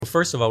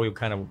first of all, we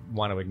kind of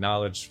want to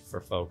acknowledge for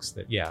folks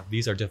that, yeah,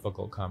 these are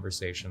difficult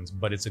conversations,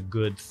 but it's a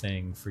good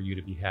thing for you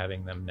to be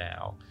having them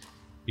now,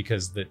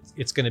 because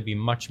it's going to be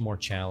much more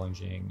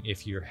challenging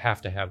if you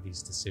have to have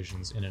these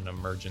decisions in an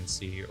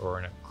emergency or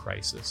in a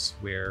crisis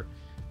where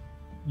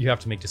you have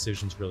to make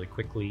decisions really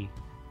quickly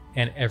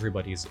and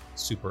everybody's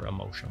super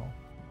emotional.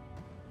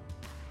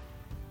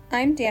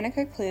 I'm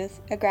Danica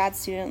Cluth, a grad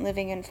student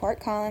living in Fort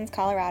Collins,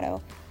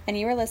 Colorado, and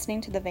you are listening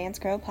to the Vance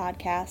Grow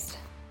Podcast.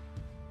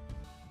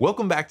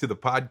 Welcome back to the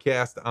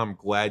podcast. I'm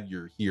glad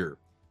you're here.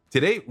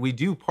 Today, we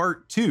do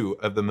part 2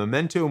 of the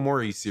Memento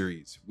Mori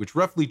series, which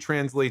roughly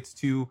translates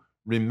to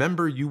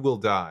Remember You Will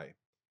Die.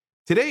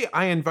 Today,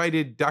 I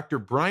invited Dr.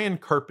 Brian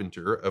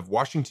Carpenter of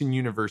Washington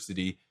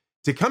University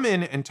to come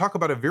in and talk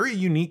about a very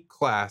unique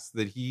class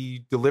that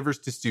he delivers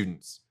to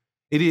students.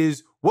 It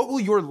is, What Will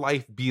Your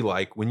Life Be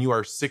Like When You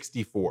Are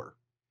 64?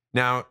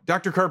 Now,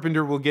 Dr.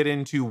 Carpenter will get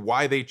into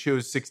why they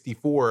chose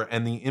 64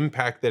 and the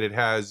impact that it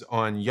has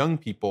on young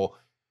people.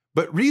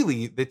 But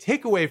really, the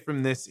takeaway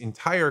from this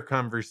entire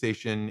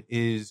conversation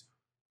is,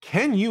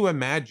 can you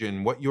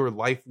imagine what your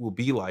life will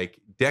be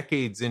like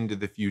decades into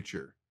the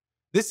future?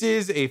 This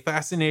is a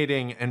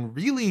fascinating and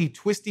really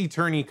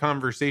twisty-turny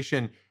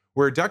conversation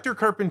where Dr.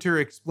 Carpenter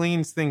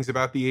explains things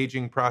about the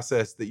aging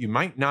process that you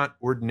might not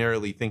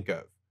ordinarily think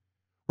of.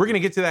 We're going to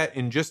get to that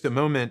in just a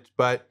moment,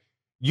 but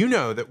you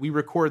know that we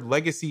record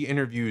legacy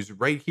interviews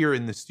right here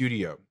in the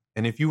studio.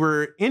 And if you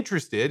were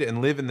interested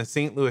and live in the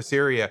St. Louis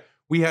area,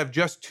 we have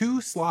just 2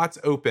 slots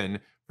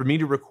open for me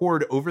to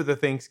record over the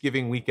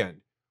Thanksgiving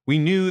weekend. We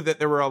knew that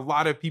there were a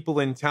lot of people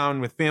in town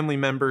with family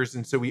members,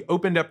 and so we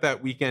opened up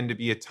that weekend to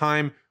be a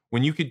time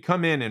when you could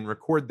come in and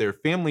record their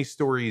family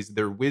stories,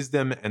 their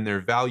wisdom, and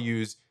their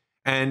values.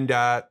 And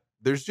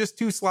there's just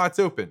 2 slots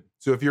open.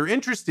 So if you're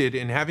interested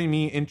in having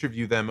me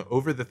interview them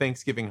over the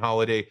Thanksgiving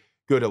holiday,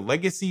 go to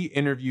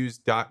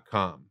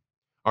legacyinterviews.com.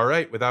 All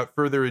right, without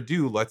further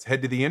ado, let's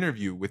head to the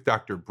interview with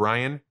Dr.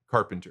 Brian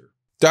Carpenter.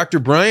 Dr.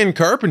 Brian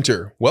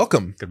Carpenter,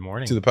 welcome. Good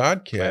morning to the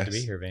podcast. Glad to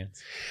be here,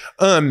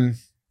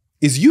 Vance.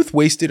 Is youth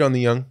wasted on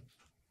the young?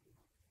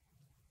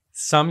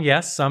 Some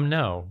yes, some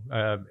no.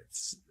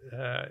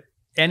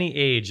 Any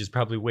age is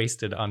probably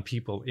wasted on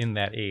people in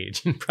that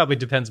age. It probably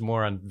depends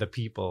more on the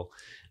people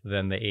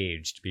than the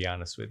age, to be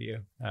honest with you.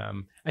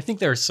 I think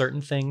there are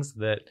certain things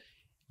that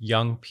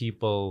young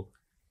people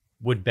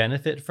would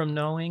benefit from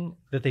knowing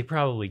that they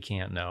probably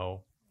can't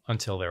know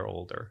until they're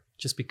older,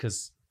 just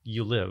because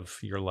you live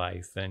your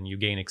life and you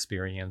gain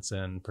experience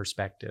and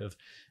perspective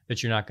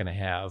that you're not going to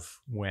have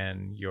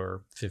when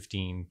you're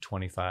 15,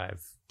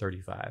 25,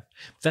 35. But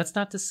that's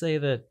not to say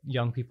that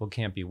young people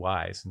can't be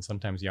wise. And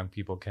sometimes young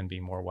people can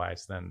be more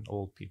wise than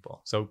old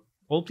people. So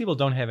old people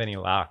don't have any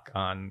lock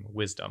on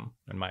wisdom,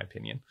 in my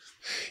opinion.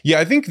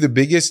 Yeah, I think the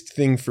biggest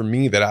thing for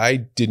me that I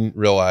didn't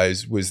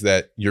realize was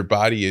that your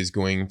body is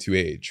going to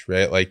age,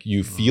 right? Like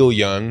you feel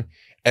young.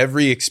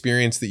 Every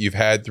experience that you've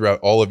had throughout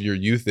all of your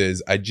youth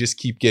is, I just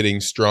keep getting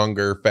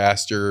stronger,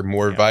 faster,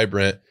 more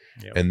vibrant.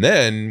 Yep. And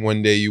then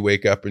one day you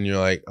wake up and you're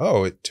like,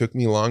 oh, it took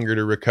me longer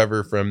to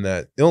recover from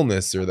that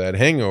illness or that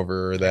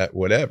hangover or that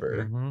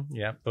whatever. Mm-hmm.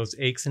 Yeah. Those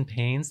aches and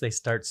pains, they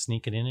start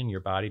sneaking in and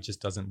your body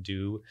just doesn't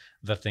do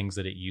the things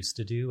that it used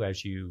to do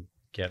as you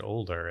get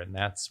older. And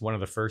that's one of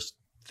the first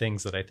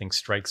things that I think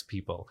strikes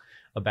people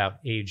about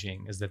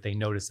aging, is that they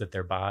notice that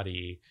their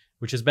body,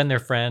 which has been their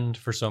friend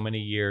for so many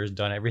years,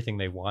 done everything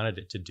they wanted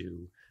it to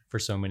do for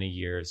so many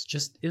years,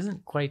 just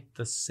isn't quite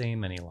the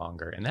same any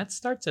longer. And that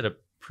starts at a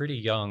pretty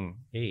young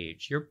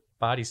age. Your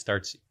body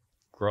starts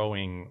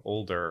growing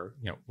older,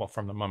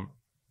 from the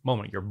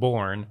moment you're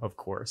born, of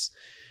course,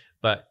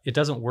 but it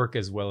doesn't work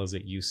as well as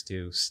it used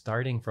to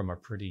starting from a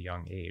pretty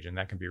young age. And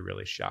that can be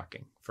really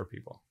shocking for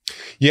people.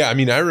 Yeah, I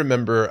mean, I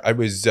remember I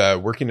was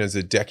working as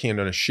a deckhand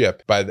on a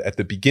ship. At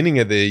the beginning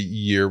of the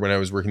year when I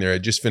was working there, I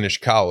just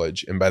finished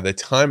college. And by the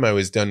time I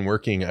was done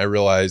working, I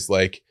realized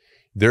like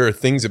there are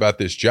things about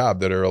this job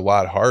that are a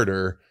lot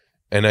harder.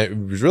 And it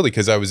was really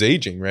because I was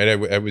aging, right?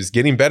 I was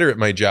getting better at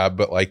my job,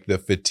 but like the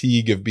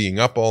fatigue of being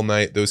up all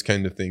night, those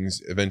kind of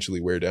things eventually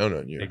wear down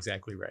on you.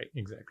 Exactly right.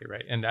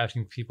 And I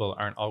think people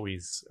aren't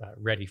always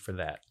ready for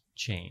that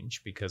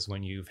change, because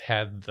when you've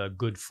had the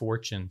good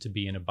fortune to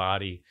be in a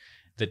body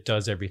that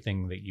does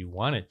everything that you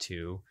want it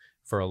to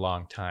for a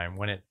long time,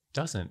 when it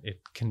doesn't, it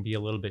can be a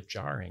little bit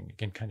jarring. It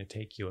can kind of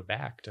take you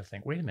aback to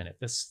think, wait a minute,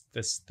 this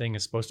thing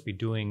is supposed to be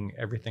doing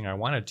everything I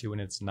wanted to,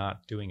 and it's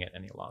not doing it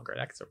any longer.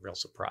 That's a real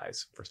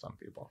surprise for some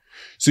people.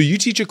 So you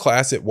teach a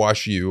class at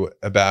WashU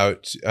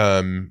about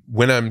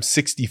when I'm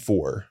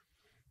 64,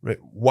 right?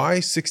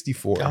 Why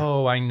 64?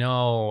 Oh, I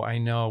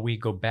know. We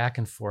go back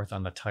and forth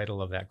on the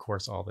title of that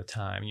course all the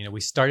time. We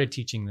started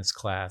teaching this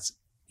class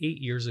 8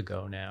 years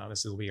ago now.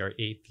 This will be our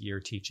 8th year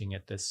teaching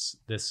it this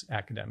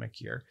academic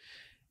year.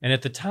 And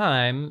at the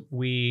time,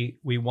 we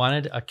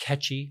wanted a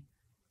catchy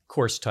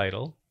course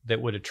title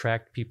that would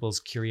attract people's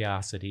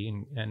curiosity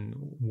and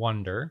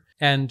wonder.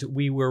 And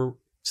we were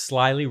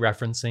slyly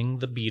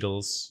referencing the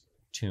Beatles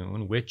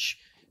tune, which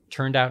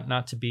turned out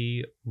not to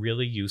be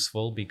really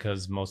useful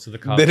because most of the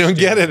college They don't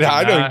get it.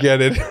 I don't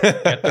get it.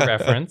 Get the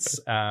reference.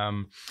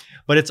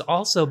 But it's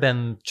also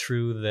been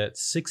true that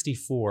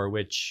 64,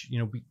 which,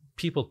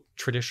 people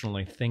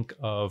traditionally think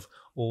of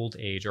old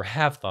age or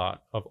have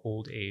thought of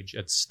old age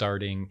at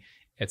starting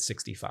at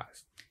 65,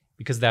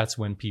 because that's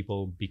when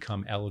people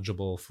become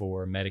eligible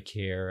for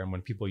Medicare and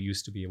when people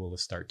used to be able to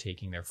start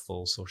taking their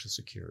full Social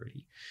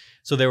Security.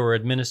 So there were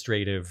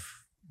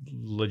administrative,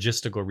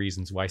 logistical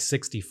reasons why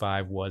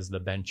 65 was the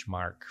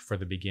benchmark for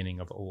the beginning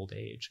of old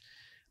age.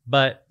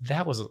 But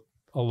that was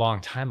a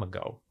long time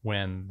ago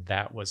when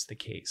that was the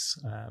case.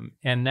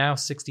 And now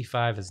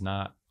 65 is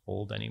not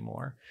old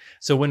anymore.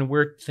 So when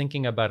we're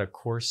thinking about a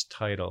course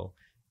title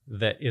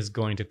that is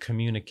going to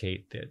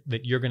communicate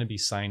that you're going to be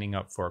signing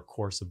up for a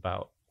course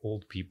about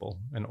old people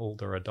and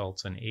older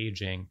adults and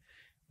aging,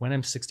 when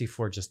I'm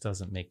 64 just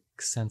doesn't make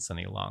sense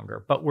any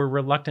longer. But we're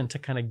reluctant to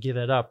kind of give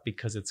it up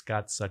because it's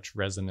got such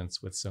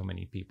resonance with so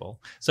many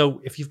people.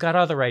 So if you've got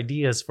other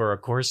ideas for a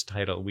course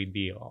title, we'd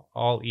be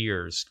all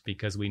ears,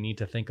 because we need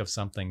to think of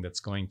something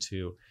that's going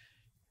to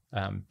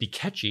be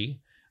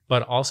catchy,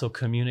 but also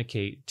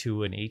communicate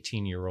to an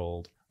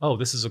 18-year-old, oh,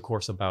 this is a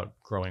course about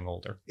growing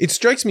older. It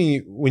strikes me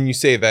when you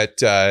say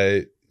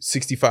that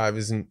 65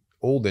 isn't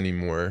old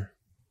anymore.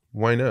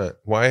 Why not?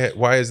 Why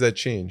has that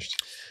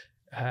changed?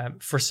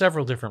 For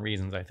several different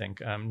reasons, I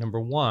think. Number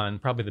one,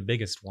 probably the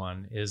biggest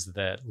one, is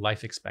that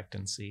life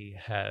expectancy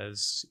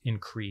has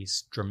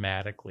increased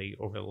dramatically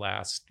over the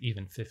last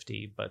even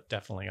 50, but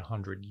definitely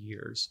 100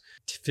 years.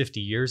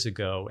 50 years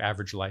ago,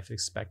 average life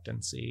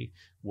expectancy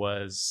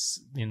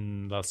was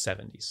in the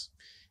 70s.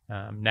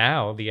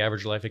 Now, the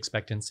average life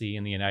expectancy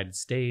in the United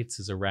States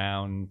is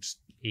around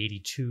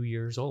 82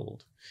 years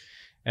old.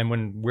 And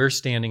when we're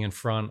standing in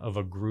front of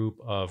a group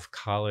of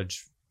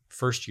college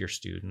first-year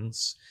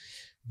students,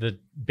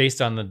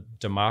 based on the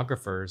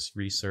demographers'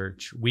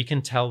 research, we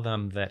can tell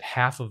them that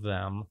half of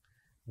them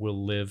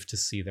will live to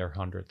see their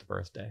 100th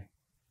birthday.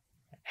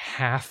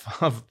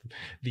 Half of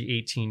the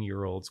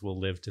 18-year-olds will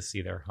live to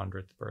see their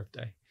 100th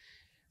birthday.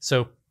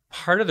 So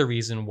part of the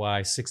reason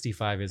why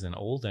 65 isn't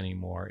old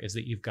anymore is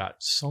that you've got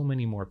so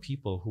many more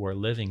people who are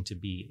living to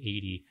be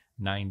 80,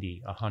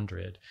 90,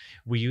 100.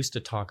 We used to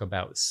talk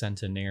about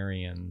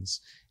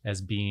centenarians as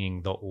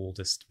being the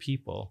oldest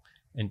people.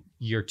 And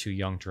you're too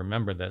young to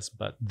remember this,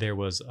 but there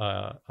was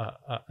a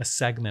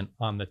segment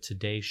on the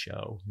Today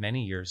Show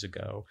many years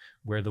ago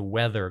where the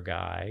weather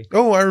guy,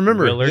 I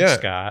remember, Willard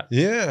Scott,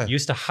 yeah,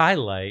 used to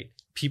highlight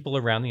people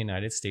around the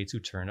United States who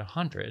turned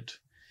 100.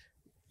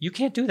 You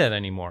can't do that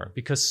anymore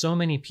because so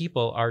many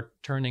people are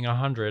turning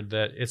 100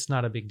 that it's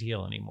not a big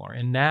deal anymore.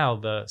 And now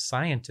the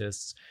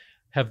scientists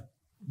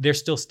they're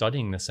still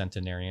studying the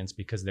centenarians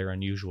because they're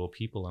unusual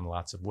people in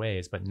lots of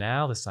ways. But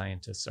now the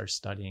scientists are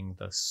studying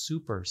the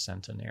super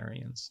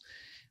centenarians,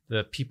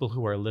 the people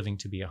who are living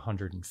to be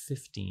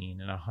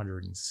 115 and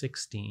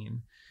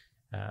 116.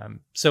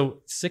 So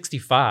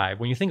 65,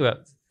 when you think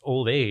about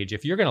old age,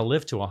 if you're going to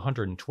live to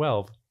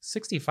 112,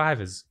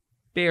 65 is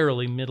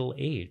barely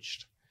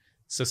middle-aged.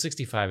 So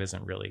 65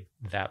 isn't really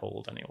that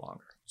old any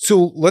longer.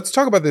 So let's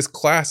talk about this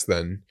class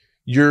then.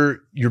 You're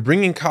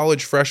bringing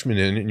college freshmen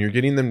in and you're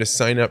getting them to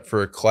sign up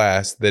for a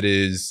class that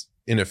is,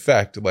 in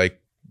effect,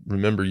 like,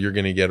 remember, you're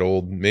going to get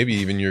old, maybe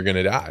even you're going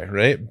to die,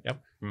 right?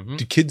 Yep. Mm-hmm.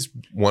 Do kids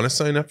want to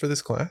sign up for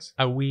this class?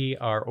 We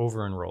are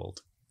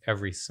over-enrolled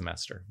every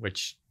semester,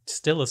 which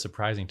still is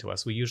surprising to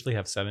us. We usually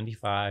have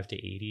 75 to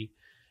 80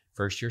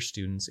 first-year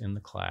students in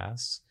the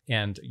class,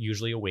 and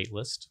usually a wait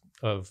list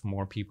of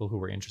more people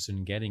who are interested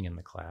in getting in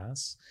the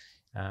class.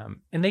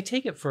 And they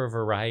take it for a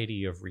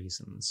variety of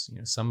reasons.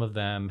 Some of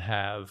them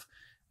have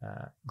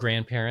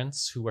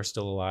grandparents who are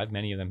still alive.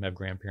 Many of them have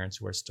grandparents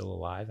who are still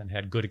alive and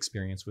had good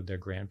experience with their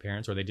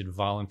grandparents, or they did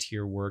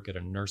volunteer work at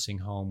a nursing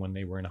home when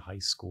they were in high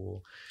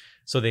school.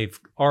 So they've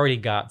already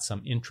got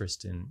some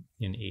interest in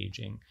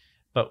aging.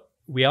 But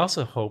we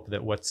also hope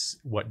that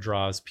what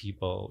draws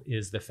people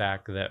is the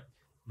fact that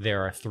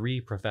there are 3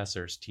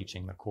 professors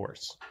teaching the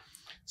course.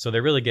 So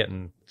they're really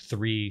getting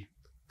 3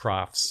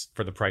 profs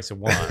for the price of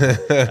 1.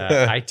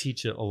 I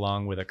teach it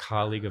along with a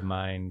colleague of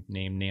mine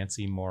named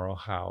Nancy Morrow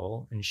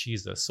Howell, and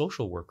she's a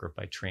social worker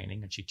by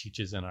training, and she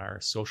teaches in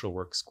our social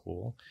work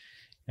school.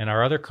 And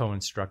our other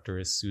co-instructor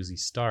is Susie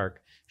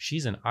Stark.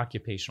 She's an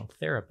occupational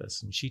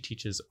therapist, and she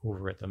teaches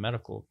over at the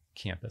medical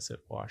campus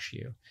at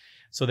WashU.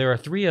 So there are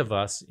 3 of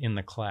us in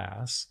the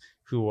class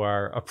who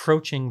are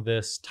approaching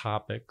this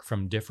topic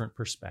from different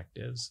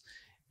perspectives.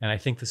 And I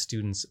think the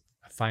students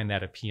find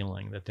that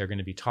appealing, that they're going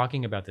to be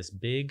talking about this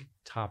big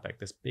topic,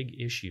 this big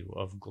issue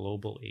of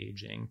global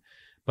aging,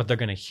 but they're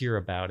going to hear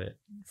about it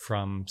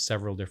from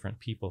several different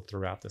people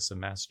throughout the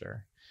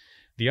semester.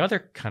 The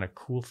other kind of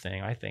cool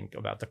thing I think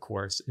about the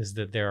course is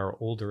that there are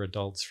older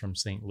adults from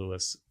St.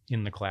 Louis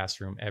in the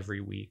classroom every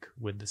week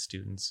with the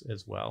students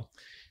as well.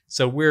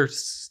 So we're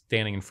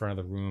standing in front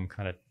of the room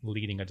kind of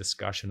leading a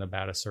discussion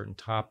about a certain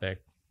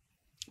topic,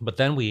 but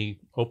then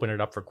we open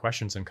it up for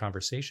questions and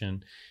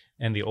conversation.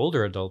 And the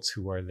older adults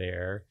who are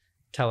there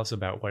tell us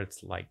about what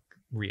it's like,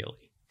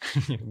 really.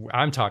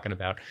 I'm talking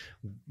about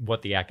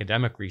what the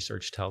academic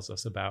research tells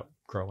us about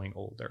growing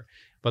older.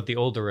 But the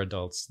older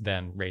adults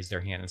then raise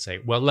their hand and say,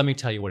 well, let me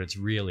tell you what it's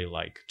really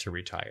like to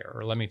retire,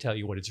 or let me tell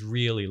you what it's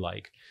really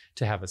like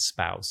to have a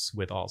spouse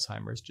with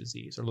Alzheimer's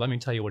disease, or let me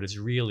tell you what it's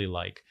really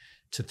like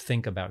to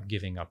think about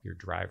giving up your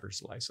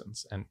driver's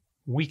license. And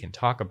we can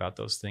talk about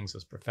those things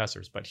as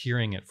professors, but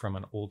hearing it from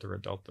an older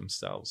adult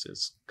themselves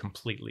is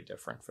completely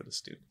different for the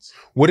students.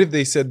 What have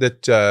they said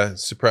that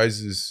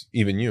surprises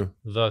even you?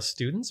 The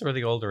students or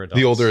the older adults?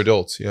 The older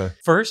adults, yeah.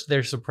 First,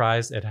 they're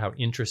surprised at how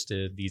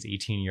interested these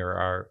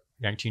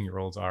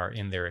 19-year-olds are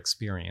in their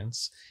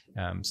experience.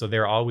 So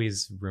they're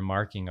always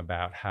remarking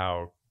about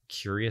how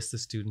curious the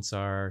students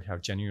are, how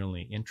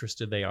genuinely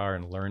interested they are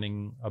in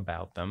learning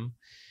about them.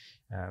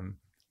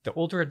 The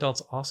older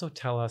adults also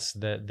tell us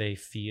that they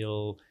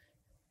feel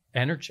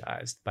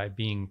energized by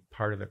being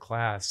part of the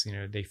class.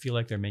 They feel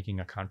like they're making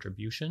a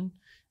contribution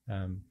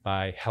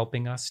by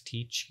helping us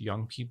teach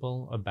young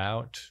people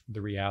about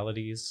the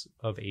realities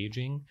of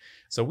aging.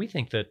 So we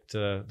think that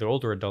the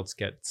older adults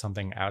get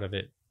something out of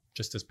it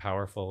just as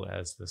powerful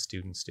as the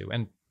students do,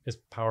 and as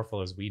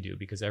powerful as we do,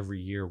 because every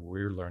year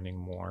we're learning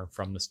more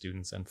from the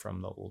students and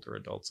from the older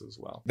adults as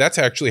well. That's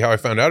actually how I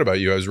found out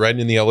about you. I was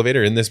riding in the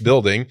elevator in this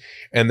building,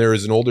 and there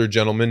was an older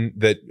gentleman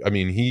that,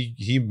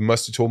 he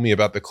must have told me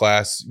about the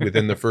class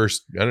within the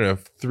first,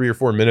 3 or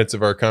 4 minutes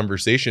of our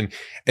conversation.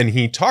 And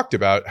he talked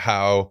about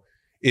how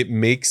it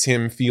makes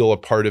him feel a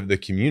part of the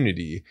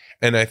community.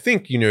 And I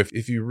think,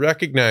 if you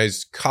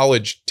recognize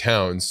college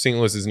towns, St.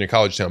 Louis isn't a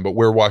college town, but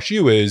where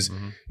WashU is,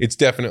 it's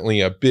definitely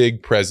a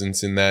big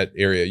presence in that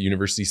area,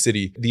 University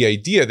City. The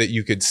idea that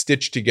you could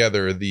stitch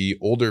together the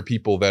older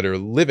people that are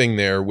living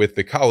there with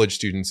the college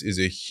students is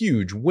a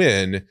huge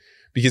win,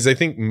 because I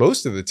think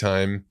most of the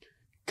time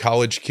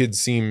college kids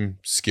seem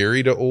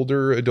scary to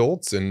older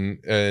adults,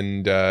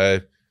 and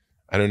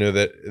I don't know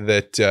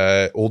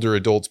that older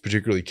adults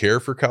particularly care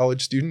for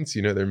college students.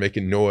 They're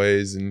making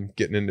noise and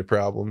getting into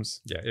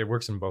problems. Yeah, it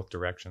works in both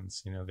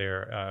directions.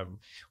 They're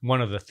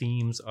one of the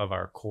themes of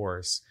our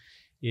course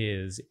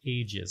is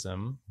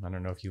ageism. I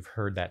don't know if you've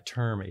heard that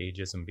term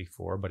ageism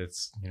before, but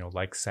it's,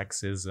 like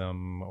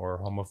sexism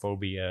or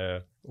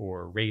homophobia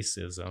or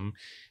racism.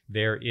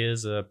 There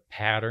is a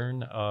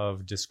pattern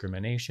of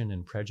discrimination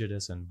and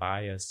prejudice and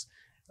bias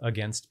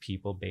against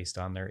people based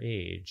on their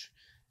age.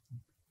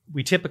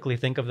 We typically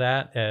think of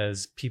that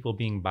as people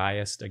being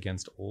biased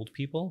against old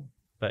people,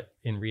 but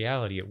in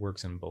reality, it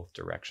works in both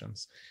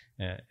directions.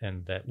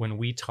 And that when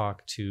we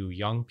talk to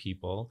young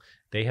people,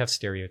 they have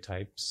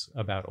stereotypes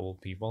about old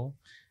people,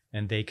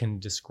 and they can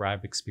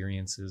describe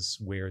experiences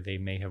where they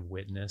may have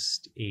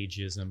witnessed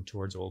ageism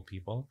towards old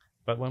people.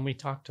 But when we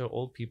talk to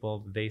old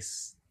people, they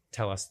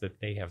tell us that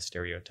they have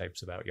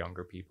stereotypes about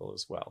younger people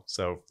as well.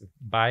 So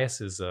bias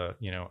is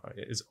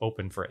is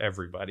open for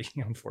everybody,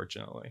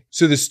 unfortunately.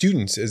 So the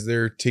students, as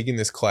they're taking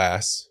this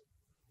class,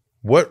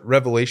 what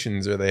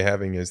revelations are they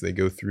having as they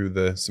go through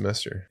the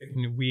semester?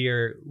 We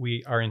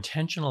are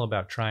intentional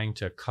about trying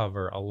to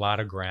cover a lot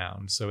of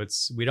ground. So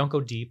we don't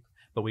go deep,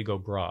 but we go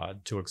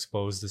broad to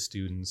expose the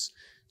students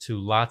to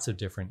lots of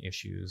different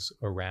issues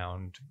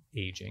around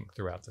aging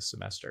throughout the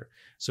semester.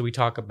 So we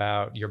talk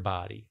about your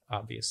body,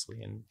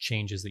 obviously, and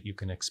changes that you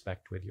can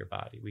expect with your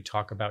body. We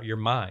talk about your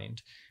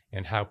mind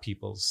and how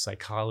people's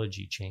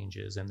psychology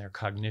changes and their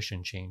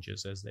cognition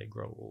changes as they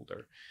grow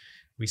older.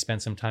 We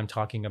spend some time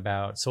talking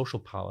about social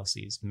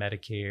policies,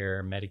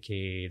 Medicare,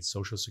 Medicaid,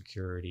 Social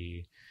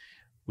Security.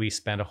 We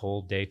spend a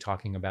whole day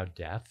talking about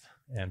death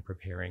and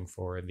preparing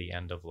for the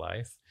end of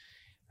life.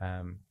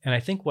 And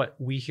I think what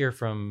we hear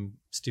from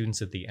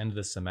students at the end of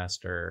the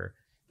semester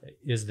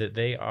is that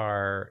they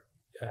are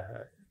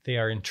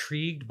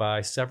intrigued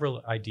by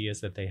several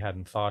ideas that they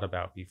hadn't thought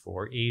about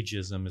before.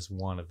 Ageism is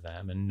one of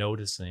them, and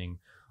noticing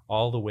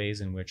all the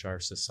ways in which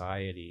our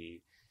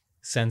society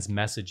sends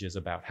messages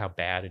about how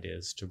bad it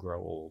is to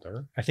grow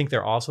older. I think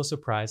they're also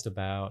surprised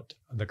about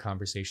the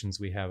conversations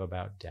we have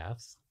about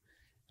death.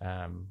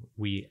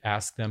 We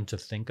ask them to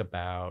think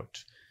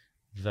about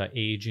the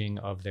aging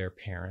of their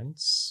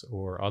parents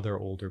or other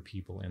older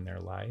people in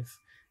their life.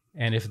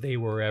 And if they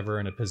were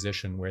ever in a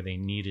position where they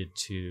needed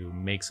to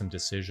make some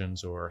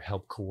decisions or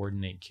help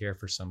coordinate care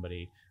for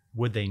somebody,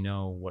 would they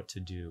know what to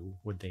do?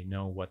 Would they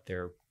know what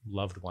their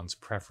loved one's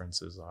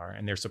preferences are?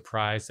 And they're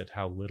surprised at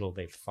how little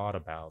they've thought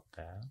about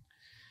that.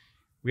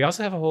 We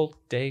also have a whole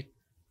day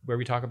where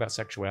we talk about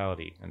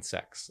sexuality and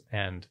sex,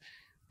 and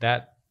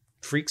that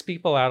freaks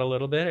people out a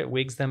little bit. It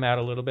wigs them out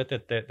a little bit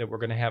that we're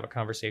going to have a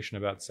conversation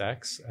about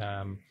sex.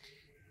 And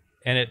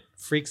it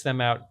freaks them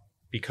out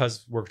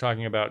because we're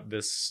talking about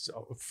this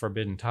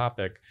forbidden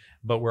topic,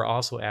 but we're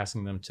also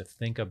asking them to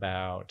think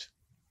about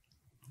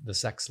the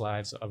sex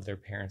lives of their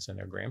parents and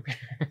their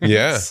grandparents.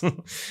 Yeah.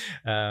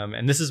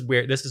 And this is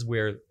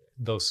where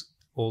those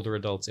older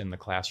adults in the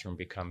classroom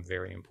become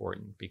very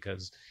important,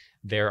 because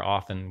they're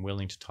often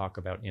willing to talk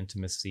about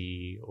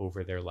intimacy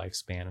over their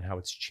lifespan and how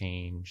it's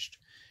changed.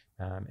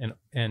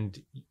 And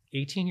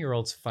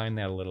 18-year-olds find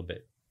that a little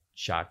bit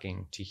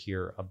shocking to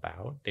hear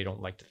about. They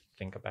don't like to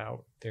think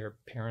about their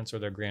parents or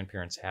their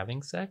grandparents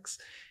having sex.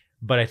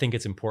 But I think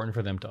it's important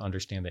for them to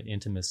understand that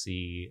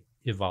intimacy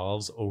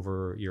evolves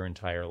over your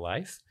entire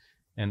life,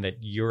 and that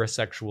you're a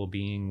sexual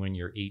being when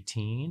you're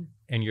 18,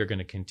 and you're going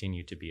to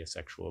continue to be a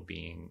sexual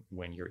being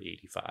when you're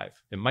 85.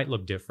 It might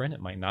look different. It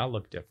might not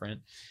look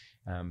different.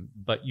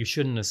 But you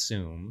shouldn't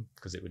assume,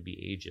 because it would be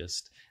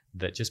ageist,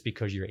 that just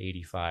because you're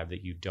 85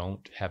 that you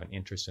don't have an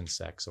interest in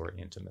sex or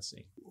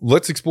intimacy.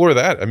 Let's explore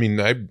that. I mean,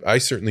 I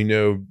certainly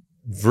know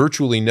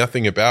virtually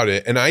nothing about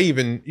it. And I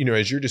even,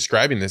 as you're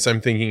describing this, I'm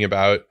thinking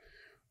about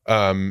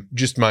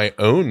just my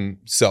own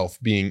self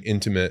being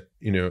intimate,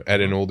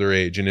 at an older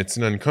age. And it's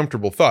an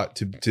uncomfortable thought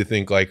to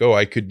think like, oh,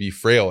 I could be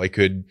frail. I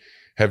could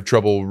have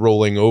trouble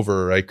rolling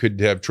over. I could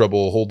have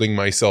trouble holding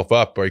myself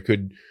up. I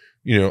could,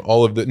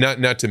 all of the,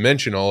 not to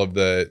mention all of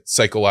the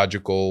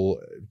psychological,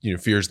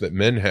 fears that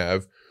men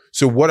have.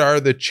 So what are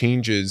the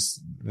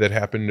changes that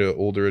happen to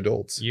older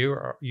adults? You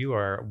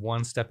are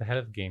one step ahead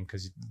of the game,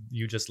 because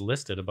you just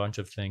listed a bunch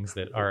of things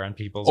that are on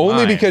people's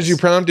Only minds. Because you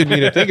prompted me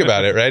to think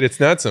about it, right? It's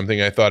not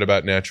something I thought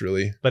about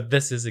naturally. But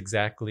this is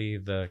exactly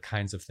the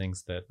kinds of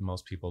things that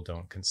most people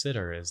don't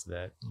consider, is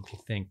that if you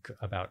think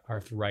about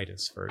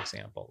arthritis, for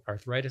example.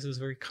 Arthritis is a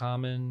very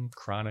common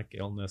chronic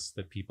illness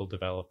that people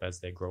develop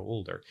as they grow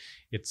older.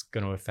 It's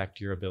going to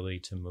affect your ability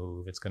to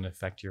move. It's going to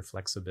affect your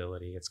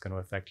flexibility. It's going to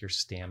affect your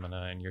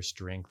stamina and your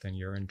strength and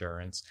your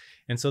endurance.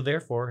 And so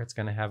therefore, it's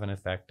going to have an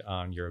effect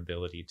on your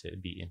ability to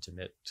be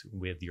intimate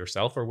with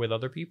yourself or with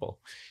other people.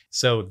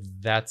 So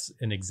that's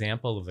an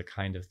example of the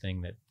kind of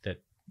thing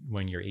that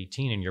when you're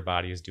 18 and your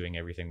body is doing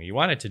everything that you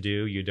want it to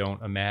do, you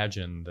don't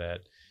imagine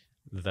that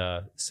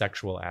the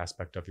sexual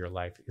aspect of your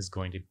life is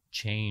going to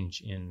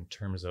change in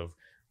terms of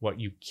what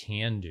you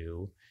can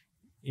do,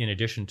 in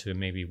addition to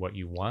maybe what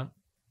you want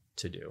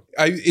to do.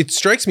 It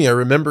strikes me, I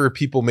remember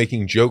people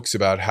making jokes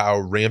about how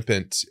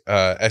rampant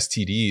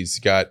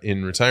STDs got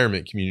in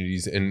retirement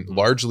communities, and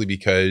largely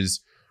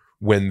because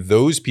when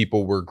those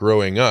people were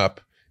growing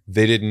up,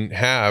 they didn't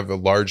have a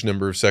large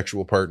number of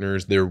sexual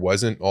partners. There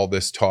wasn't all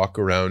this talk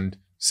around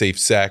safe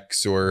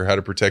sex or how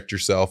to protect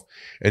yourself.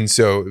 And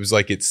so it was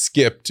like it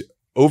skipped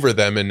over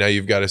them, and now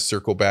you've got to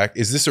circle back.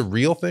 Is this a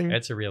real thing?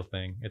 It's a real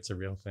thing.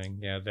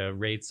 Yeah, the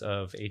rates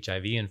of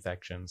HIV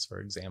infections, for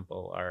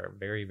example, are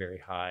very, very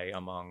high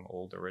among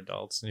older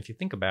adults. And if you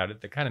think about it,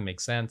 that kind of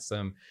makes sense.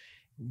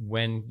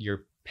 When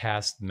you're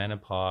past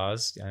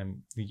menopause,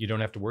 you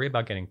don't have to worry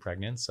about getting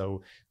pregnant.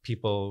 So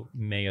people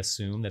may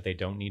assume that they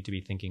don't need to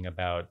be thinking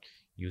about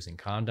using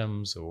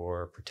condoms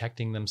or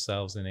protecting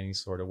themselves in any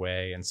sort of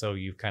way. And so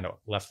you've kind of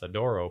left the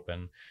door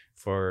open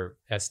for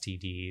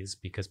STDs,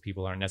 because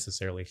people aren't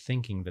necessarily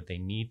thinking that they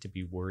need to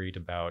be worried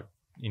about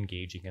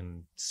engaging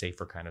in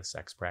safer kind of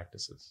sex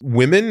practices.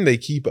 Women, they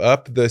keep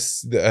up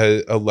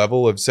a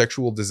level of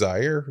sexual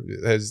desire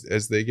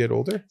as they get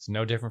older? It's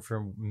no different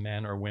for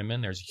men or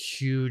women. There's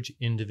huge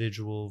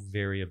individual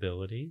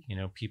variability.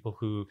 People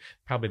who,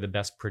 probably the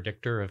best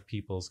predictor of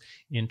people's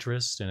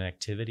interest and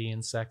activity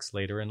in sex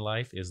later in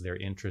life is their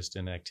interest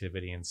in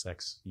activity in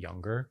sex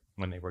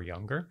when they were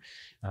younger.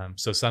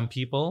 So some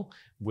people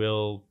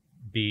will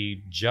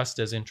be just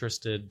as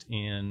interested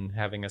in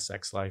having a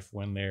sex life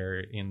when they're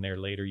in their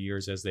later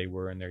years as they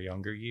were in their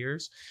younger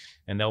years.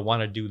 And they'll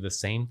want to do the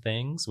same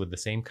things with the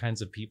same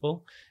kinds of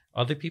people.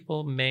 Other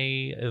people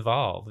may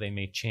evolve. They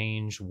may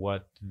change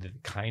what the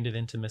kind of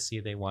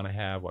intimacy they want to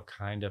have,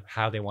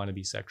 how they want to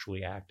be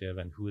sexually active,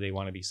 and who they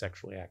want to be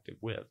sexually active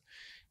with.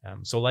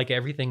 So like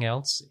everything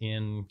else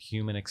in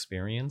human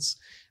experience,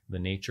 the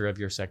nature of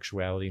your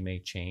sexuality may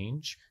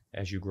change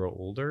as you grow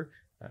older.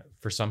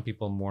 For some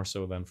people more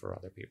so than for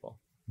other people.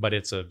 But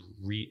it's a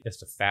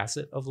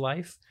facet of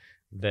life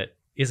that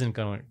isn't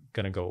going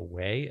to go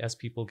away as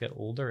people get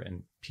older,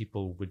 and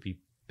people would be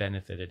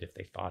benefited if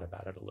they thought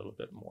about it a little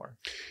bit more.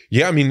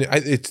 Yeah, I mean,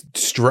 it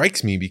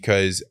strikes me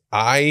because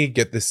I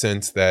get the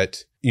sense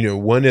that,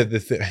 one of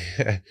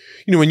the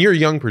when you're a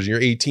young person, you're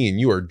 18,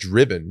 you are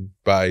driven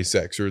by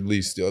sex, or at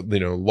least,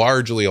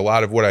 largely a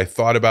lot of what I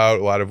thought about,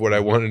 a lot of what I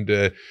wanted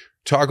to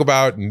talk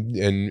about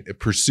and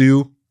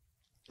pursue.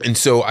 And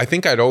so I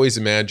think I'd always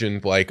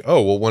imagined like,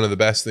 oh, well, one of the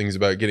best things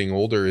about getting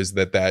older is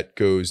that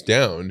goes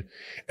down.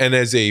 And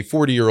as a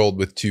 40-year-old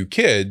with 2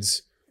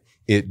 kids,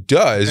 it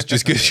does,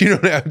 just because you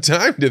don't have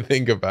time to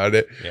think about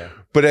it. Yeah.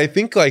 But I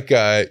think like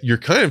you're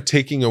kind of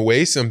taking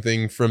away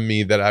something from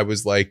me that I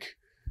was like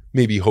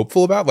maybe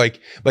hopeful about,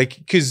 like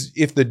because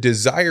if the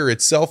desire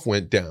itself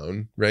went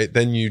down, right,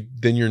 then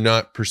you're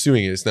not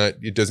pursuing it.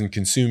 It doesn't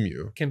consume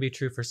you. It can be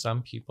true for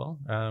some people.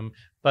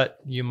 But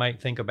you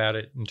might think about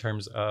it in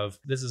terms of,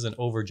 this is an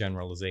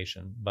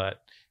overgeneralization,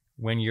 but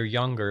when you're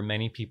younger,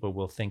 many people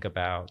will think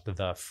about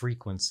the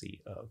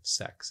frequency of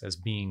sex as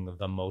being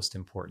the most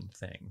important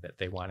thing, that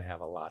they want to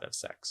have a lot of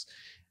sex.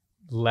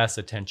 Less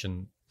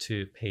attention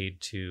paid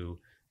to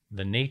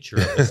the nature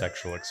of the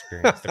sexual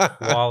experience, the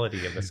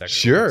quality of the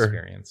sexual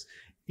experience.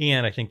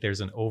 And I think there's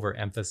an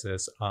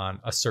overemphasis on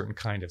a certain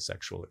kind of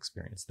sexual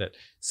experience, that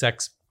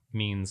sex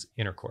means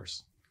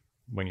intercourse.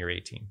 when you're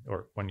 18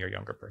 or when you're a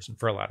younger person,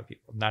 for a lot of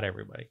people, not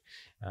everybody.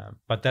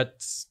 But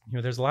that's,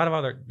 there's a lot of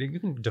other, you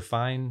can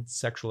define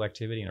sexual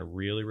activity in a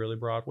really, really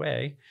broad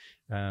way.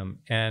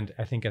 And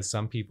I think as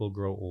some people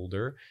grow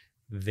older,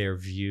 their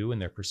view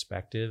and their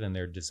perspective and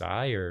their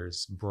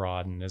desires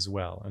broaden as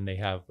well. And they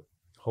have,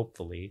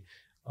 hopefully,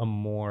 a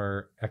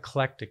more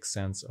eclectic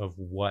sense of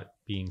what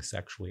being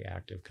sexually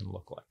active can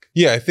look like.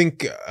 Yeah, I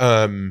think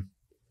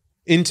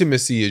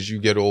intimacy as you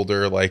get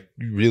older, like,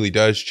 really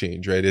does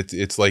change, right?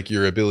 It's like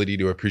your ability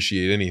to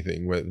appreciate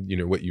anything,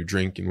 what you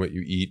drink and what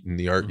you eat and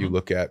the art you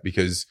look at,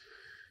 because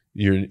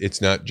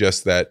it's not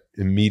just that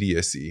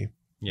immediacy.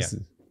 Yeah.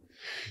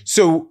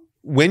 So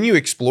when you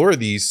explore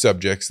these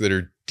subjects that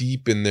are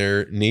deep in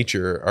their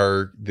nature,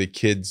 are the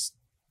kids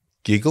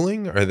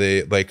giggling? Are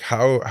they like,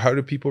 how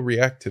do people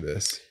react to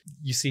this?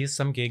 You see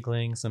some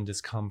giggling, some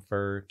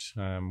discomfort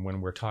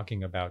when we're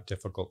talking about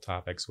difficult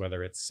topics,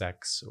 whether it's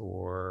sex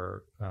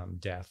or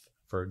death,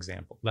 for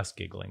example. Less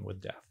giggling with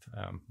death,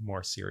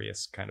 more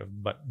serious kind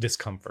of, but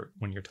discomfort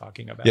when you're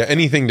talking about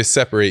anything to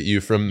separate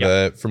you from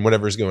from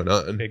whatever's going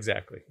on.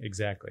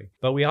 Exactly.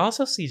 But we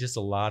also see just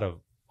a lot of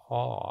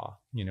awe,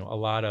 a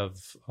lot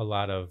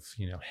of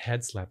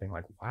head slapping,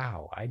 like,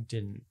 wow, I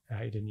didn't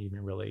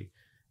even really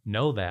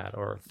know that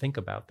or think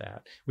about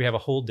that. We have a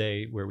whole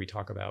day where we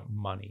talk about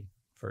money,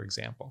 for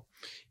example,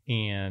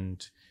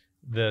 and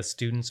the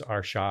students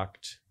are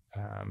shocked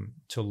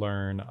to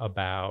learn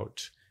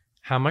about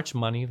how much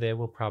money they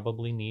will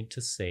probably need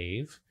to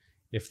save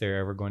if they're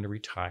ever going to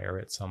retire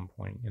at some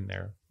point in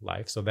their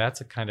life. So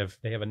that's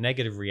they have a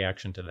negative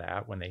reaction to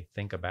that when they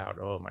think about,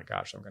 oh my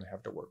gosh, I'm going to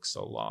have to work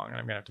so long and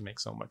I'm going to have to make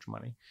so much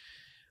money.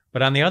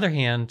 But on the other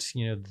hand,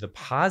 the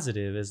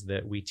positive is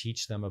that we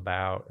teach them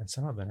about, and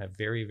some of them have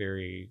very,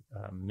 very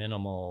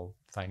minimal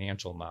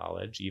financial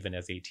knowledge, even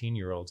as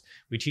 18-year-olds,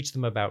 we teach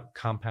them about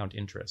compound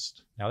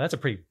interest. Now, that's a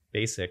pretty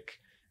basic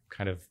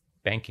kind of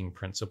banking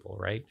principle,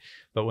 right?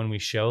 But when we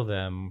show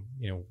them,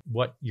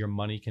 what your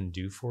money can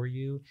do for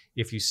you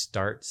if you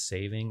start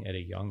saving at a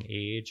young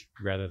age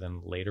rather than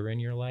later in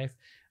your life,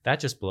 that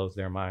just blows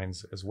their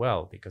minds as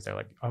well, because they're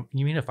like,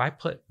 you mean if I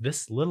put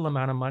this little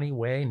amount of money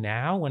away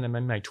now when I'm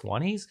in my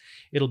 20s,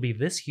 it'll be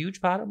this huge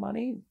pot of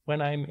money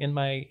when I'm in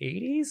my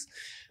 80s?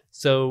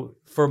 So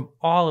for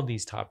all of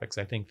these topics,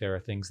 I think there are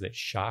things that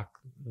shock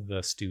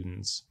the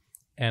students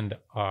and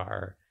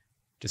are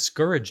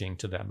discouraging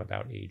to them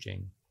about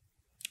aging.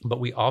 But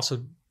we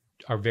also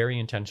are very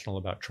intentional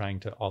about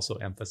trying to also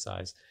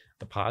emphasize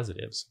the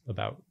positives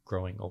about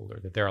growing older,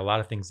 that there are a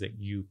lot of things that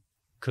you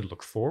could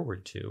look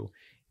forward to.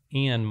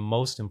 And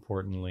most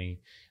importantly,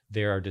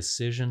 there are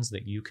decisions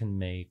that you can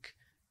make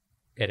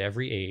at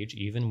every age,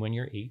 even when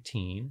you're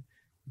 18,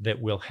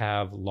 that will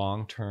have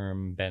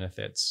long-term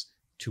benefits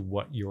to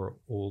what your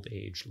old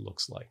age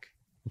looks like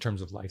in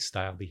terms of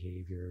lifestyle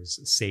behaviors,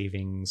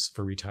 savings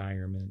for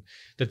retirement,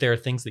 that there are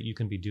things that you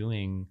can be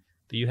doing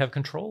that you have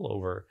control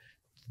over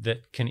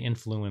that can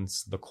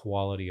influence the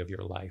quality of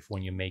your life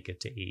when you make it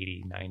to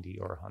 80, 90,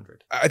 or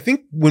 100. I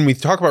think when we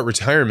talk about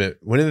retirement,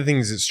 one of the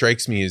things that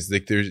strikes me is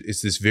like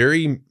it's this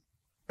very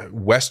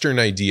Western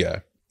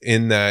idea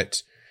in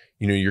that,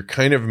 you're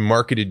kind of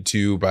marketed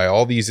to by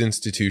all these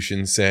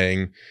institutions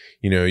saying,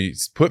 you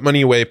put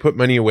money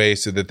away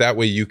so that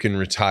way you can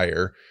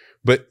retire.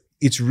 But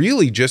it's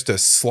really just a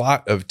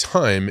slot of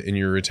time in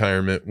your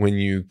retirement when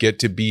you get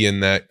to be in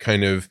that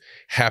kind of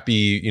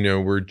happy,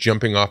 we're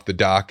jumping off the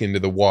dock into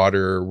the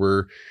water, or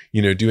we're,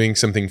 doing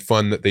something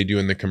fun that they do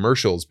in the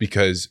commercials,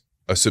 because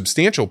a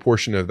substantial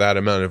portion of that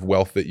amount of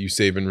wealth that you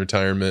save in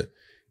retirement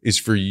is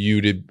for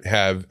you to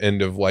have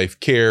end of life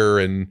care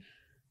and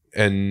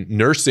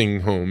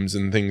nursing homes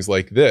and things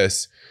like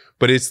this.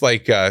 But it's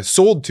like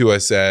sold to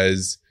us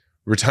as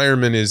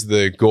retirement is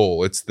the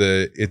goal. It's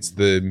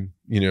the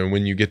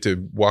when you get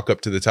to walk up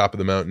to the top of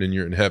the mountain and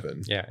you're in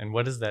heaven. Yeah. And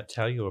what does that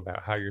tell you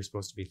about how you're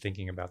supposed to be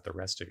thinking about the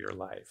rest of your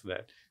life?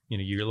 That,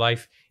 your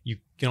life, you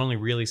can only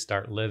really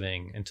start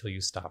living until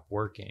you stop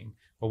working.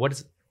 Well,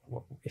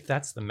 if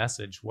that's the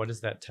message, what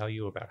does that tell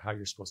you about how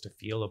you're supposed to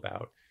feel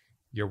about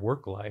your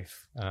work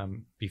life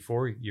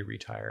before you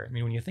retire? I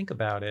mean, when you think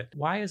about it,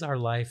 why is our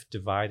life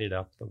divided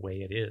up the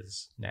way it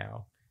is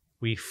now?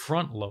 We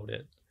front load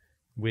it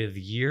with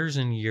years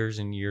and years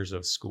and years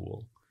of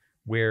school,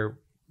 where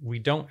we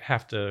don't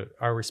have to,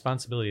 our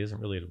responsibility isn't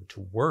really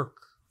to work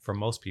for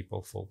most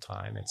people full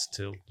time. It's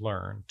to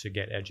learn, to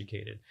get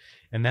educated.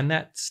 And then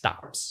that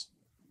stops.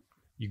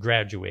 You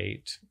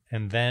graduate,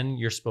 and then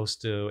you're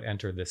supposed to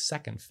enter the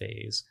second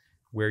phase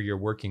where you're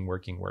working.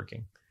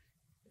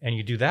 And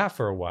you do that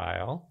for a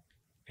while,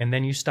 and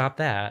then you stop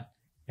that.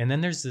 And then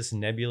there's this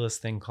nebulous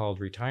thing called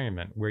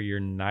retirement, where you're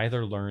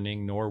neither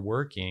learning nor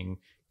working.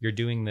 You're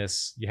doing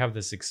this, you have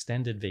this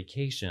extended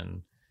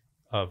vacation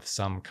of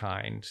some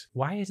kind.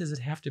 Why does it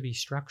have to be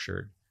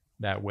structured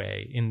that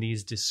way in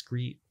these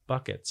discrete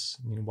buckets?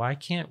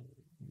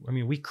 I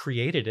mean, we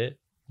created it,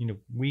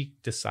 we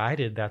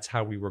decided that's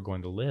how we were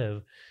going to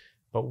live,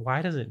 but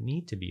why does it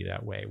need to be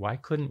that way? Why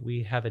couldn't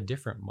we have a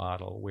different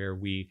model where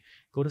we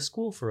go to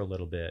school for a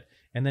little bit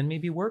and then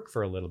maybe work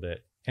for a little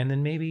bit and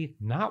then maybe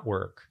not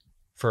work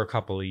for a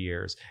couple of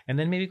years, and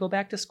then maybe go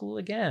back to school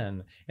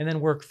again, and then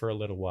work for a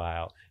little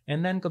while,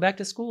 and then go back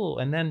to school,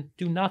 and then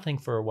do nothing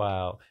for a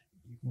while.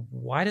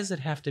 Why does it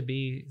have to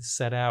be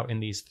set out in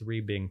these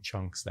three big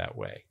chunks that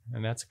way?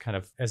 And that's kind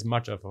of as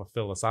much of a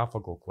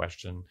philosophical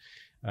question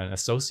and a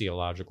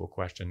sociological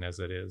question as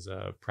it is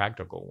a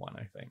practical one,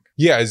 I think.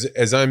 Yeah,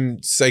 as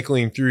I'm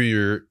cycling through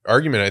your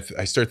argument,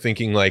 I start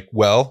thinking like,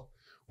 well,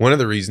 one of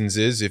the reasons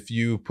is if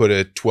you put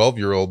a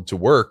 12-year-old to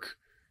work,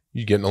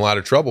 you get in a lot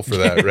of trouble for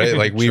that, right?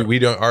 Like we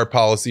don't, our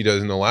policy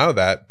doesn't allow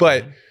that.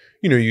 But,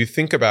 you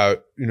think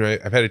about,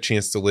 I've had a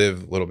chance to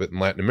live a little bit in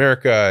Latin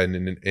America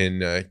and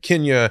in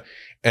Kenya.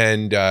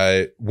 And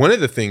one of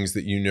the things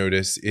that you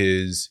notice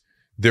is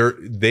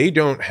they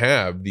don't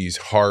have these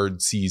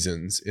hard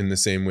seasons in the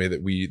same way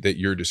that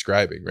you're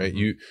describing, right?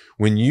 Mm-hmm.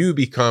 When you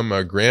become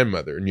a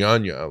grandmother,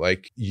 nyanya,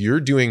 like you're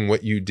doing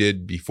what you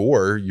did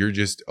before, you're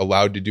just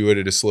allowed to do it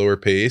at a slower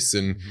pace,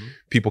 and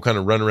people kind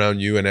of run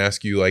around you and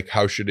ask you like,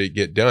 how should it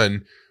get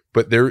done?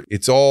 But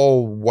it's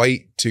all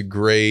white to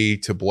gray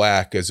to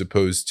black as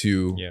opposed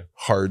to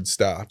hard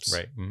stops.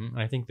 Right. Mm-hmm.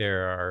 I think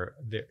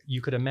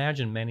you could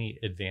imagine many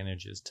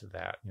advantages to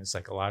that,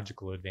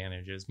 psychological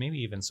advantages, maybe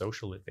even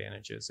social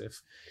advantages.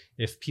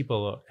 If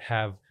people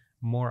have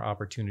more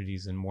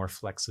opportunities and more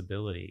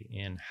flexibility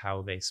in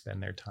how they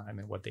spend their time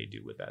and what they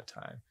do with that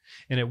time.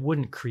 And it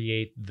wouldn't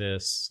create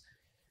this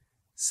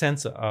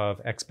sense of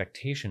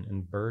expectation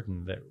and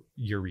burden that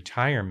your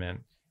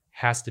retirement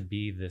has to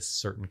be this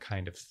certain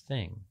kind of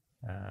thing.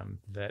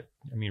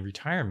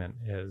 Retirement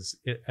as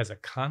a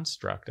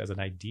construct, as an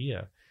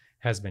idea,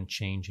 has been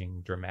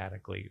changing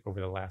dramatically over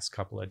the last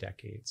couple of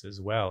decades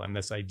as well. And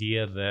this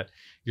idea that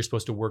you're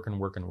supposed to work and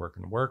work and work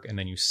and work, and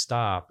then you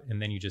stop,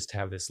 and then you just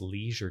have this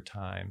leisure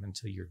time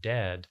until you're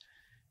dead,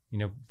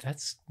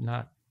 that's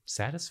not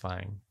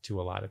satisfying to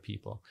a lot of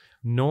people,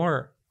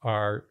 nor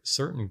are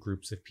certain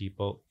groups of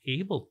people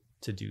able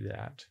to do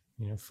that,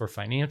 for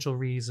financial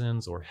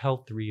reasons or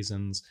health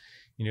reasons.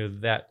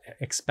 That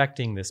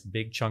expecting this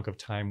big chunk of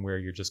time where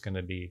you're just going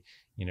to be,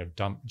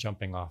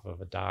 jumping off of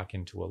a dock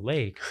into a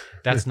lake,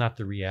 that's not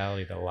the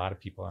reality that a lot of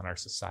people in our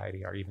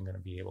society are even going to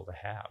be able to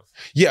have.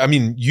 Yeah.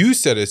 You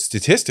said a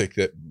statistic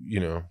that,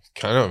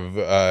 kind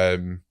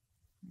of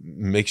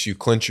makes you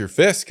clench your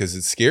fist because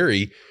it's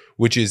scary,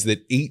 which is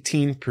that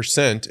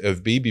 18%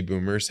 of baby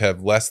boomers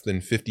have less than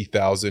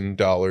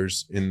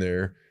 $50,000 in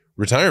their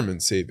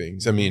retirement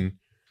savings.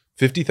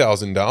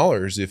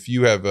 $50,000, if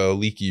you have a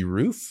leaky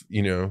roof,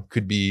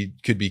 could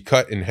be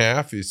cut in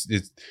half.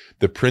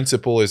 The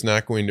principal is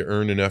not going to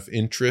earn enough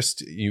interest.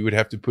 You would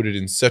have to put it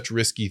in such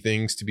risky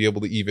things to be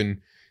able to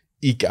even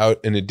eke out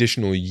an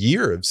additional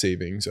year of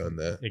savings on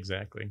that.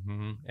 Exactly.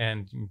 Mm-hmm.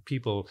 And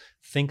people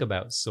think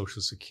about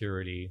Social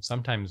Security,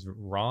 sometimes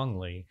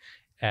wrongly,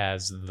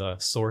 as the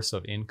source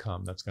of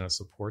income that's going to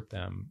support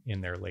them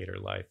in their later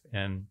life.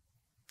 And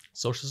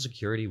Social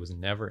Security was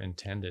never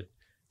intended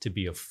to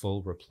be a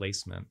full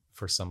replacement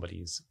for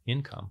somebody's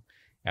income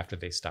after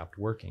they stopped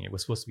working. It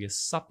was supposed to be a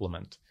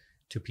supplement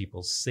to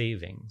people's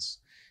savings.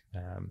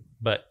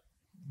 But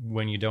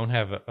when you don't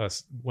have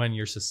when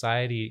your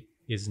society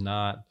is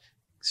not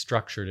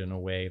structured in a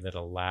way that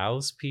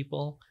allows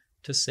people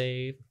to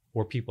save,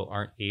 or people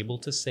aren't able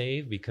to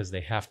save because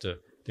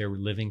they're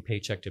living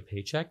paycheck to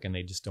paycheck and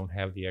they just don't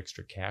have the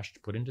extra cash to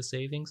put into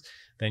savings,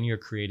 then you're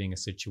creating a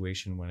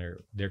situation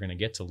where they're going to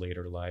get to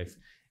later life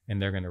and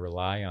they're going to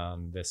rely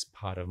on this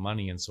pot of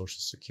money in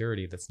Social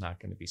Security that's not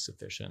going to be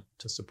sufficient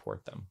to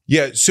support them.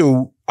 Yeah.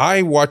 So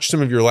I watched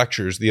some of your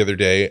lectures the other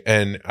day,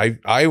 and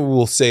I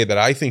will say that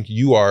I think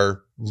you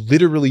are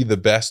literally the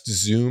best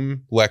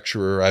Zoom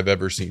lecturer I've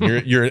ever seen.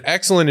 You're an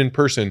excellent in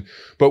person,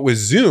 but with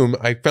Zoom,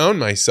 I found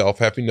myself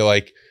having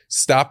to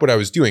stop what I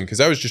was doing because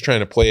I was just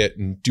trying to play it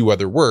and do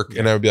other work.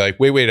 Yeah. And I would be like,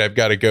 wait, I've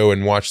got to go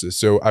and watch this.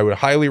 So I would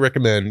highly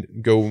recommend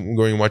going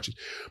and watch it.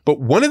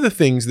 But one of the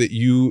things that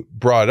you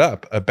brought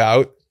up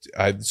about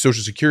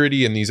Social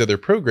Security and these other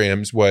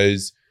programs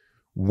was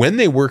when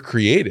they were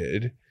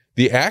created,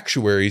 the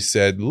actuaries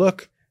said,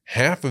 look,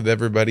 half of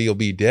everybody will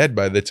be dead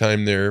by the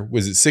time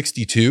was it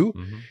 62?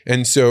 Mm-hmm.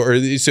 And so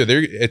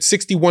they're at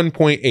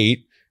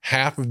 61.8,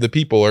 half of the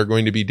people are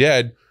going to be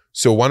dead.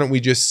 So why don't we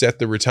just set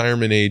the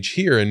retirement age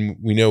here and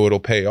we know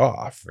it'll pay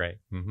off? Right.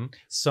 Mm-hmm.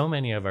 So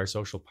many of our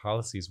social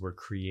policies were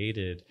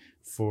created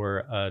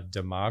for a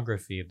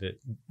demography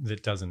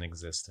that doesn't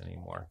exist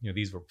anymore.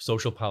 These were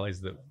social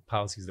policies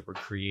that were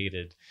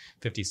created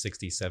 50,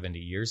 60, 70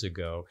 years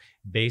ago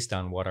based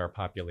on what our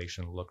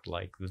population looked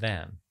like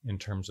then in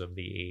terms of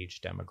the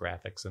age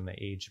demographics and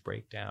the age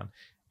breakdown.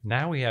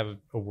 Now we have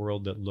a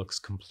world that looks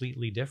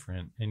completely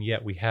different, and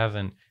yet we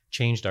haven't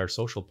changed our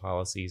social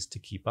policies to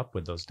keep up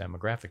with those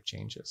demographic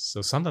changes.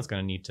 So something's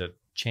going to need to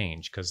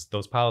change because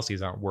those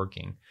policies aren't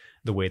working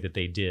the way that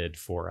they did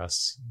for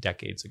us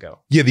decades ago.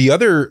 Yeah, the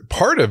other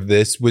part of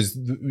this was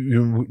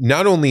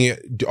not only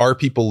are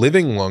people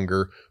living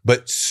longer,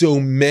 but so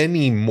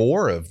many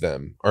more of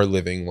them are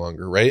living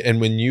longer, right? And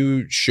when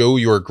you show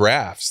your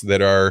graphs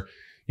that are,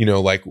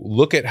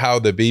 look at how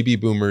the baby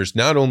boomers,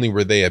 not only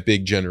were they a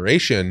big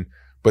generation,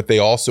 but they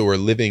also are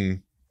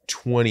living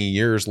 20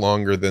 years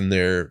longer than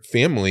their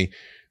family.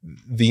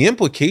 The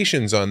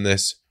implications on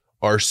this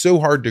are so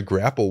hard to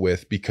grapple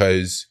with,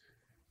 because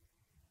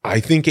I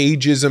think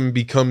ageism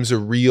becomes a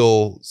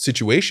real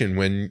situation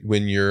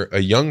when you're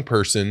a young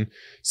person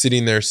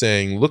sitting there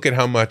saying, look at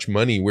how much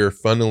money we're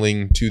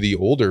funneling to the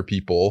older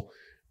people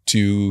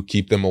to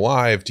keep them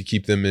alive, to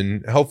keep them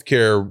in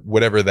healthcare,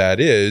 whatever that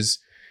is.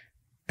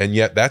 And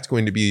yet that's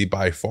going to be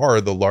by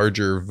far the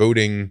larger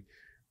voting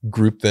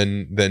group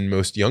than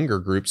most younger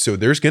groups. So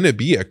there's going to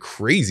be a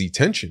crazy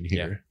tension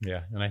here.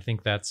 Yeah. And I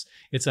think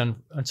it's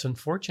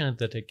unfortunate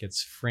that it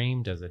gets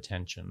framed as a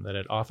tension, that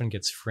it often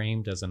gets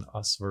framed as an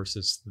us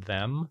versus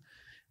them,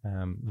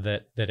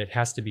 that it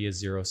has to be a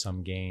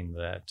zero-sum game,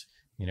 that,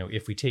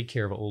 if we take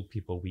care of old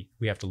people,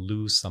 we have to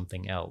lose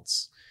something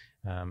else.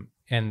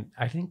 And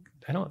I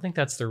don't think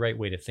that's the right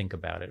way to think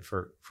about it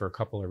for a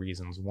couple of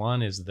reasons.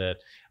 One is that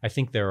I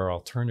think there are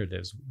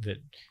alternatives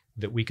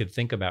that we could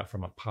think about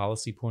from a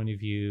policy point of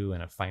view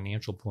and a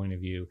financial point of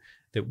view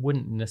that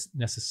wouldn't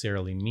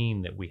necessarily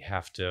mean that we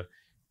have to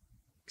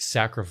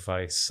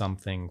sacrifice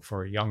something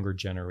for a younger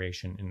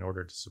generation in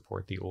order to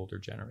support the older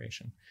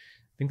generation.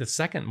 I think the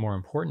second more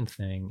important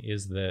thing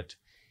is that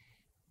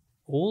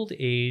old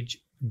age,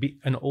 being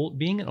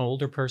an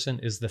older person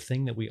is the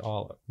thing that we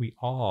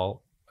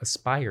all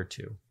aspire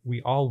to.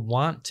 We all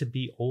want to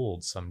be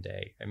old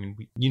someday. I mean,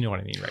 you know what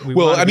I mean,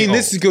 right?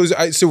 This goes.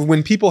 So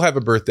when people have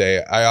a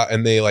birthday,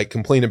 and they like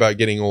complain about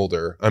getting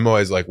older, I'm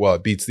always like, well,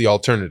 it beats the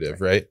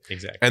alternative, right?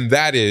 Exactly. And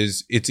that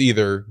is, it's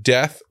either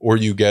death or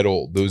you get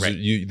old. Those are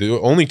the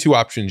only two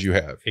options you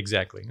have.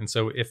 Exactly. And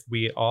so if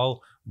we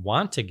all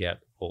want to get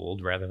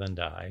old rather than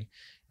die,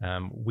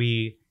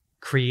 we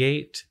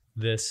create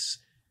this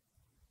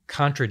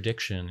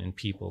contradiction in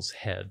people's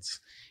heads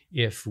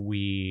if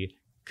we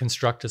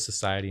construct a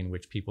society in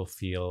which people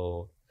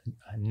feel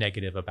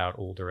negative about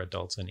older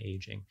adults and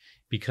aging.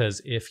 Because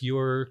if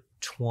you're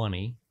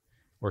 20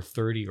 or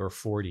 30 or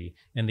 40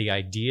 and the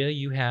idea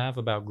you have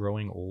about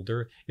growing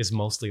older is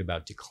mostly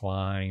about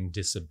decline,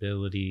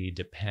 disability,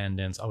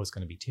 dependence, it's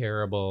going to be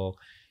terrible,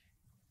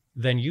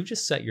 then you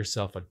just set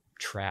yourself a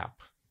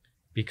trap,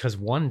 because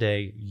one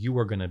day you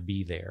are going to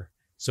be there.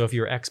 So if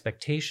your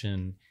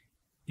expectation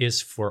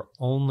is for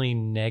only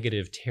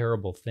negative,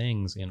 terrible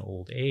things in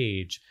old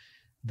age,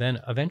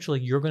 then eventually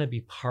you're going to be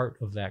part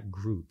of that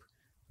group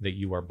that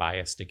you are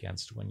biased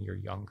against when you're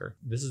younger.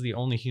 This is the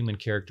only human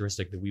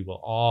characteristic that we will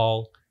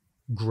all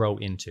grow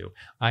into.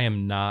 I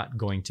am not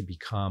going to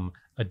become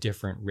a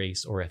different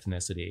race or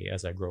ethnicity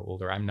as I grow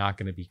older. I'm not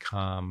going to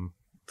become,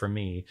 for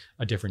me,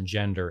 a different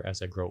gender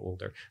as I grow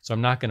older. So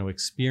I'm not going to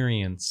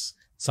experience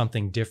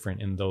something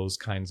different in those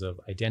kinds of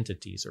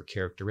identities or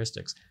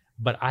characteristics.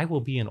 But I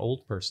will be an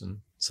old person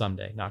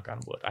someday, knock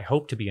on wood. I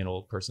hope to be an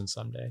old person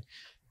someday.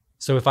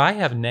 So if I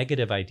have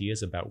negative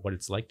ideas about what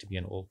it's like to be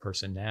an old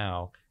person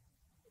now,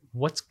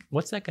 what's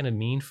that going to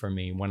mean for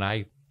me when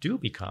I do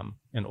become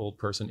an old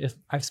person? If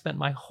I've spent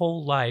my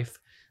whole life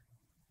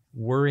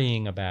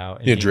worrying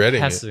about and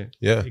dreading it.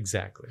 Yeah,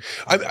 exactly.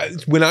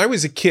 When I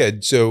was a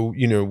kid, so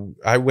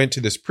I went to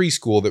this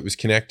preschool that was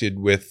connected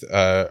with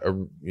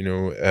a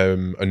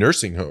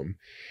nursing home.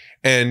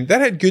 And that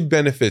had good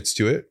benefits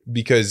to it,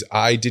 because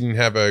I didn't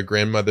have a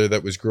grandmother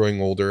that was growing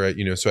older,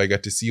 so I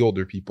got to see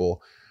older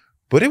people.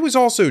 But it was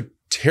also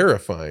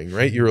terrifying,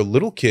 right? You're a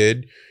little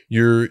kid.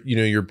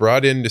 You're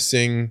brought in to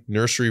sing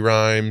nursery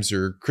rhymes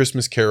or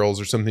Christmas carols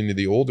or something to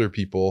the older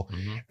people.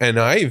 Mm-hmm. And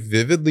I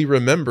vividly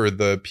remember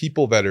the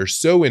people that are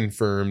so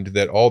infirmed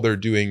that all they're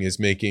doing is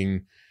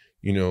making,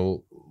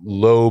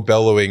 low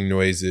bellowing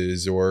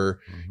noises,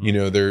 or,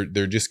 mm-hmm.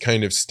 They're just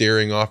kind of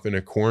staring off in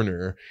a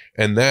corner.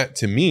 And that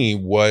to me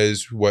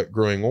was what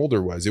growing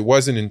older was. It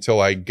wasn't until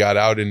I got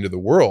out into the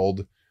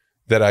world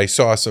that I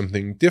saw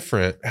something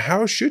different.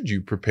 How should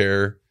you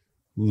prepare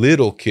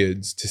little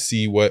kids to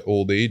see what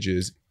old age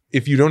is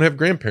if you don't have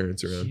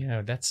grandparents around?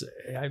 Yeah, that's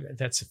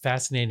a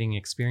fascinating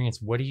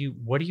experience. What do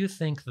you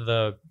think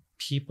the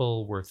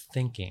people were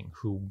thinking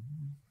who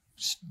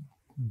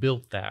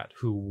built that,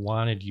 who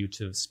wanted you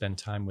to spend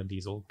time with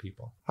these old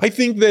people? I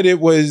think that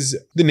it was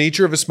the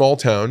nature of a small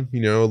town,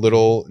 a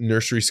little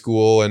nursery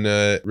school and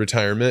a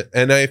retirement.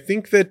 And I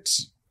think that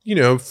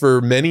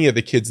for many of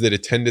the kids that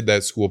attended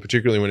that school,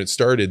 particularly when it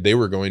started, they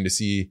were going to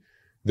see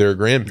their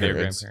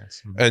grandparents.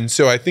 Mm-hmm. And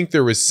so I think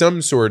there was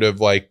some sort of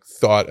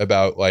thought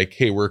about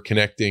hey, we're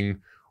connecting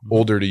mm-hmm.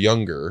 older to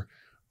younger.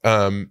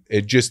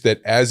 It just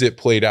that as it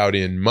played out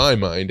in my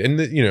mind,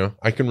 and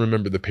I can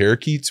remember the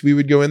parakeets, we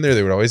would go in there.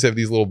 They would always have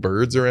these little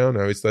birds around.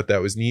 I always thought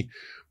that was neat.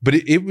 But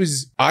it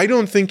was, I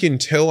don't think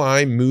until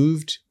I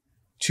moved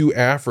to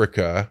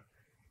Africa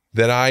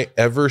that I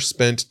ever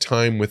spent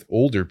time with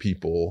older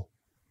people,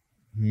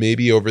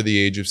 maybe over the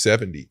age of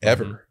 70,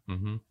 ever. Mm-hmm.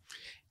 Mm-hmm.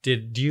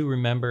 Do you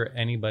remember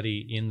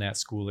anybody in that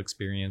school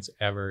experience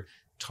ever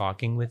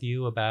talking with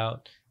you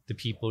about the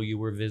people you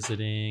were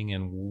visiting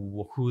and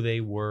who they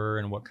were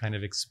and what kind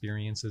of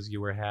experiences you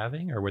were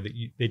having? Or were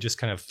they just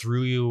kind of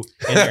threw you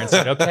in there and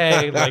said,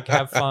 okay, like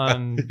have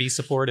fun, be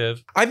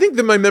supportive? I think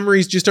that my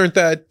memories just aren't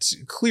that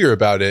clear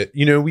about it.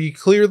 We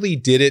clearly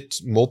did it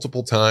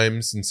multiple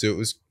times. And so it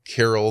was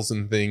carols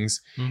and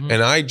things. Mm-hmm.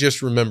 And I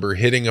just remember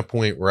hitting a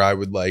point where I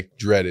would like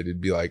dread it.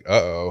 It'd be like,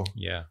 uh-oh,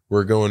 yeah,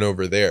 we're going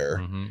over there.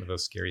 Mm-hmm. With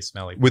those scary,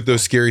 smelly people. With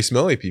those scary,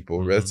 smelly people.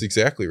 Mm-hmm. That's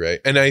exactly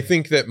right. And I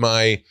think that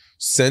my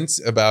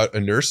sense about a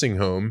nursing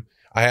home,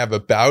 I have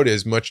about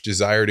as much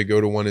desire to go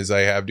to one as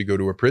I have to go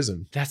to a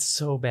prison. That's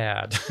so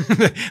bad.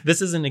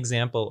 This is an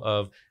example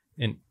of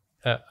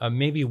a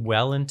maybe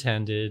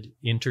well-intended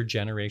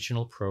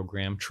intergenerational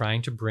program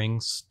trying to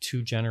bring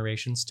two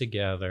generations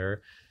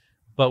together,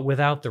 but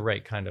without the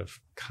right kind of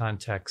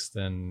context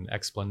and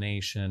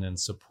explanation and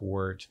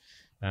support.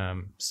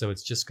 So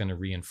it's just going to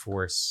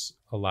reinforce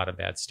a lot of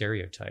bad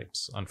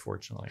stereotypes,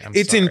 unfortunately.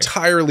 It's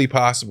entirely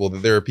possible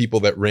that there are people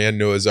that ran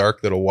Noah's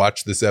Ark that'll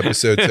watch this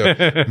episode.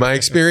 So my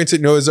experience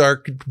at Noah's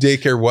Ark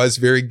daycare was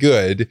very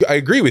good. I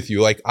agree with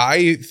you. Like,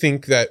 I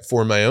think that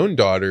for my own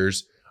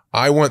daughters,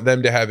 I want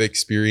them to have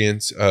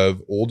experience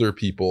of older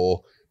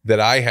people that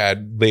I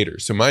had later.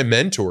 So my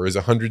mentor is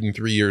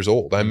 103 years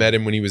old. I met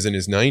him when he was in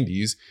his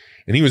 90s,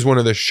 and he was one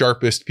of the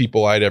sharpest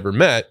people I'd ever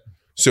met.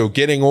 So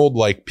getting old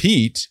like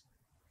Pete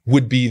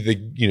would be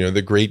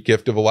the great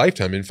gift of a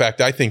lifetime. In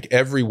fact, I think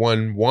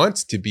everyone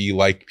wants to be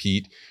like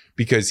Pete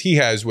because he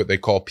has what they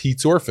call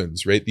Pete's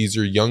orphans, right? These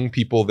are young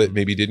people that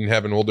maybe didn't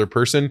have an older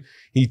person.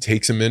 He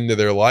takes them into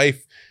their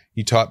life.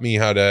 He taught me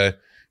how to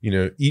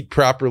eat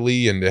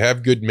properly and to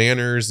have good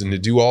manners and to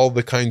do all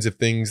the kinds of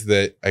things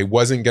that I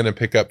wasn't going to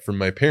pick up from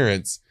my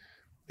parents.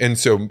 And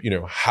so,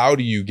 how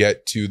do you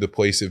get to the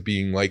place of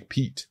being like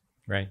Pete?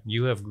 Right.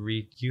 You have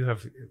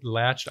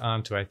latched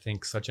onto, I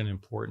think, such an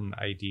important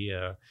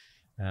idea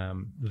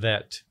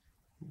that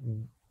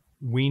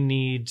we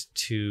need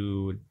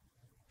to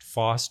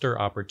foster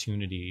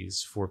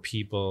opportunities for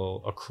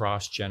people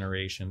across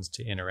generations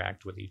to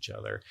interact with each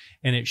other.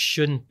 And it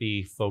shouldn't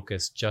be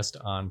focused just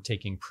on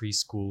taking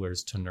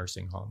preschoolers to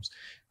nursing homes,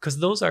 because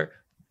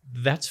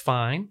that's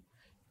fine,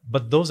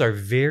 but those are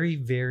very,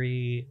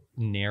 very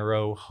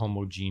narrow,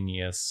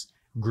 homogeneous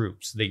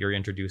groups that you're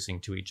introducing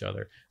to each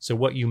other. So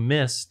what you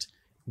missed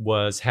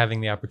was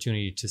having the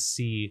opportunity to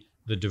see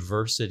the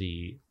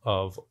diversity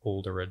of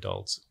older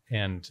adults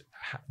and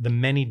the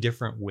many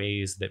different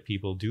ways that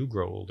people do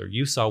grow older.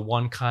 You saw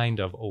one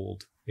kind of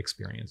old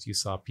experience. You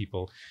saw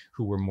people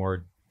who were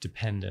more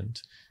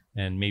dependent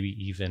and maybe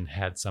even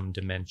had some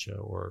dementia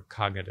or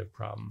cognitive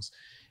problems.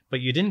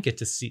 But you didn't get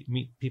to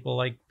meet people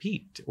like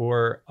Pete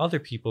or other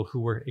people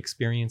who were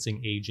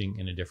experiencing aging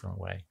in a different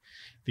way.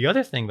 The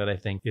other thing that I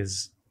think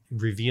is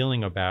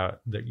revealing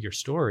about your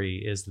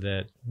story is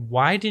that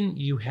why didn't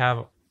you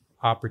have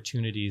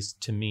opportunities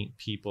to meet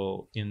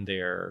people in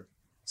their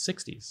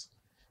 60s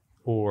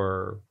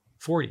or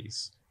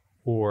 40s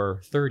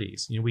or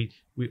 30s? We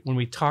when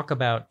we talk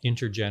about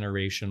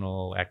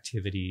intergenerational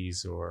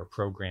activities or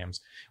programs,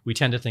 we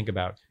tend to think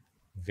about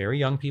very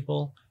young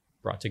people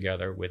brought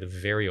together with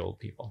very old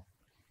people.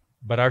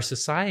 But our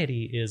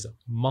society is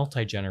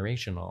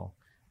multi-generational,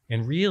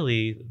 and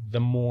really the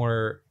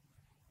more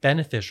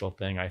beneficial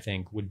thing, I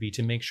think, would be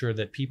to make sure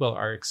that people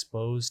are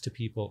exposed to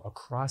people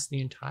across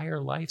the entire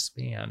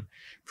lifespan.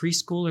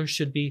 Preschoolers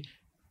should be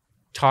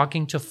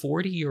talking to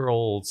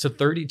 40-year-olds, to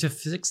 30 to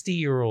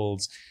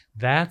 60-year-olds.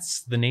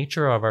 That's the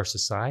nature of our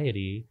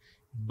society.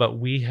 But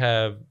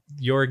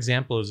your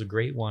example is a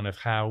great one of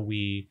how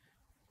we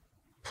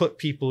put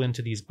people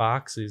into these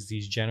boxes,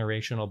 these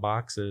generational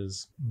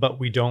boxes, but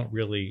we don't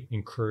really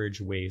encourage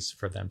ways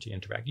for them to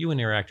interact. You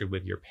interacted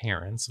with your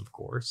parents, of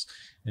course,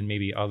 and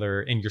maybe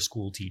and your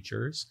school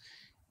teachers.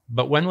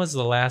 But when was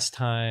the last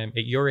time,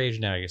 at your age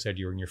now, you said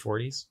you were in your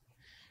 40s?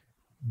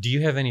 Do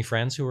you have any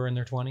friends who are in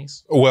their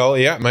 20s? Well,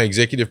 yeah, my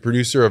executive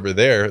producer over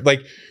there.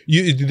 This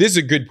is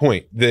a good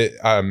point.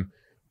 That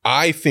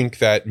I think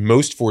that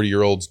most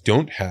 40-year-olds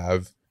don't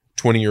have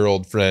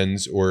 20-year-old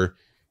friends or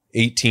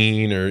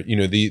 18 or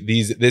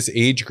this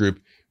age group.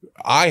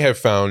 I have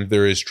found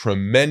there is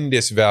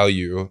tremendous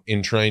value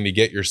in trying to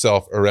get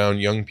yourself around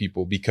young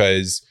people,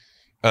 because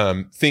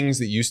things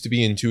that used to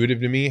be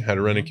intuitive to me, how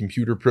to run a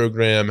computer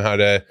program,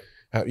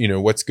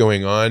 what's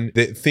going on,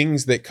 the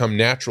things that come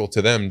natural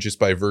to them just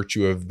by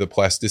virtue of the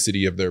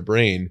plasticity of their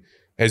brain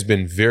has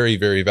been very,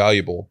 very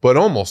valuable. But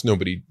almost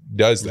nobody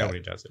does that.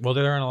 Nobody does it. Well,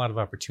 there aren't a lot of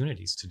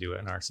opportunities to do it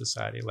in our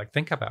society. Like,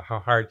 think about how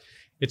hard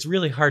it's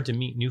really hard to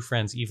meet new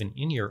friends even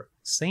in your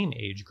same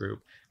age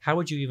group. How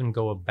would you even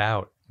go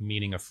about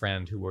meeting a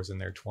friend who was in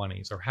their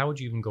 20s? Or how would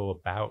you even go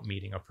about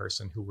meeting a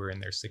person who were in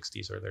their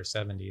 60s or their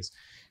 70s?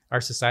 Our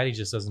society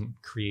just doesn't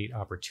create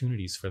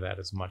opportunities for that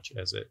as much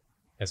as it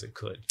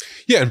could.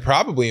 Yeah, and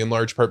probably in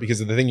large part because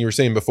of the thing you were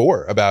saying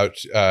before about,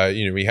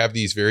 we have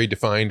these very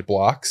defined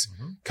blocks.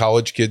 Mm-hmm.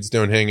 College kids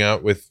don't hang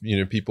out with,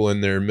 people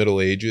in their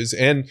middle ages.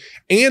 And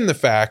the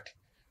fact,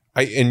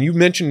 and you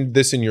mentioned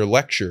this in your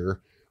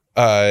lecture,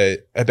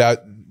 about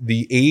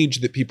the age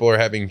that people are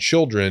having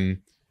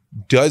children.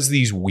 does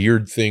these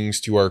weird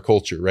things to our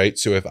culture, right?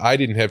 So if I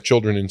didn't have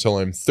children until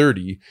I'm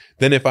 30,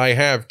 then if I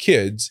have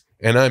kids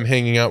and I'm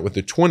hanging out with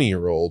a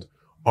 20-year-old,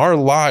 our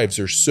lives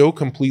are so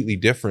completely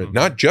different,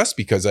 not just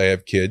because I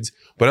have kids,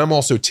 but I'm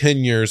also 10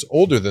 years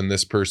older than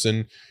this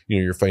person. You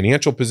know, your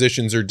financial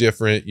positions are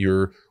different.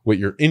 What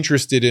you're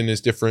interested in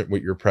is different,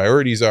 what your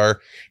priorities are.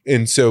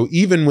 And so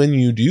even when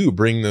you do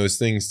bring those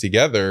things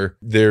together,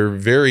 they're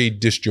very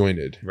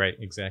disjointed. Right,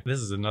 exactly.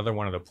 This is another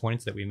one of the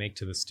points that we make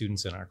to the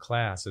students in our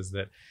class, is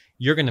that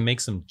you're going to make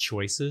some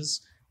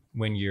choices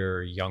when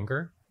you're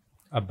younger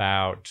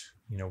about,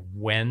 you know,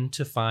 when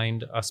to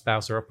find a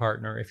spouse or a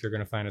partner, if you're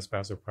going to find a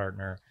spouse or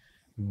partner,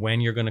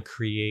 when you're going to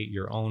create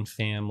your own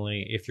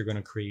family, if you're going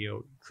to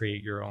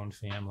create your own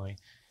family,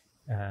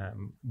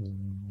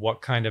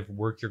 what kind of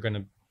work you're going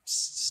to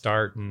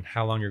start and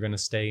how long you're going to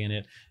stay in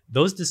it.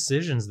 Those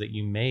decisions that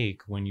you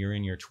make when you're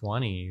in your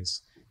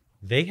 20s,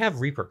 they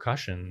have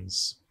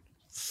repercussions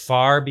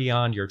far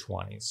beyond your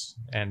 20s.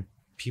 And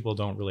people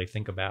don't really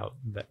think about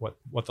that,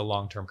 what the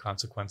long-term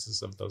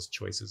consequences of those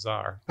choices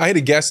are. I had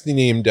a guest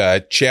named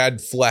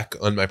Chad Fleck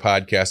on my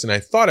podcast, and I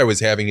thought I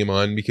was having him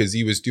on because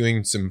he was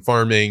doing some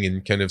farming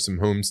and kind of some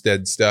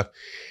homestead stuff.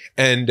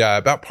 And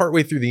about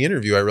partway through the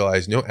interview, I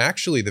realized, no,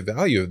 actually the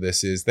value of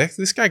this is that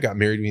this guy got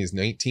married when he was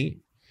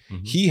 19.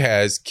 Mm-hmm. He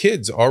has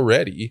kids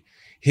already.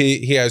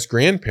 He has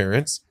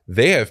grandparents.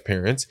 They have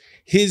parents.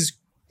 His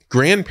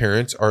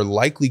grandparents are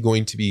likely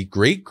going to be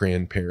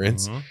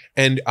great-grandparents. Mm-hmm.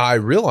 And I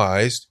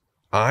realized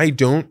I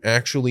don't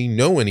actually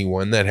know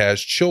anyone that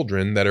has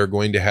children that are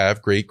going to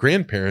have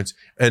great-grandparents.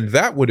 And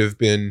that would have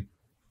been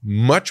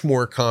much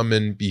more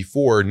common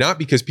before, not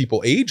because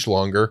people age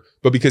longer,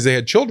 but because they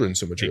had children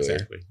so much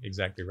earlier.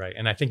 Exactly right.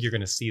 And I think you're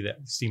going to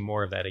see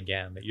more of that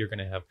again, that you're going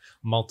to have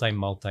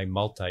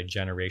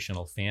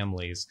multi-generational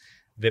families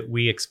that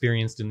we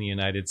experienced in the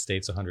United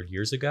States 100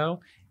 years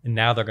ago. And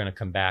now they're going to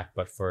come back,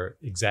 but for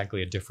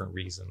exactly a different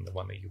reason, the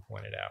one that you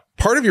pointed out.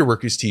 Part of your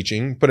work is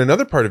teaching, but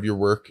another part of your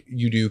work,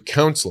 you do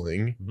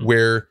counseling,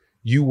 where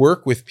you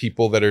work with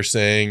people that are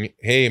saying,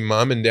 hey,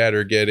 mom and dad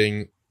are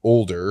getting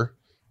older.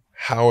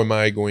 How am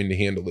I going to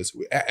handle this?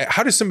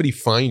 How does somebody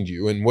find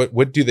you, and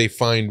what do they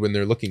find when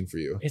they're looking for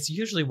you? It's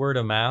usually word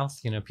of mouth.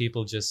 You know,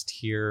 people just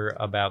hear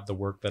about the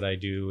work that I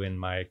do in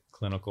my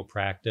clinical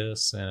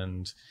practice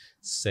and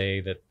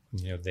say that,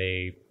 you know,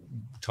 they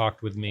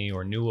talked with me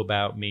or knew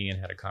about me and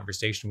had a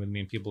conversation with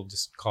me, and people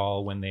just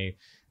call when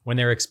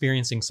they're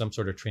experiencing some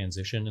sort of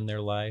transition in their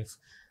life.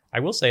 I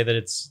will say that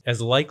it's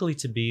as likely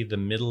to be the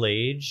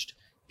middle-aged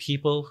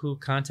people who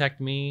contact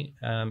me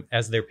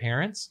as their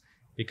parents,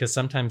 because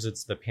sometimes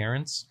it's the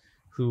parents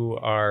who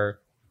are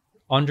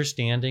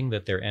understanding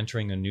that they're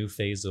entering a new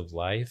phase of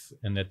life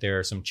and that there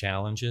are some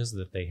challenges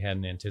that they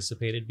hadn't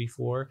anticipated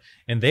before,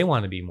 and they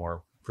want to be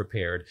more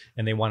prepared,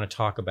 and they want to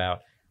talk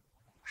about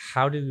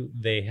how do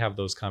they have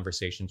those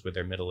conversations with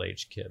their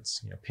middle-aged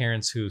kids. You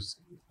know,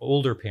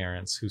 older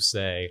parents who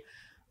say,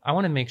 I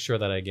want to make sure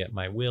that I get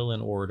my will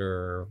in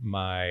order,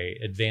 my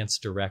advance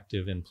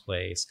directive in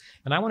place,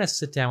 and I want to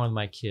sit down with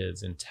my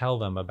kids and tell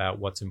them about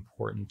what's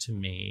important to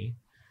me,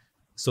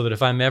 so that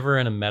if I'm ever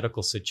in a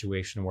medical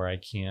situation where I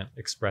can't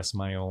express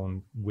my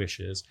own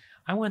wishes,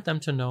 I want them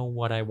to know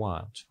what I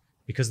want,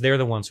 because they're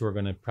the ones who are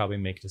going to probably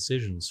make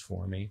decisions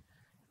for me.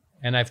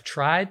 And I've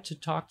tried to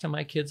talk to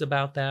my kids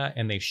about that,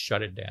 and they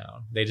shut it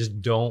down. They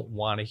just don't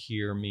want to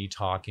hear me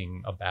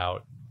talking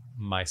about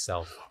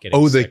myself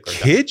getting sick. The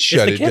kids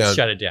shut it down. The kids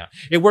shut it down.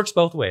 It works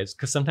both ways,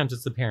 because sometimes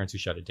it's the parents who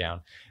shut it down.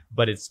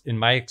 But it's, in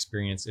my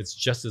experience, it's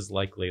just as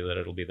likely that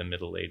it'll be the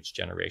middle-aged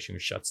generation who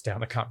shuts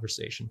down the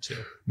conversation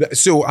too.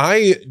 So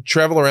I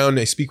travel around,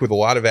 I speak with a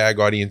lot of ag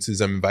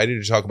audiences. I'm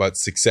invited to talk about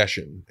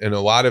succession, and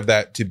a lot of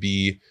that to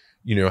be,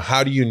 you know,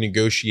 how do you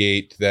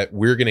negotiate that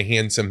we're going to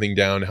hand something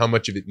down? How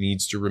much of it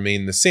needs to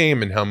remain the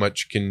same and how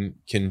much can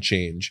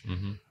change?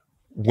 Mm-hmm.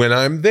 When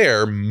I'm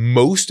there,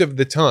 most of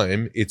the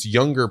time, it's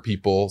younger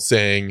people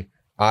saying,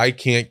 I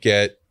can't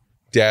get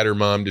dad or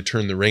mom to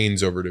turn the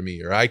reins over to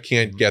me, or I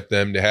can't get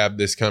them to have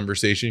this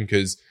conversation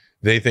because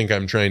they think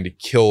I'm trying to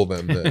kill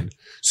them then.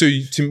 So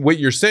what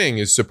you're saying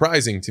is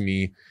surprising to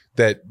me,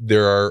 that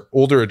there are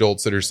older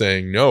adults that are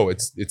saying, no,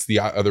 it's the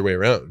other way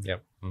around.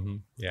 Yep. Mm-hmm.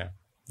 Yeah.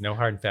 No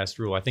hard and fast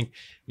rule. I think,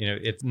 you know,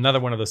 it's another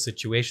one of those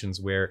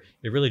situations where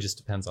it really just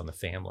depends on the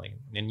family.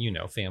 And, you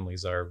know,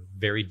 families are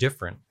very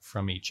different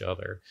from each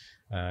other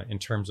in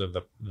terms of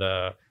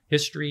the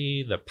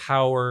history, the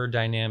power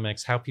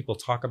dynamics, how people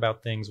talk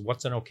about things,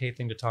 what's an okay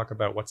thing to talk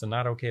about, what's a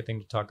not okay thing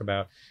to talk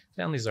about.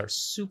 Families are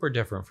super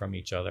different from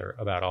each other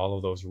about all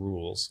of those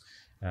rules.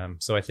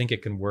 So I think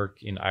it can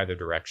work in either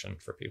direction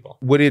for people.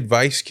 What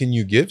advice can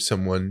you give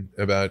someone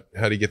about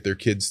how to get their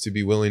kids to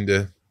be willing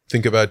to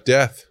think about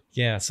death?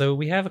 Yeah, so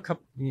we have a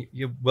couple.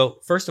 Well,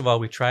 first of all,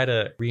 we try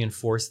to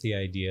reinforce the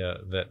idea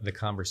that the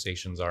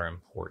conversations are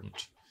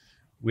important.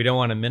 We don't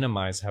want to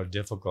minimize how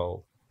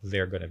difficult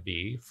they're going to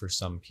be for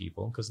some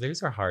people, because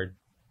these are hard,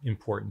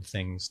 important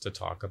things to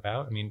talk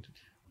about. I mean,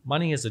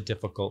 money is a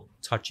difficult,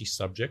 touchy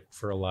subject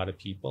for a lot of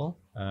people,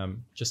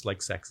 just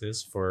like sex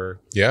is for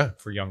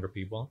younger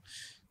people.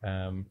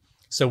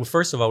 So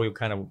first of all, we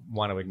kind of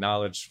want to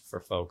acknowledge for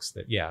folks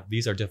that, yeah,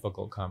 these are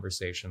difficult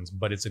conversations,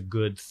 but it's a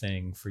good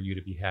thing for you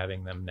to be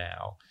having them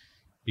now,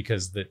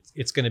 because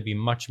it's going to be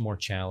much more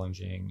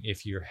challenging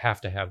if you have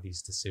to have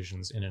these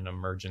decisions in an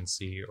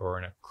emergency or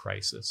in a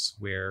crisis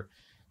where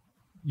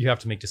you have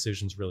to make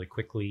decisions really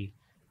quickly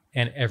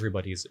and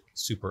everybody's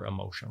super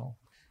emotional.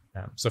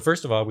 So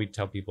first of all, we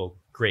tell people,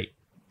 great,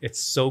 it's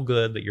so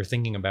good that you're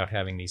thinking about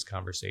having these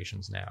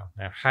conversations now.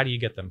 Now, how do you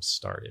get them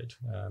started?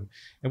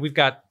 And we've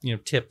got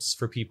tips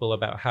for people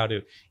about how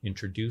to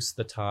introduce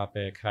the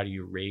topic, how do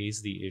you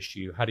raise the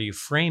issue, how do you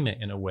frame it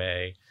in a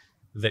way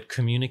that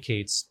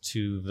communicates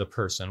to the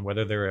person,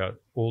 whether they're an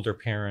older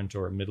parent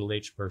or a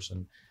middle-aged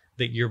person,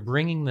 that you're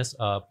bringing this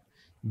up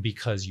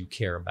because you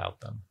care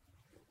about them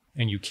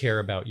and you care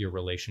about your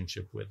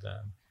relationship with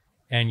them.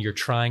 And you're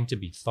trying to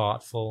be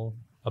thoughtful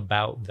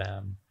about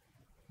them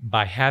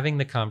by having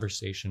the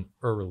conversation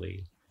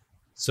early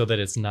so that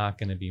it's not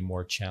going to be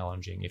more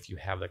challenging if you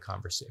have the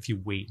conversation, if you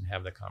wait and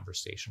have the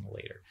conversation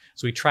later.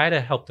 So we try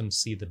to help them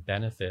see the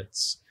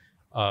benefits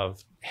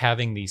of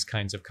having these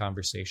kinds of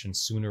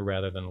conversations sooner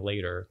rather than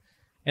later.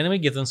 And then we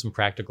give them some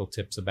practical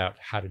tips about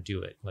how to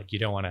do it. Like, you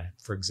don't want to,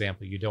 for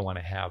example, you don't want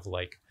to have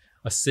like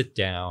a sit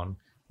down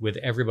with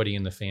everybody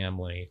in the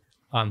family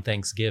on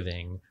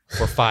Thanksgiving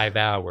for 5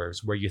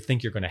 hours where you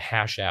think you're going to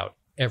hash out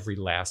every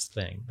last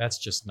thing. That's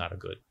just not a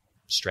good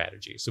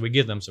strategy. So we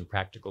give them some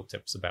practical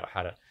tips about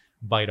how to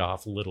bite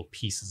off little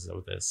pieces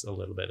of this a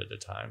little bit at a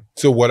time.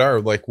 So what are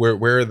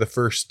where are the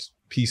first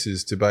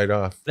pieces to bite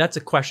off? That's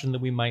a question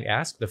that we might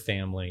ask the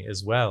family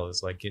as well,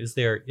 is like, is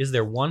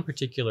there one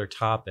particular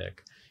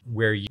topic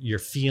where you're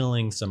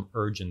feeling some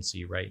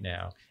urgency right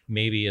now?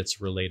 Maybe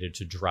it's related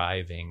to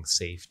driving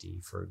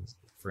safety,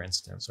 for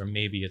instance, or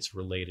maybe it's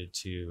related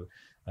to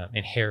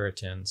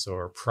inheritance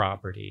or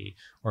property,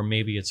 or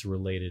maybe it's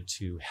related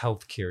to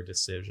healthcare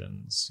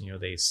decisions.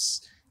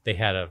 They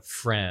had a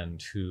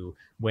friend who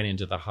went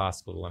into the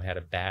hospital and had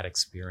a bad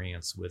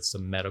experience with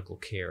some medical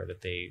care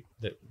that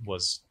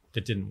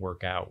didn't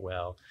work out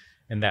well,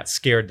 and that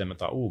scared them and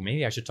thought, oh,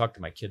 maybe I should talk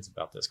to my kids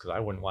about this because I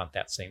wouldn't want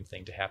that same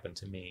thing to happen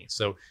to me.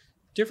 So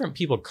different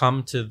people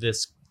come to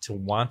this to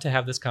want to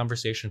have this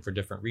conversation for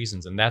different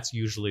reasons, and that's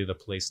usually the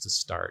place to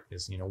start.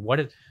 Is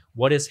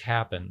what has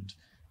happened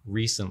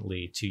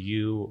recently to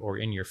you or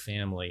in your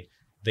family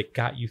that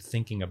got you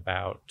thinking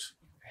about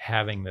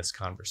having this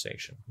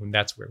conversation? And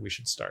that's where we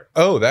should start.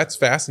 Oh, that's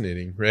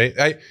fascinating, right?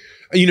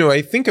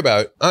 I think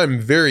about, I'm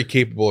very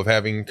capable of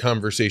having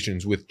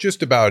conversations with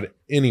just about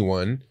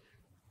anyone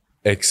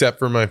except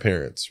for my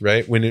parents,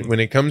 right? When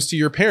it comes to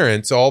your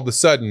parents, all of a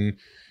sudden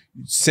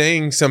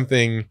saying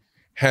something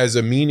has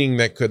a meaning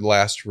that could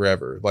last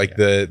forever. Like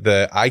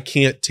the I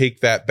can't take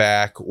that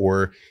back,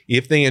 or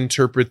if they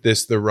interpret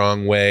this the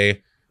wrong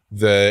way,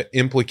 the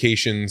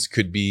implications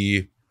could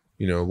be,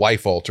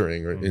 life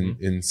altering or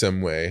in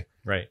some way.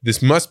 Right.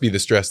 This must be the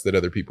stress that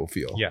other people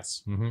feel.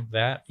 Yes. Mm-hmm.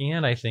 That,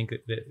 and I think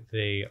that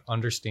they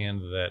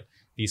understand that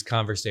these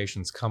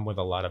conversations come with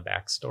a lot of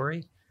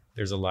backstory.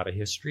 There's a lot of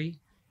history.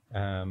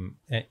 And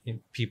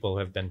people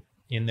have been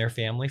in their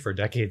family for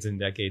decades and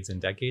decades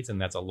and decades, and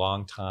that's a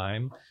long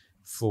time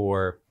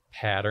for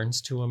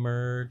patterns to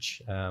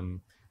emerge,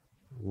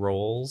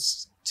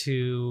 roles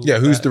to... Yeah,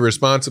 who's the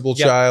responsible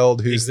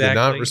child? Who's the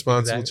not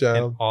responsible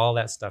child? And all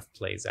that stuff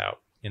plays out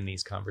in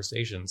these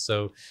conversations.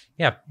 So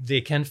yeah,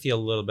 they can feel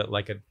a little bit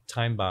like a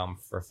time bomb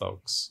for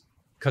folks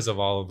because of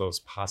all of those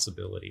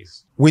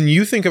possibilities. When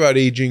you think about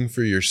aging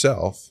for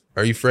yourself,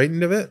 are you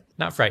frightened of it?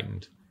 Not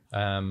frightened.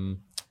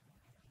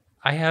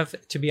 I have,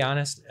 to be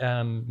honest,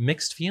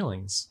 mixed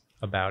feelings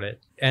about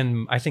it.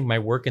 And I think my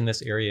work in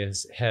this area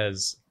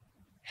has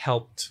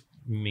helped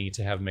me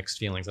to have mixed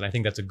feelings. And I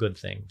think that's a good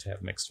thing, to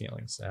have mixed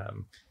feelings.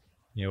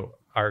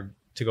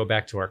 To go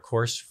back to our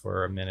course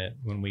for a minute,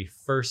 when we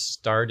first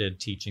started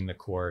teaching the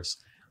course,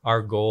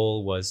 our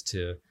goal was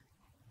to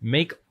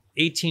make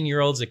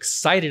 18-year-olds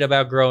excited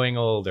about growing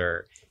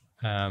older.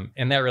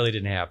 And that really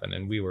didn't happen.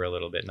 And we were a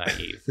little bit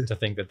naive to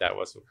think that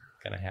was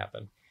going to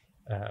happen.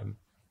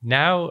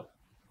 Now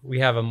we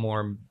have a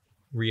more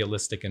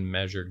realistic and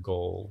measured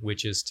goal,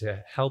 which is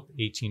to help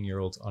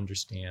 18-year-olds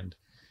understand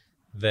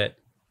that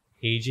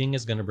aging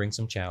is going to bring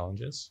some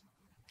challenges,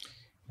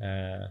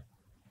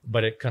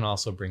 but it can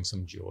also bring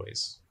some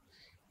joys.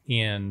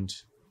 And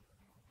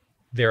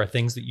there are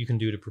things that you can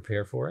do to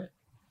prepare for it.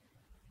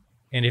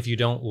 And if you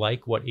don't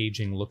like what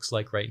aging looks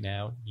like right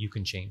now, you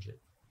can change it.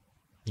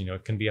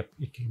 It can be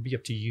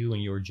up to you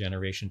and your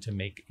generation to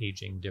make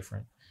aging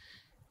different.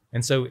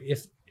 And so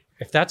if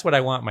that's what I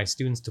want my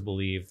students to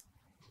believe,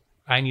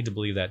 I need to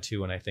believe that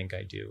too. And I think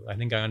I do. I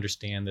think I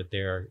understand that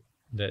there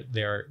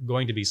are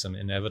going to be some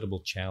inevitable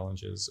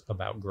challenges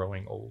about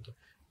growing old.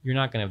 You're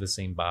not going to have the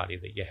same body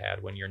that you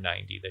had when you're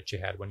 90, that you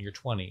had when you're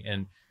 20.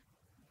 And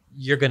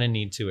you're going to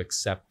need to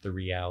accept the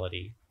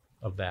reality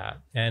of that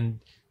and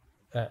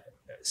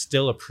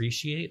still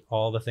appreciate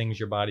all the things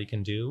your body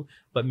can do,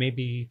 but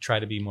maybe try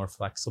to be more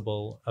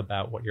flexible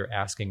about what you're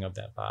asking of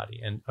that body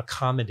and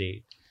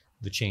accommodate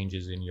the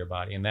changes in your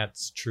body. And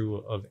that's true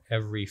of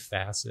every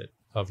facet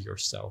of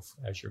yourself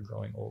as you're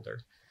growing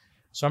older.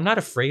 So I'm not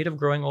afraid of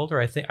growing older.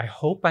 I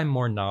hope I'm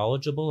more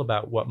knowledgeable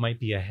about what might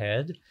be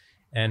ahead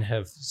and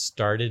have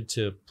started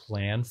to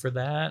plan for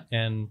that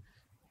and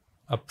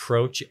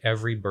approach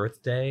every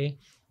birthday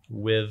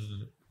with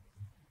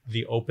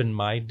the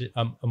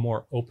a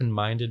more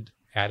open-minded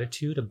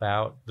attitude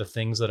about the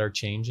things that are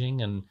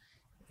changing,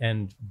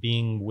 and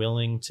being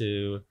willing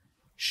to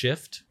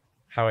shift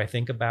how I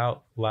think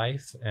about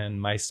life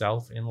and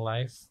myself in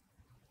life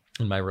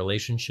and my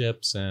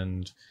relationships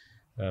and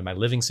my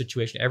living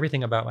situation,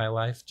 everything about my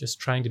life, just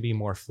trying to be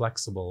more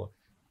flexible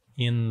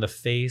in the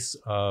face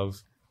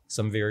of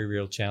some very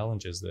real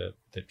challenges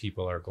that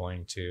people are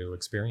going to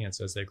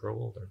experience as they grow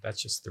older.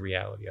 That's just the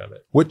reality of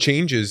it. What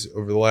changes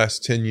over the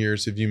last 10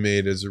 years have you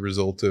made as a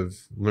result of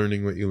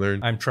learning what you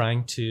learned? I'm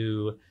trying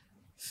to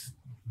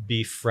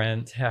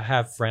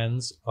have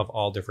friends of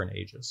all different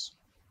ages.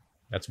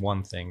 That's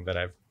one thing that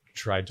I've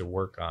tried to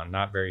work on,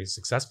 not very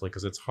successfully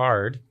because it's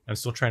hard. I'm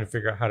still trying to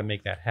figure out how to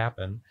make that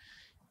happen.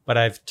 But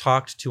I've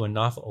talked to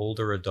enough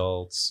older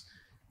adults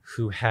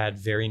who had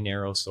very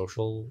narrow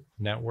social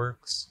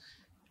networks,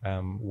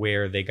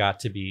 where they got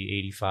to be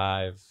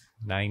 85,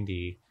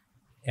 90,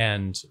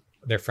 and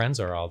their friends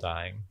are all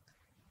dying.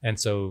 And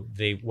so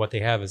what they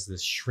have is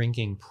this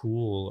shrinking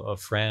pool of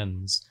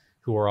friends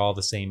who are all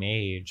the same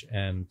age,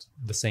 and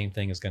the same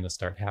thing is going to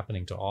start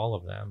happening to all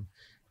of them.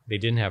 They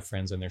didn't have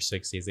friends in their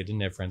 60s. They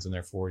didn't have friends in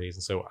their 40s.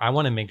 And so I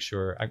want to make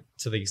sure,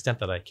 to the extent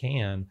that I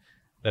can,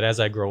 that as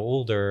I grow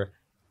older,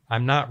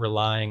 I'm not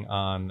relying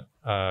on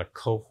a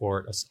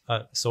cohort,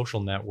 a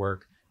social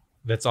network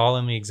that's all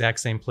in the exact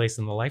same place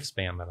in the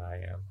lifespan that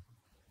I am.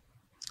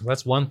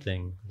 That's one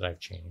thing that I've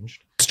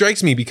changed. It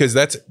strikes me because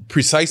that's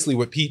precisely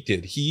what Pete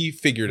did. He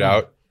figured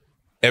out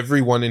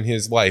everyone in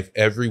his life,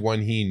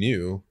 everyone he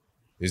knew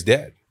is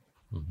dead.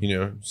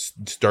 Mm-hmm.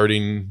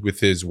 Starting with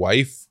his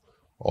wife,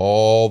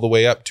 all the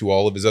way up to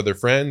all of his other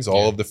friends,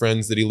 all of the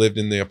friends that he lived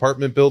in the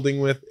apartment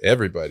building with,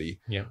 everybody.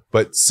 Yeah.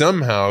 But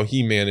somehow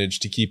he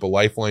managed to keep a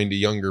lifeline to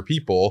younger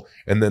people.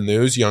 And then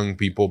those young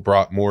people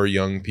brought more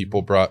young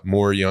people,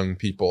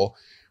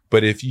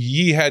 But if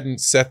he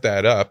hadn't set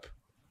that up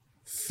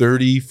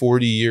 30,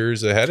 40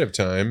 years ahead of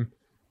time,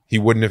 he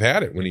wouldn't have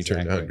had it when he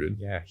turned 100.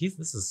 Yeah, this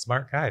is a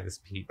smart guy, this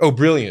Pete. Oh,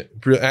 brilliant.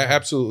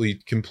 Absolutely,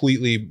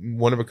 completely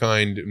one of a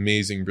kind,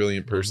 amazing,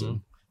 brilliant person. Mm-hmm.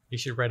 He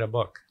should write a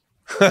book.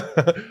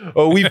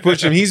 Oh, we've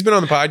pushed him. He's been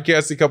on the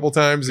podcast a couple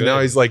times. Good. And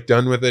now he's like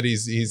done with it.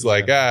 He's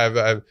like,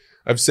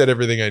 I've said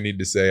everything I need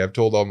to say. I've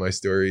told all my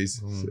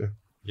stories. So.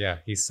 Yeah,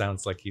 he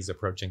sounds like he's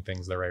approaching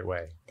things the right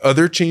way.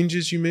 Other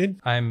changes you made?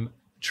 I'm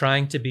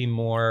trying to be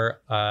more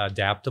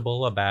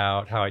adaptable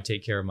about how I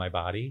take care of my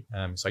body.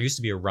 So I used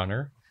to be a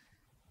runner.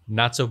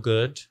 Not so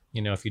good,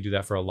 if you do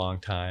that for a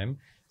long time.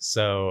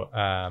 So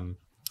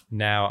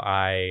now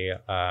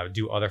I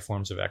do other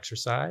forms of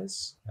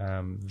exercise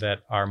that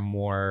are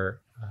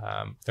more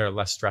they're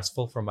less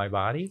stressful for my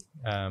body.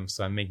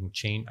 So I'm making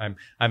change.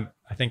 I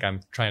think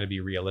I'm trying to be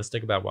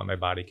realistic about what my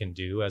body can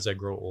do as I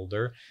grow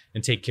older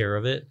and take care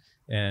of it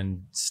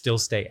and still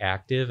stay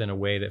active in a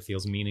way that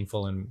feels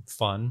meaningful and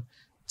fun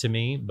to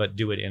me, but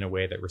do it in a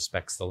way that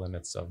respects the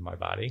limits of my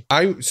body.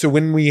 So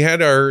when we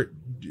had our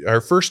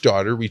first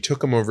daughter, we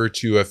took them over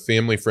to a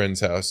family friend's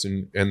house,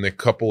 and the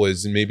couple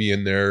is maybe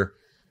in their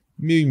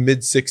mid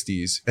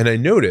 60s. And I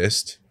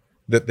noticed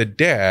that the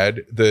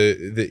dad,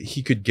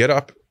 he could get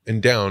up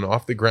and down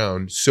off the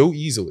ground so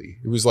easily.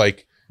 It was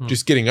like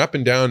just getting up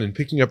and down and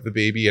picking up the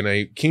baby. And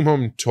I came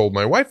home and told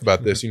my wife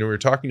about this, we were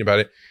talking about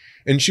it.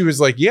 And she was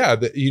like, yeah,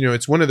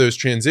 it's one of those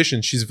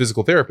transitions. She's a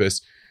physical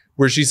therapist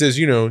where she says,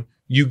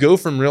 you go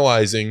from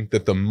realizing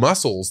that the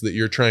muscles that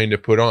you're trying to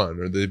put on,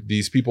 or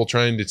these people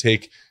trying to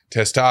take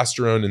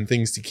testosterone and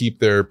things to keep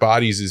their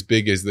bodies as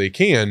big as they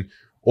can,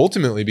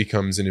 ultimately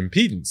becomes an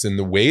impedance. And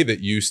the way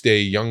that you stay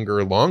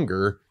younger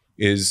longer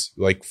is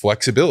like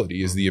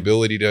flexibility, is the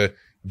ability to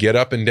get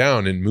up and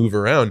down and move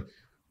around.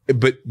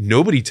 But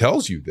nobody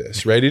tells you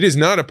this, right? It is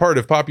not a part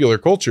of popular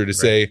culture to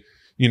say,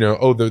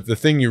 the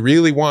thing you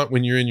really want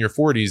when you're in your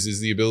 40s is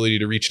the ability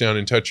to reach down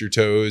and touch your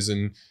toes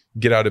and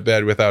get out of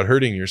bed without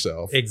hurting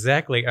yourself.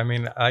 Exactly. I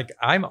mean,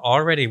 I'm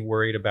already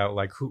worried about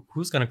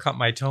who's going to cut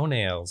my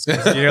toenails.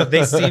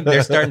 They're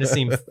starting to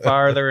seem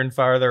farther and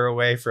farther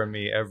away from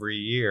me every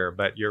year.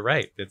 But you're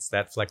right. It's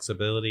that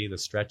flexibility, the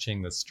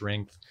stretching, the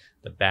strength,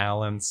 the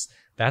balance.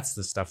 That's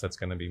the stuff that's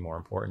going to be more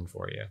important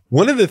for you.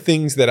 One of the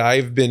things that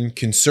I've been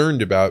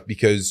concerned about,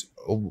 because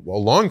a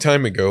long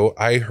time ago,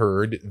 I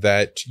heard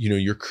that,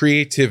 your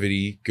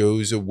creativity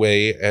goes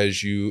away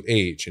as you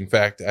age. In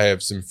fact, I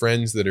have some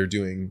friends that are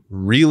doing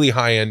really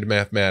high-end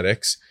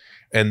mathematics,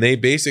 and they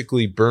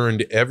basically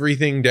burned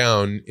everything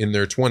down in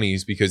their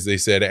 20s because they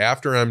said,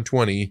 after I'm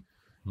 20,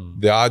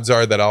 the odds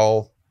are that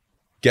I'll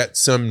get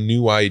some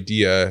new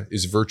idea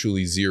is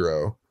virtually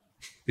zero.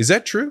 Is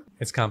that true?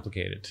 It's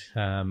complicated.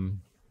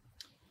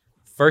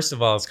 First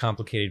of all, it's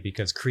complicated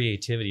because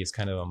creativity is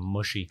kind of a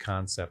mushy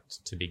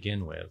concept to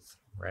begin with,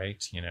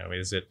 right?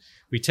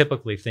 We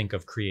typically think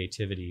of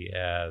creativity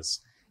as,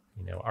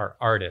 our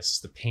artists,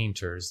 the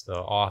painters, the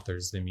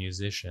authors, the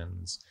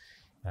musicians.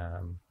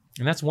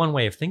 And that's one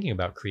way of thinking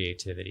about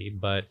creativity.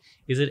 But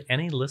is it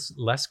any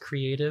less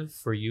creative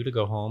for you to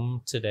go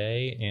home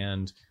today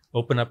and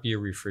open up your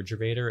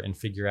refrigerator and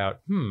figure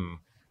out,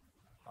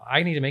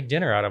 I need to make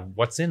dinner out of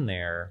what's in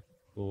there.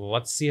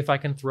 Let's see if I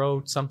can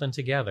throw something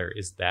together.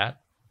 Is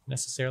that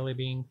necessarily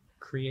being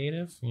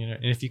creative?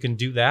 And if you can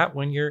do that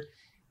when you're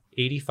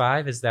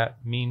 85, does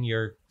that mean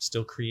you're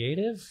still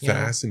creative?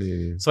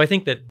 Fascinating. So I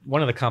think that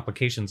one of the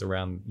complications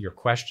around your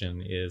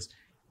question is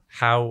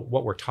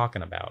what we're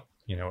talking about.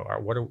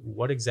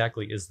 What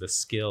exactly is the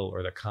skill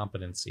or the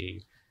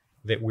competency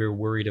that we're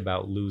worried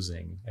about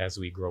losing as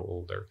we grow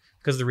older?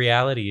 Because the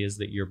reality is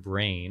that your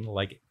brain,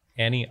 like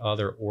any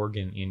other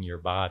organ in your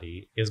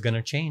body, is going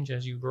to change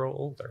as you grow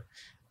older.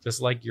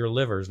 Just like your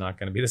liver is not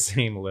going to be the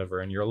same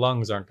liver, and your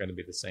lungs aren't going to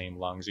be the same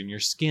lungs, and your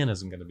skin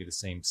isn't going to be the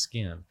same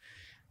skin.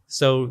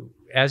 So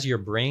as your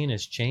brain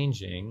is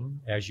changing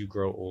as you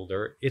grow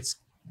older,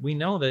 we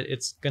know that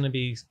it's going to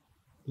be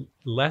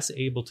less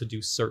able to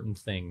do certain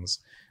things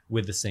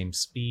with the same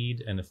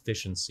speed and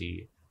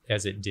efficiency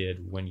as it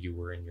did when you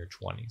were in your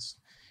 20s.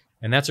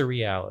 And that's a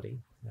reality.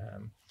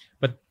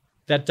 But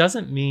that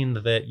doesn't mean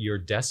that you're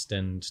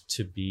destined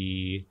to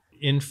be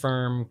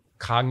infirm,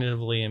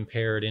 cognitively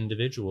impaired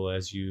individual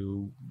as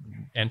you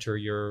enter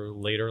your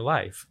later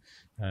life.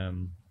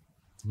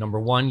 Number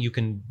one, you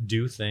can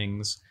do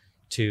things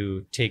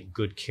to take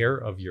good care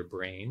of your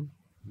brain,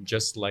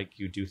 just like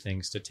you do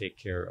things to take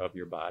care of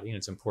your body. And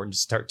it's important to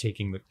start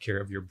taking care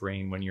of your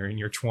brain when you're in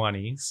your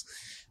 20s.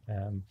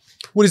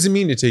 What does it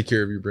mean to take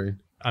care of your brain?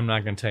 I'm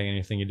not going to tell you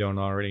anything you don't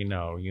already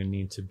know. You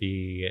need to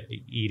be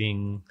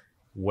eating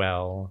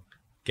well,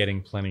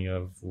 getting plenty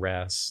of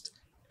rest,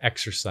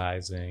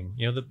 exercising,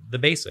 the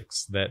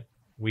basics that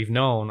we've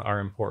known are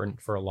important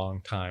for a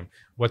long time.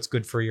 What's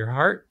good for your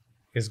heart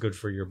is good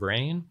for your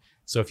brain.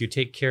 So if you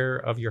take care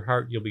of your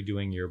heart, you'll be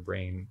doing your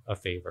brain a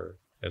favor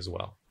as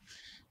well.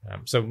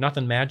 So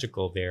nothing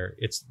magical there.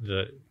 It's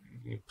the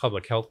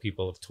public health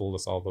people have told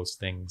us all those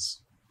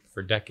things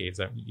for decades.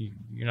 That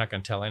you're not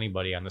going to tell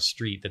anybody on the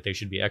street that they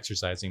should be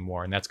exercising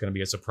more, and that's going to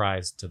be a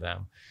surprise to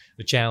them.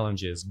 The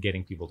challenge is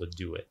getting people to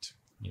do it,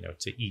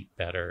 to eat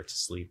better, to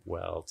sleep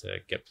well, to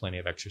get plenty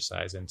of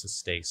exercise, and to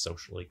stay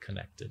socially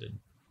connected and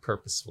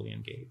purposefully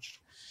engaged.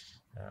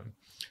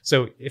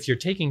 So if you're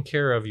taking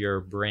care of your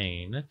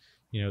brain,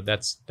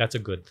 that's a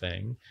good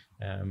thing.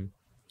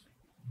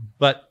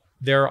 But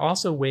there are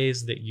also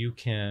ways that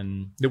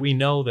we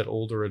know that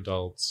older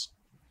adults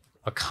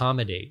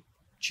accommodate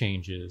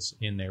changes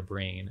in their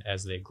brain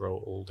as they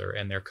grow older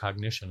and their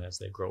cognition as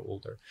they grow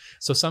older.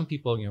 So some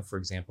people, for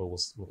example,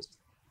 will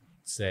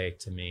say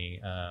to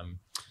me,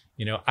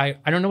 I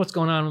don't know what's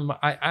going on.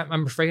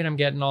 I'm afraid I'm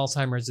getting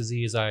Alzheimer's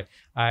disease.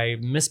 I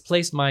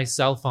misplaced my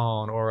cell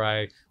phone, or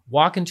I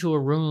walk into a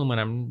room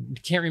and I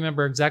can't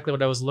remember exactly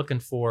what I was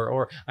looking for,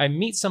 or I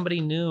meet somebody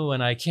new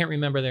and I can't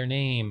remember their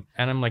name.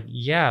 And I'm like,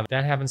 yeah,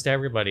 that happens to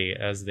everybody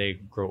as they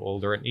grow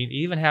older. And it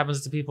even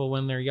happens to people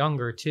when they're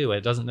younger too.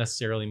 It doesn't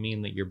necessarily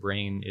mean that your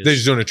brain is... They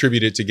just don't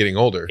attribute it to getting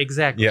older.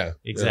 Exactly. Yeah.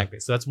 Exactly.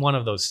 So that's one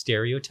of those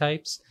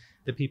stereotypes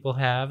that people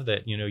have,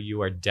 that,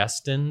 you are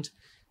destined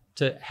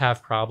to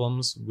have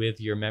problems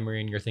with your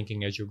memory and your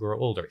thinking as you grow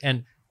older.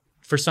 And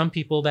for some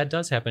people that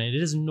does happen. It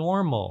is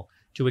normal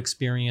to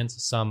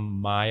experience some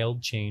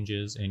mild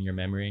changes in your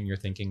memory and your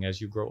thinking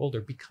as you grow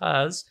older,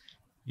 because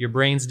your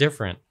brain's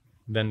different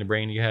than the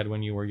brain you had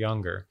when you were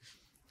younger.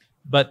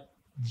 But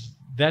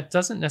that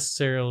doesn't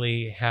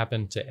necessarily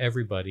happen to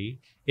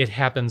everybody. It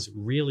happens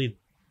really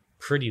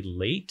pretty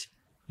late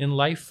in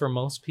life for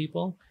most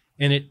people.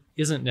 And it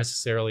isn't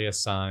necessarily a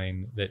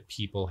sign that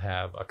people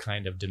have a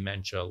kind of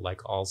dementia like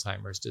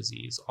Alzheimer's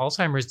disease.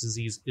 Alzheimer's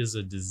disease is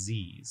a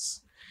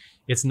disease.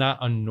 It's not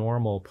a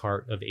normal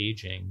part of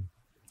aging.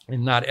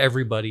 And not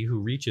everybody who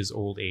reaches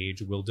old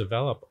age will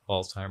develop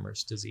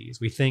Alzheimer's disease.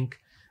 We think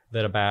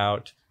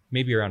that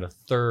maybe around a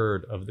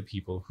third of the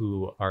people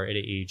who are at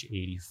age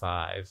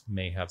 85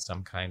 may have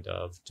some kind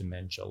of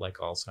dementia like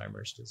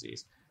Alzheimer's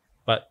disease.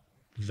 But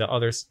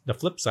the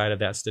flip side of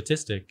that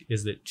statistic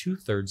is that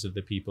 2/3 of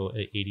the people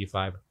at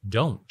 85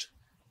 don't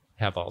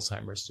have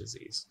Alzheimer's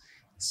disease.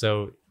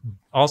 So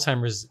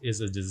Alzheimer's is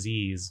a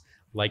disease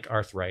like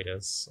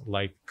arthritis,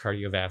 like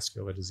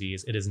cardiovascular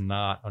disease. It is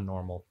not a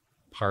normal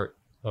part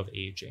of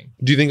aging.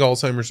 Do you think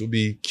Alzheimer's will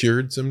be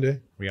cured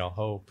someday? We all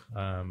hope.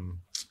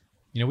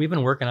 We've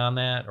been working on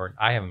that, or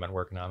I haven't been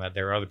working on that.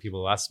 There are other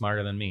people a lot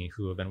smarter than me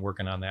who have been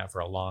working on that for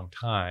a long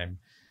time.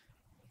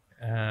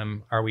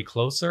 Are we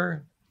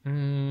closer?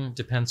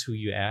 Depends who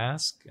you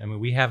ask. I mean,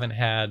 we haven't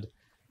had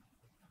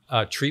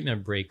a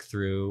treatment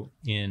breakthrough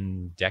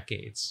in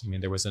decades. I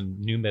mean, there was a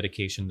new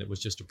medication that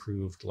was just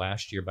approved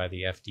last year by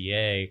the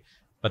FDA,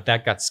 but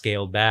that got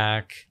scaled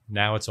back.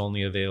 Now it's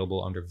only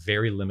available under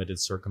very limited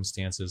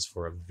circumstances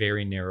for a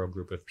very narrow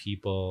group of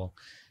people.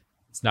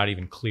 It's not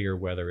even clear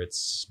whether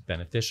it's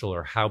beneficial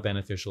or how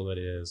beneficial it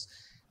is.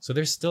 So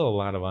there's still a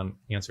lot of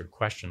unanswered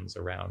questions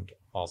around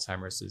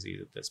Alzheimer's disease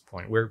at this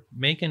point. We're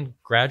making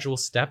gradual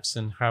steps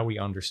in how we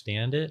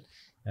understand it,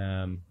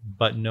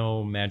 but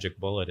no magic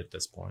bullet at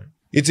this point.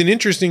 It's an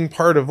interesting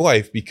part of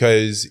life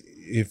because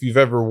if you've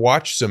ever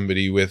watched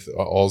somebody with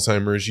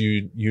Alzheimer's,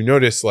 you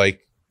notice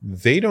like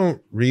they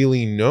don't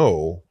really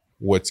know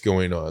what's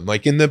going on.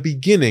 Like in the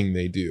beginning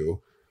they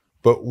do,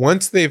 but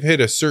once they've hit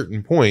a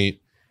certain point,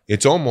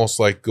 it's almost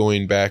like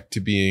going back to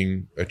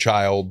being a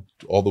child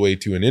all the way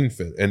to an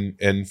infant.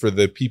 And for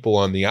the people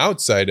on the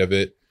outside of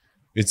it,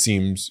 it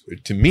seems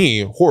to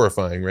me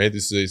horrifying, right?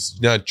 This is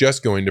not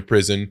just going to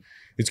prison.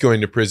 It's going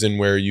to prison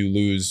where you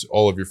lose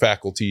all of your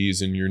faculties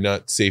and you're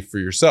not safe for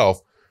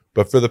yourself.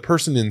 But for the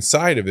person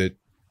inside of it,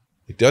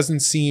 it doesn't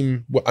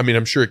seem, I mean,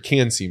 I'm sure it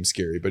can seem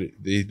scary, but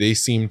they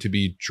seem to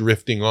be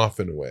drifting off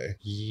in a way.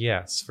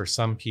 Yes, for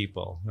some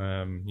people.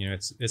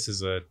 This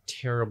is a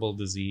terrible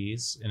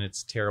disease, and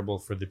it's terrible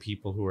for the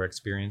people who are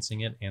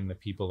experiencing it and the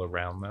people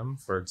around them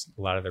for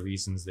a lot of the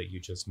reasons that you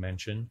just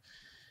mentioned.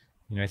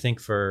 I think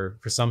for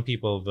some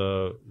people,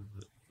 the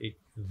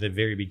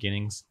very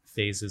beginning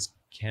phases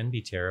can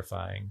be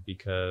terrifying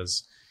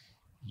because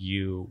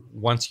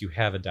once you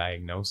have a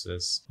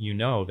diagnosis, you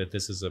know that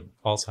this is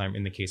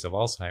in the case of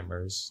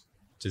Alzheimer's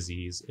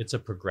disease, it's a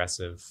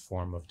progressive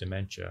form of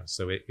dementia.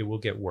 So it will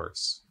get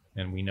worse.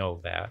 And we know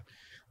that.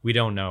 We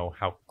don't know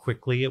how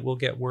quickly it will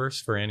get worse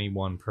for any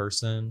one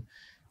person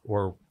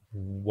or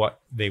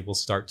what they will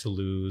start to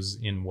lose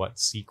in what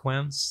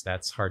sequence.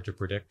 That's hard to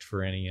predict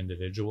for any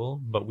individual,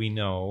 but we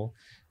know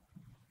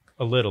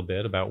a little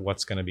bit about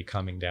what's going to be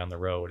coming down the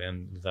road.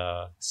 And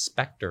the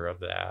specter of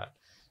that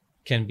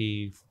can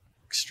be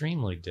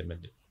extremely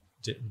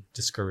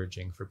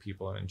discouraging for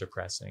people and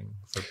depressing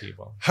for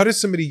people. How does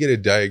somebody get a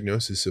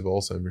diagnosis of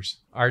Alzheimer's?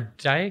 Our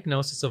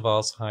diagnosis of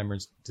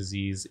Alzheimer's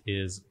disease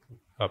is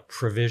a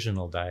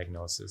provisional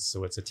diagnosis.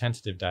 So it's a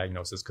tentative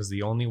diagnosis because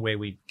the only way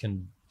we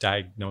can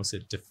diagnose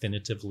it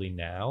definitively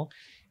now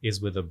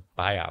is with a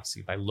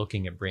biopsy, by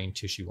looking at brain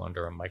tissue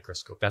under a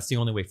microscope. That's the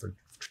only way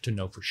to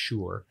know for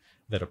sure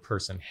that a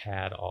person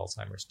had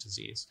Alzheimer's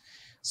disease.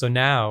 So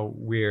now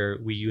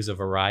we use a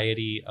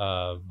variety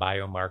of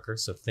biomarkers,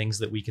 so things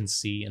that we can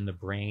see in the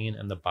brain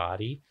and the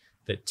body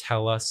that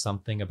tell us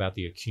something about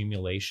the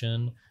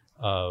accumulation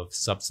of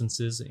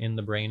substances in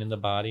the brain and the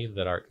body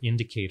that are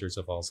indicators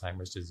of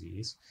Alzheimer's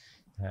disease.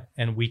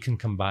 And we can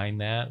combine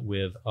that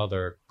with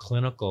other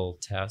clinical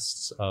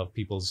tests of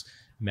people's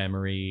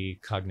memory,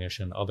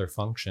 cognition, other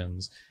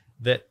functions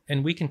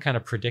and we can kind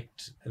of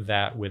predict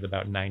that with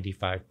about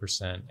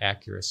 95%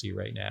 accuracy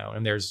right now.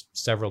 And there's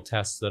several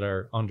tests that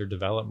are under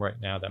development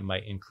right now that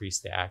might increase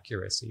the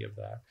accuracy of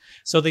that.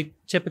 So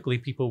typically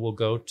people will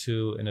go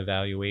to an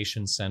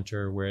evaluation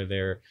center where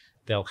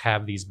they'll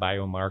have these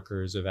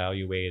biomarkers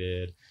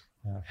evaluated,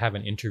 have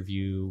an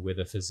interview with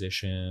a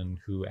physician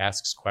who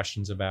asks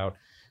questions about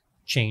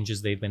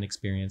changes they've been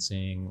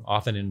experiencing.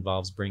 Often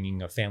involves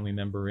bringing a family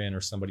member in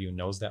or somebody who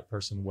knows that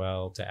person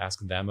well to ask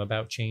them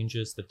about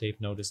changes that they've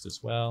noticed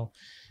as well.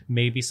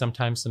 Maybe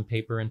sometimes some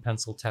paper and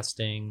pencil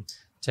testing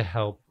to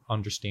help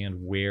understand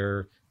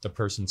where the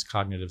person's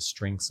cognitive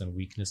strengths and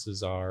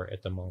weaknesses are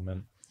at the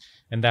moment.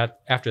 And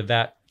that after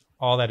that,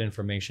 all that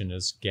information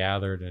is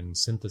gathered and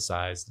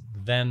synthesized,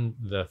 then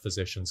the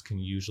physicians can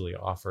usually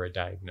offer a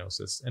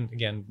diagnosis. And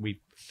again, we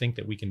think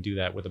that we can do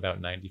that with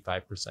about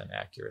 95%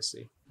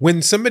 accuracy.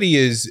 When somebody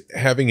is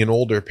having an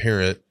older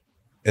parent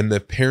and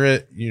the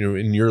parent,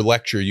 in your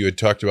lecture, you had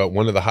talked about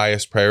one of the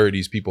highest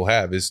priorities people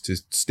have is to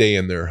stay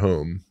in their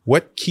home.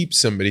 What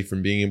keeps somebody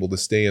from being able to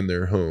stay in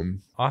their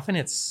home? Often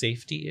it's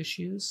safety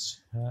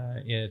issues.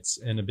 It's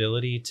an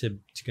ability to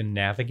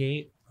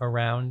navigate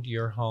around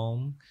your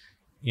home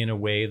in a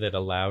way that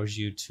allows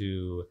you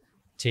to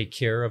take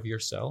care of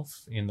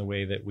yourself in the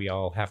way that we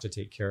all have to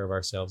take care of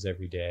ourselves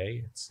every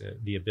day. It's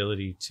the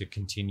ability to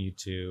continue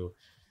to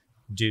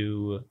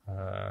do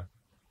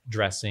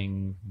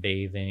dressing,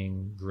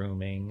 bathing,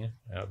 grooming.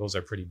 Those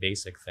are pretty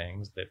basic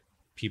things that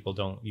people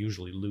don't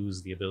usually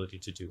lose the ability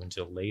to do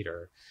until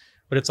later.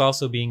 But it's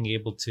also being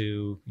able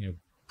to,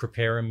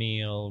 prepare a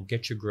meal,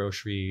 get your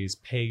groceries,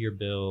 pay your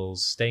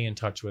bills, stay in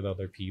touch with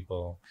other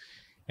people.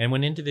 And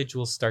when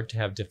individuals start to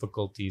have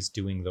difficulties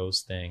doing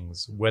those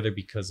things, whether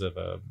because of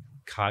a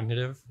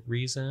cognitive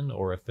reason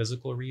or a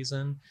physical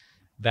reason,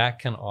 that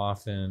can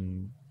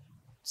often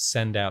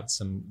send out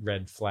some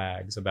red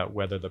flags about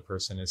whether the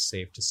person is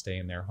safe to stay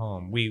in their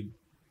home. We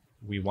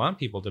want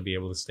people to be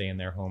able to stay in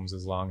their homes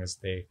as long as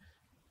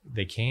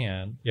they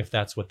can, if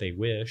that's what they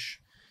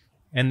wish.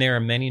 And there are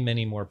many,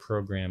 many more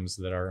programs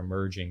that are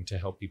emerging to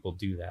help people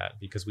do that,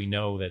 because we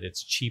know that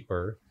it's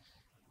cheaper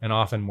and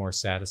often more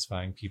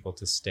satisfying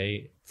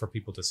for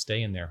people to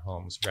stay in their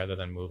homes rather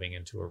than moving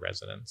into a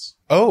residence.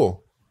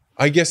 Oh,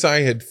 I guess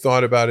I had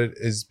thought about it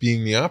as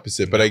being the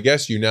opposite, but I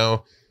guess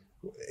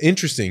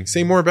interesting.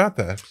 Say more about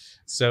that.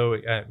 So,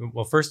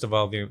 well, first of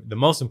all, the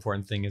most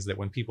important thing is that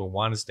when people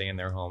want to stay in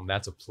their home,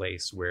 that's a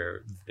place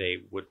where they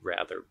would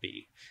rather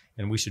be.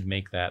 And we should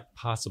make that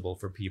possible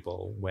for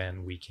people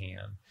when we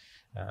can.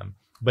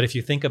 But if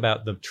you think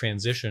about the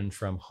transition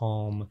from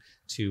home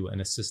to an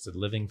assisted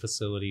living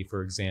facility,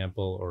 for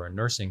example, or a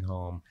nursing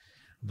home,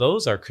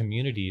 those are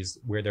communities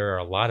where there are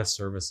a lot of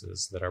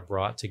services that are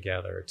brought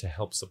together to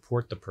help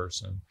support the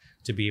person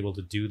to be able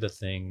to do the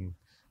thing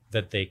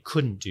that they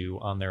couldn't do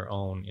on their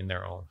own in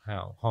their own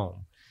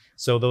home.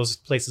 So those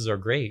places are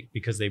great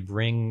because they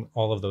bring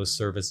all of those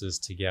services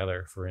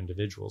together for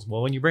individuals.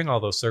 Well, when you bring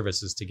all those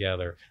services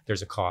together,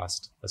 there's a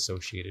cost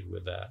associated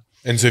with that.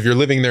 And so if you're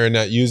living there and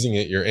not using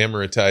it, you're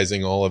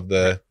amortizing all of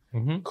the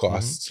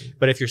costs.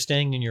 But if you're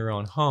staying in your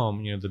own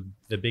home,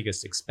 the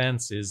biggest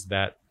expense is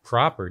that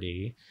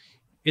property.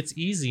 It's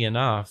easy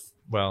enough.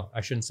 Well, I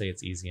shouldn't say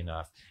it's easy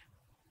enough.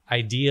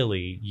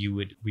 Ideally,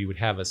 we would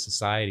have a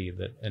society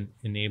that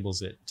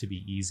enables it to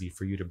be easy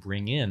for you to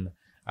bring in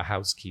a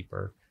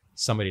housekeeper,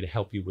 somebody to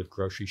help you with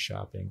grocery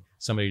shopping,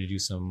 somebody to do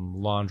some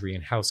laundry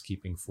and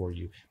housekeeping for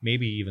you,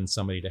 maybe even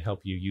somebody to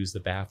help you use the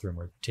bathroom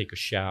or take a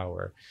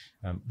shower.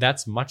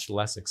 That's much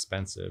less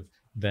expensive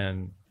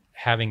than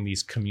having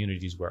these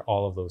communities where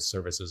all of those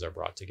services are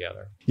brought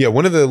together. Yeah,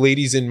 one of the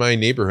ladies in my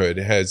neighborhood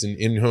has an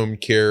in-home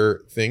care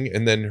thing,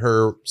 and then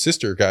her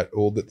sister got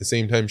old at the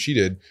same time she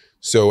did.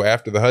 So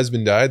after the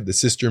husband died, the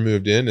sister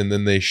moved in, and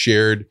then they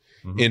shared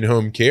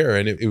in-home care,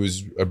 and it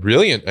was a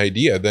brilliant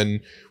idea.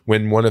 Then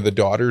when one of the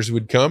daughters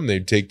would come,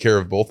 they'd take care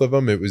of both of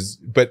them.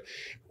 But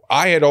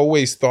I had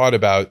always thought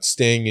about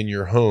staying in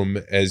your home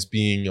as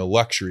being a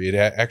luxury. It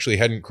actually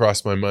hadn't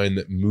crossed my mind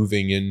that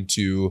moving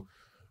into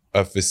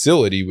a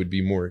facility would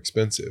be more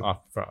expensive.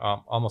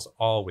 Almost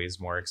always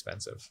more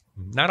expensive.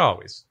 Not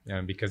always,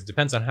 because it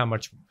depends on how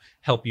much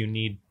help you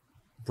need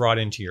brought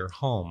into your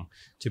home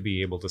to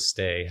be able to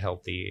stay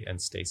healthy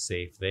and stay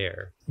safe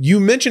there. You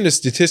mentioned a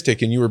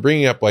statistic, and you were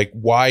bringing up like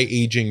why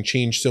aging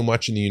changed so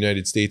much in the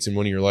United States in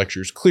one of your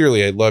lectures.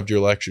 Clearly, I loved your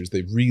lectures.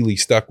 They really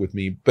stuck with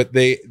me. But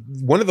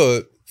one of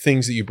the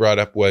things that you brought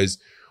up was,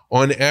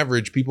 on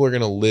average, people are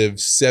going to live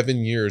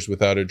 7 years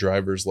without a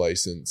driver's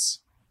license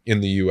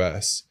in the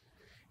U.S.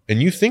 And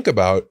you think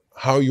about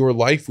how your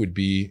life would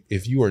be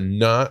if you are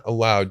not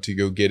allowed to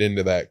go get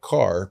into that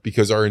car,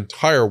 because our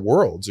entire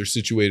worlds are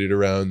situated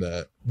around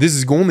that. This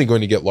is only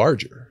going to get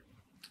larger.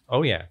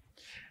 Oh, yeah.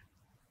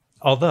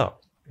 Although,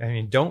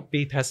 don't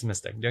be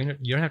pessimistic. You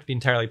don't have to be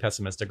entirely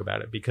pessimistic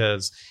about it,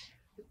 because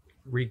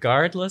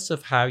regardless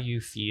of how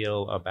you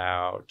feel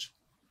about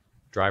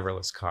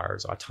driverless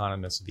cars,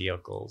 autonomous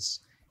vehicles,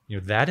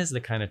 that is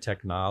the kind of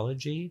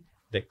technology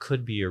that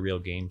could be a real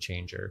game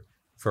changer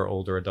for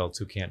older adults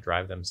who can't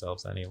drive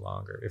themselves any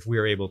longer. If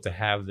we're able to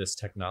have this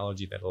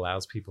technology that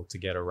allows people to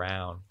get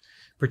around,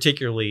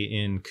 particularly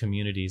in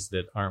communities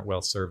that aren't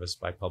well serviced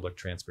by public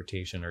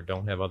transportation or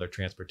don't have other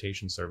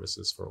transportation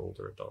services for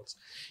older adults.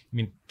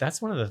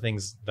 That's one of the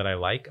things that I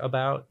like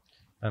about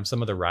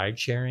some of the ride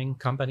sharing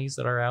companies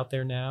that are out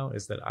there now,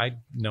 is that I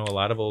know a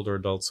lot of older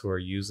adults who are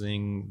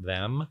using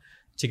them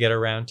to get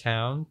around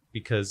town,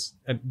 because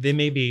they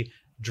may be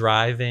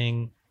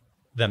driving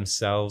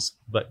themselves,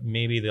 but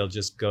maybe they'll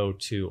just go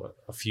to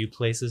a few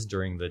places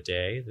during the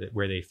day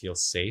where they feel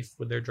safe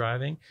with their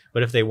driving.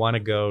 But if they want to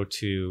go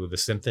to the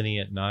symphony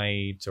at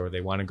night, or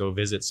they want to go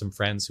visit some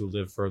friends who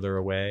live further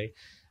away,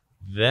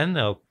 then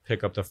they'll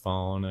pick up the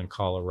phone and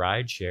call a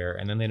ride share,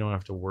 and then they don't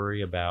have to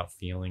worry about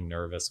feeling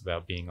nervous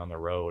about being on the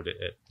road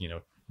at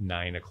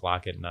 9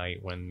 o'clock at night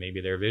when maybe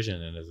their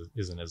vision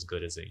isn't as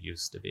good as it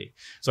used to be.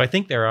 So I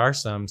think there are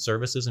some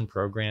services and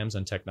programs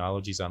and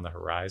technologies on the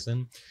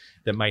horizon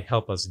that might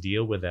help us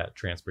deal with that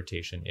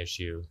transportation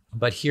issue.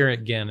 But here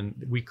again,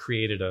 we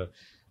created a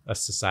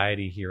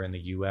society here in the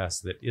US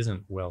that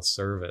isn't well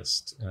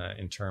serviced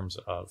in terms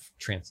of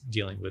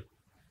dealing with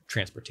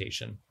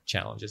transportation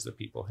challenges that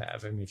people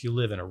have. If you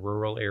live in a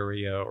rural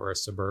area or a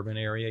suburban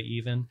area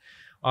even,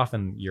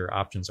 often your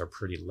options are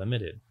pretty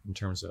limited in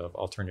terms of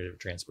alternative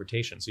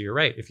transportation. So you're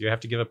right. If you have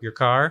to give up your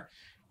car,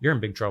 you're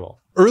in big trouble.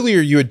 Earlier,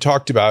 you had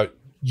talked about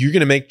you're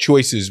going to make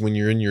choices when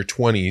you're in your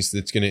 20s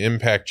that's going to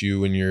impact you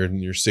when you're in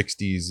your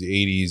 60s,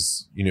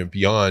 80s,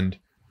 beyond.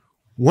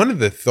 One of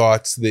the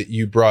thoughts that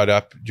you brought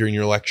up during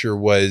your lecture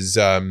was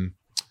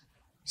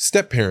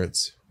step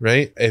parents,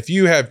 right? If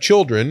you have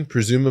children,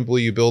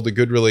 presumably you build a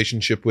good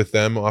relationship with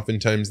them.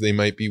 Oftentimes they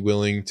might be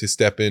willing to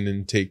step in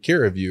and take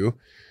care of you.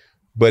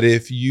 But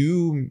if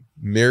you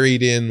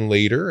married in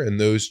later and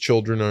those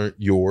children aren't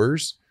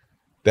yours,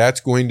 that's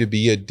going to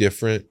be a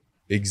different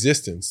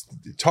existence.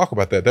 Talk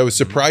about that. That was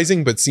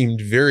surprising, but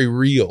seemed very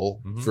real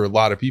for a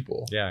lot of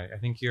people. Yeah, I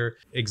think your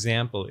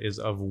example is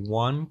of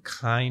one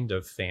kind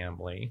of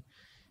family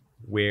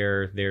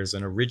where there's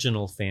an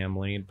original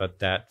family, but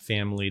that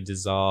family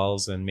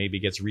dissolves and maybe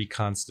gets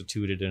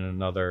reconstituted in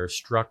another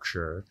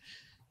structure.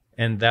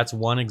 And that's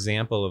one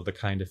example of the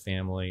kind of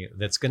family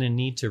that's going to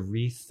need to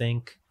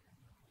rethink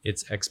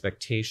its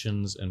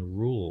expectations and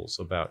rules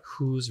about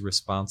who's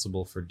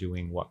responsible for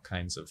doing what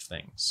kinds of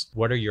things.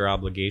 What are your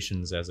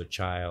obligations as a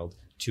child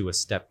to a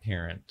step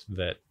parent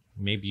that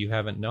maybe you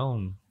haven't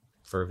known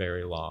for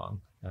very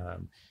long,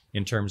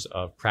 in terms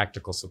of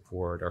practical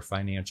support or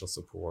financial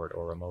support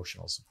or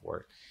emotional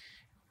support?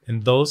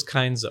 And those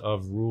kinds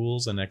of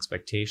rules and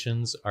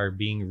expectations are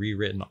being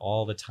rewritten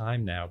all the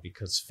time now,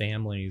 because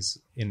families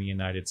in the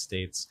United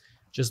States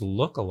just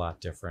look a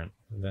lot different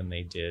than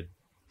they did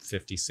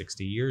 50,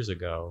 60 years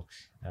ago.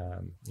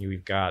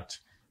 We've got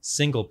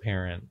single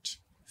parent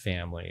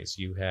families.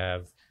 You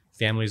have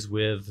families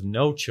with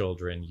no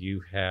children.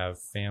 You have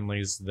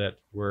families that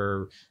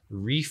were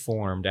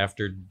reformed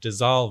after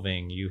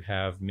dissolving. You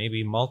have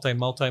maybe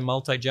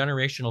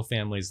multi-generational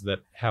families that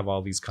have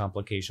all these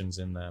complications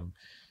in them.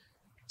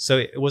 So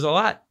it was a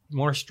lot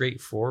more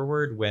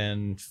straightforward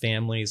when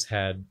families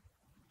had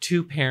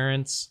 2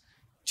 parents,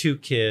 2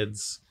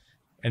 kids,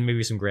 and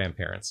maybe some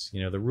grandparents.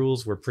 The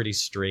rules were pretty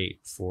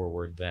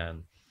straightforward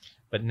then.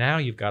 But now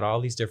you've got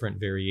all these different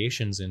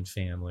variations in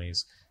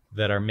families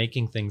that are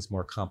making things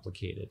more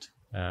complicated.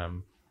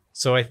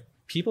 So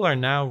people are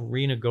now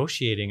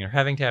renegotiating or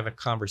having to have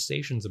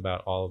conversations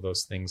about all of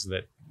those things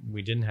that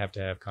we didn't have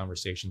to have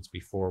conversations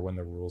before when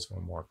the rules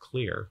were more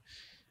clear.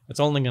 It's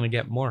only going to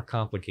get more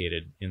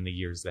complicated in the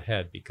years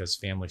ahead because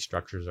family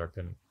structures are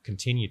going to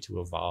continue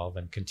to evolve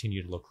and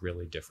continue to look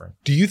really different.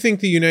 Do you think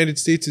the United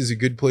States is a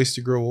good place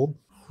to grow old?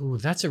 Ooh,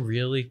 that's a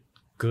really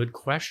good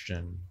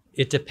question.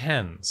 It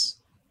depends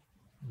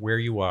where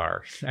you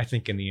are, I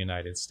think, in the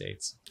United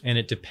States. And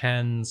it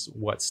depends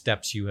what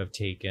steps you have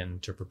taken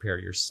to prepare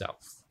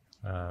yourself.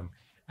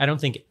 I don't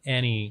think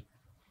any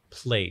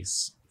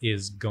place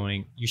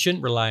you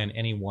shouldn't rely on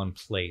any one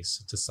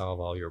place to solve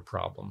all your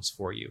problems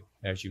for you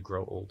as you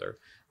grow older.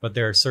 But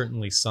there are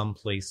certainly some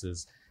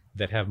places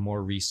that have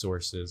more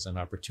resources and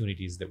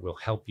opportunities that will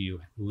help you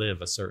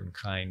live a certain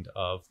kind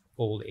of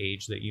old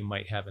age that you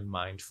might have in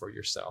mind for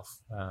yourself.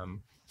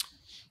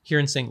 Here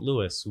in St.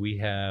 Louis, we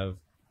have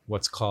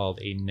what's called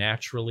a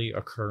naturally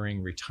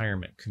occurring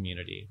retirement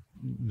community.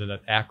 The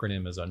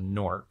acronym is a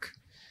NORC.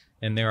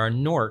 And there are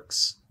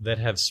NORCs that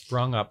have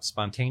sprung up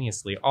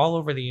spontaneously all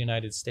over the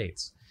United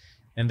States.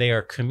 And they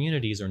are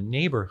communities or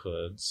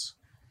neighborhoods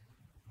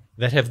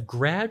that have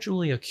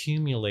gradually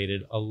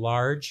accumulated a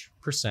large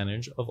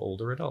percentage of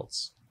older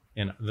adults.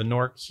 And the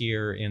NORC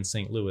here in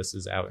St. Louis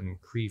is out in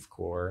Creve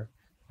Coeur,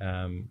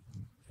 out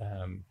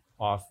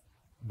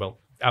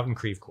in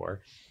Creve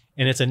Coeur.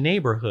 And it's a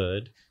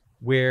neighborhood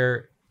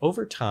where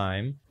over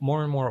time,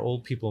 more and more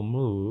old people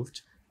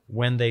moved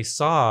when they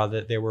saw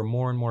that there were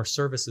more and more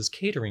services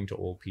catering to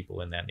old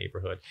people in that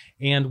neighborhood,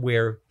 and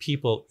where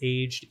people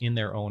aged in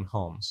their own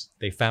homes.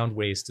 They found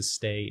ways to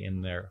stay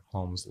in their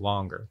homes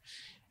longer.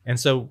 And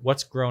so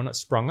what's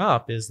sprung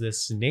up is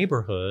this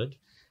neighborhood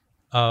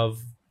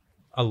of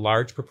a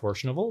large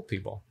proportion of old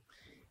people.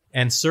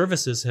 And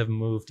services have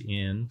moved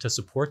in to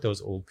support those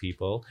old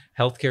people,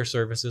 healthcare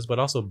services, but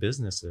also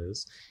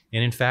businesses.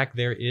 And in fact,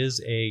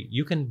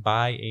 you can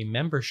buy a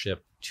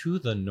membership to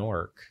the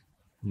NORC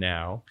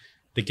now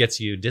that gets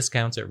you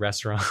discounts at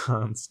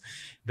restaurants,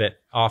 that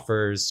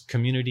offers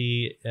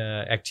community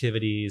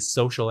activities,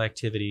 social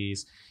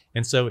activities.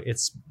 And so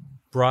it's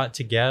brought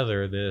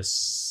together this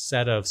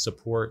set of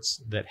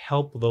supports that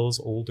help those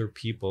older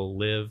people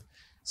live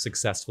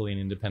successfully and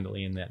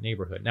independently in that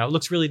neighborhood. Now, it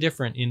looks really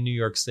different in New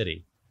York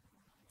City.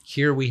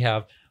 Here we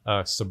have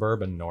a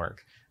suburban NORC,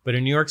 but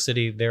in New York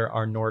City, there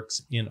are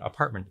NORCs in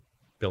apartment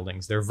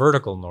buildings. They're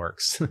vertical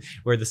NORCs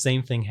where the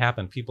same thing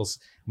happened. People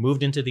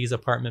moved into these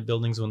apartment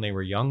buildings when they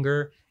were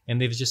younger,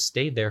 and they've just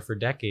stayed there for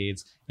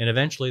decades. And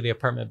eventually the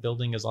apartment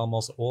building is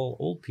almost all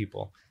old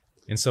people.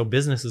 And so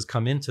businesses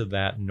come into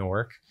that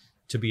NORC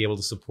to be able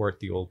to support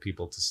the old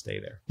people to stay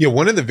there. Yeah,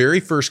 one of the very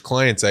first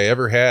clients I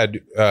ever had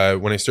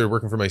when I started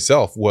working for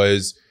myself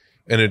was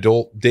an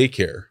adult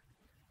daycare.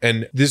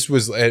 And this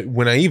was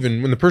when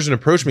the person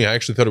approached me, I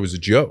actually thought it was a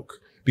joke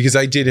because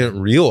I didn't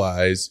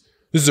realize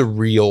this is a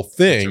real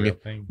thing,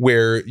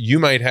 where you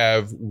might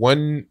have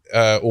one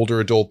older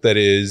adult that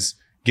is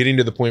getting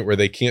to the point where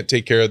they can't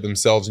take care of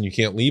themselves and you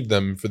can't leave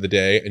them for the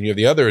day. And you have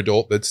the other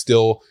adult that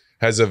still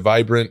has a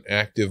vibrant,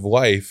 active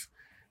life.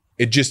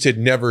 It just had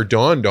never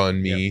dawned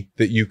on me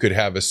that you could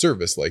have a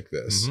service like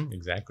this. Mm-hmm,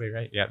 exactly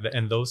right. Yeah.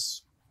 And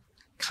those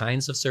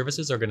kinds of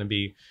services are going to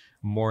be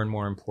more and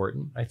more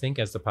important, I think,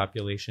 as the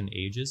population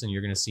ages, and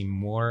you're going to see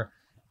more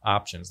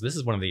options. This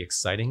is one of the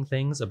exciting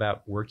things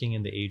about working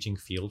in the aging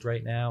field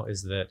right now,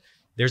 is that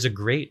there's a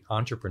great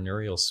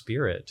entrepreneurial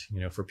spirit,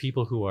 for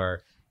people who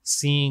are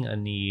seeing a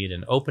need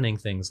and opening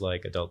things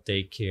like adult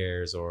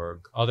daycares or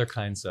other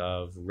kinds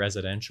of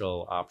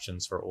residential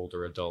options for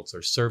older adults,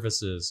 or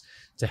services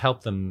to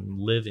help them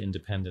live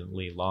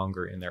independently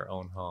longer in their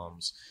own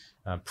homes,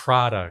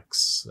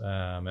 products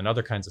and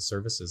other kinds of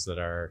services that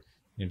are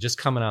just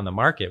coming on the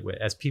market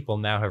as people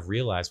now have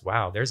realized,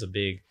 wow, there's a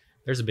big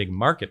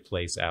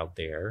marketplace out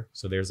there.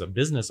 So there's a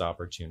business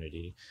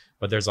opportunity,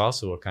 but there's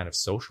also a kind of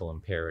social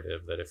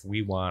imperative that if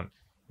we want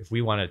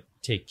to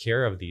take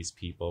care of these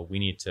people, we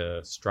need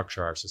to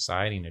structure our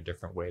society in a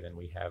different way than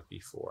we have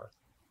before.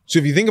 So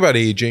if you think about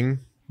aging,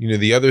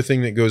 the other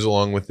thing that goes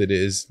along with it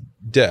is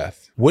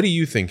death. What do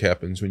you think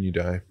happens when you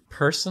die?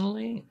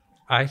 Personally,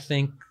 I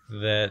think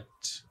that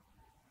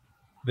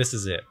this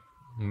is it.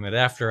 That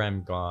after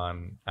I'm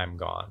gone, I'm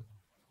gone.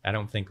 I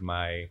don't think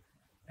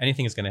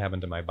anything is going to happen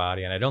to my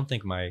body. And I don't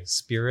think my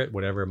spirit,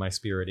 whatever my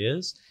spirit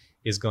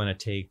is going to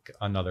take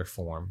another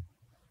form.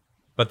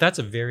 But that's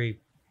a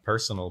very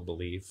personal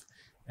belief.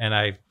 And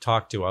I've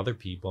talked to other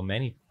people,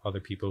 many other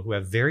people who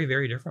have very,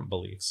 very different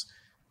beliefs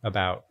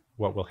about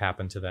what will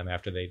happen to them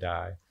after they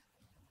die.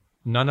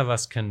 None of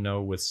us can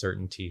know with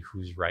certainty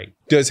who's right.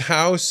 Does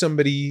how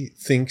somebody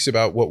thinks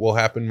about what will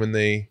happen when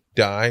they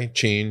die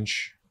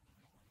change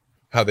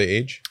how they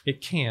age?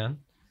 It can.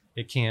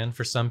 It can.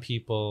 For some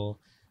people,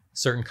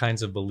 certain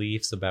kinds of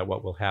beliefs about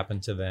what will happen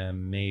to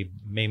them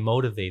may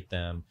motivate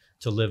them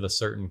to live a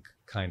certain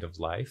kind of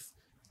life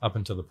up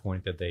until the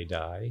point that they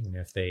die. And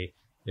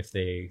if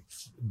they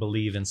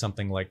believe in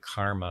something like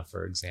karma,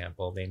 for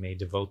example, they may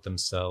devote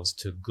themselves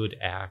to good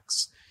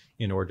acts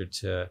in order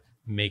to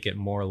make it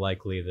more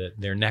likely that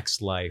their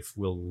next life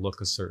will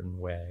look a certain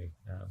way.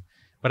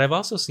 But I've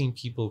also seen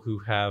people who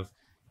have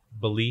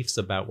beliefs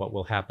about what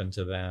will happen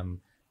to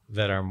them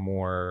that are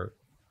more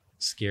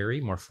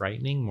scary, more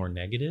frightening, more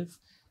negative,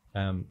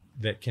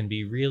 that can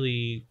be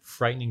really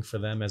frightening for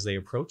them as they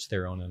approach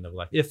their own end of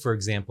life. If, for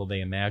example,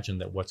 they imagine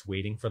that what's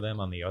waiting for them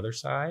on the other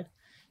side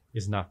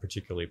is not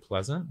particularly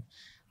pleasant,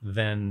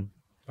 then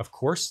of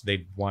course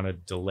they'd want to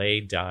delay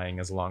dying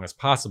as long as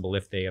possible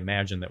if they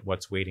imagine that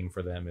what's waiting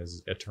for them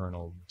is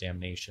eternal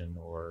damnation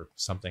or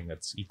something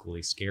that's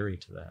equally scary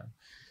to them.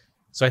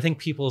 So I think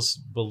people's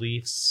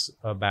beliefs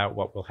about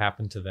what will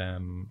happen to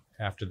them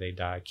after they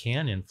die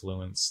can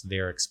influence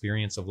their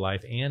experience of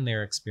life and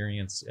their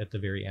experience at the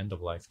very end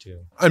of life too.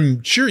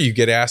 I'm sure you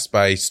get asked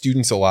by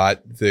students a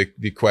lot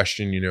the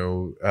question,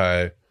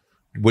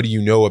 what do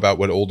you know about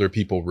what older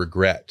people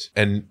regret?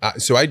 And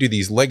so I do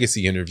these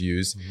legacy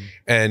interviews. Mm-hmm.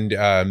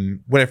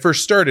 And when I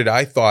first started,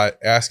 I thought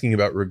asking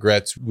about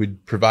regrets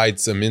would provide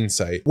some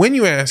insight. When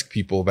you ask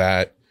people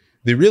that,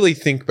 they really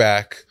think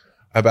back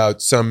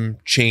about some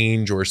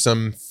change or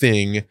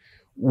something.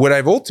 What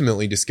I've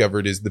ultimately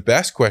discovered is the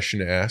best question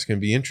to ask,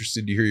 and be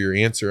interested to hear your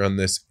answer on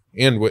this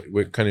and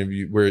what kind of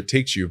where it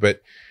takes you.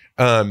 But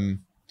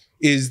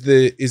is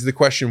the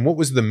question, what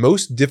was the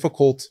most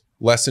difficult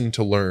lesson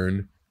to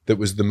learn that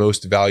was the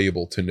most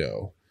valuable to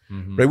know?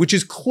 Mm-hmm. Right? Which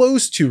is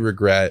close to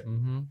regret,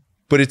 mm-hmm.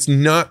 but it's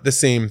not the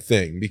same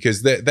thing,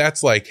 because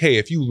that's like, hey,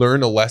 if you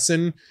learn a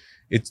lesson,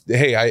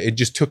 it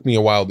just took me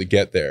a while to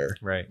get there.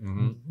 Right.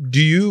 Mm-hmm. Do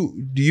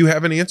you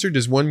have an answer?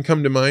 Does one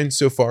come to mind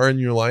so far in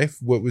your life?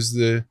 What was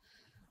the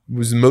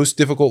most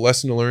difficult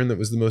lesson to learn that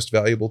was the most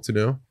valuable to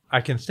know?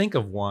 I can think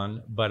of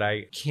one, but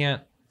I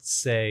can't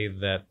say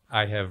that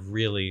I have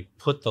really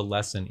put the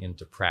lesson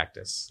into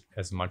practice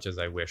as much as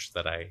I wish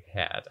that I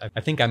had.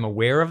 I think I'm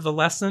aware of the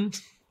lesson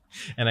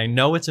and I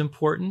know it's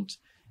important.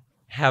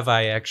 Have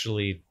I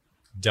actually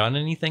done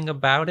anything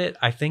about it?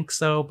 I think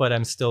so, but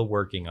I'm still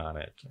working on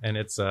it. And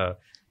it's a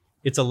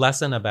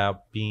lesson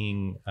about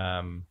being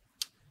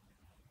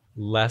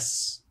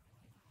less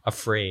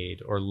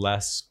afraid or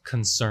less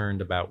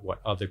concerned about what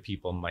other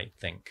people might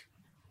think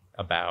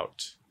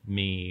about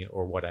me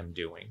or what I'm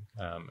doing.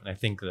 And I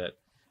think that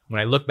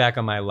when I look back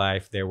on my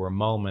life, there were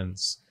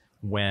moments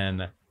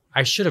when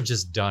I should have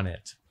just done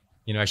it.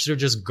 I should have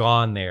just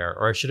gone there,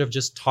 or I should have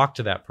just talked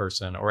to that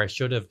person, or I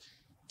should have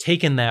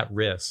taken that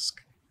risk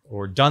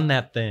or done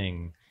that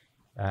thing.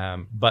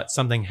 But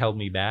something held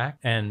me back.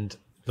 And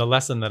the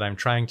lesson that I'm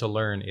trying to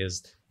learn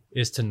is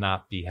to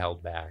not be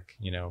held back,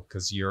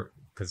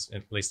 because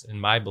at least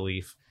in my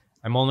belief,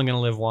 I'm only going to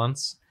live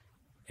once,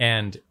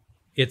 and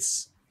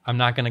I'm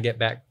not going to get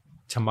back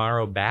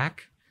tomorrow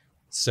back.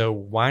 So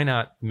why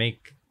not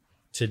make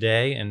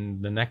today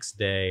and the next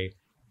day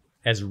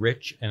as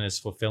rich and as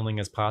fulfilling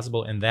as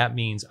possible? And that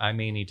means I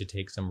may need to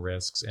take some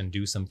risks and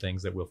do some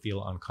things that will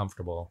feel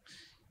uncomfortable.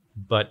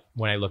 But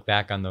when I look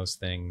back on those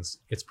things,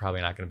 it's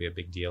probably not going to be a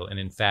big deal. And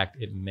in fact,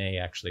 it may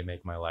actually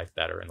make my life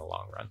better in the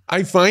long run.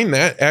 I find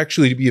that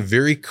actually to be a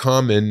very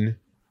common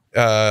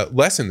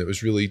lesson that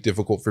was really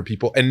difficult for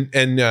people. And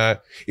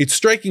it's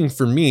striking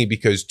for me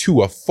because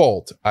to a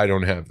fault, I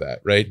don't have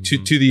that, right?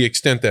 Mm-hmm. To the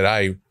extent that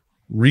I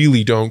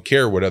really don't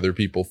care what other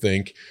people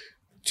think,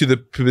 to the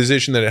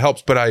position that it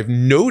helps. But I've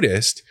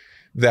noticed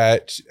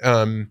that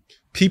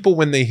people,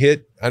 when they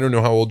hit, I don't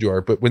know how old you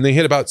are, but when they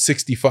hit about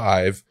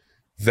 65,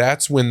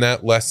 that's when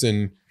that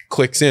lesson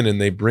clicks in,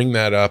 and they bring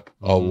that up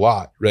a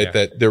lot, right? Yeah.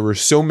 That there were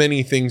so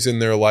many things in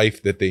their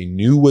life that they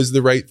knew was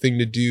the right thing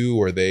to do,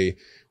 or they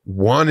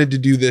wanted to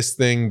do this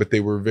thing, but they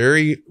were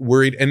very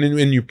worried. And then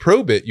when you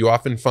probe it, you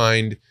often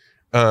find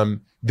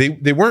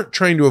they weren't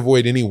trying to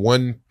avoid any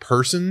one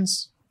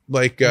person's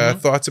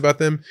thoughts about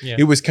them. Yeah.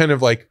 It was kind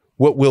of like,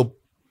 what will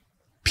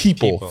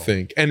people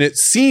think? And it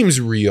seems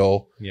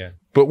real,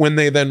 but when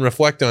they then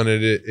reflect on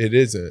it, it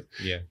isn't.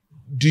 Yeah.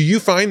 Do you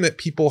find that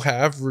people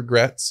have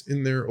regrets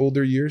in their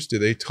older years? Do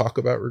they talk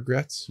about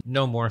regrets?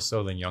 No more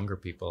so than younger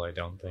people, I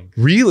don't think.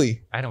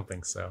 Really? I don't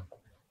think so.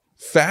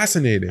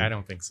 Fascinating. I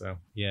don't think so.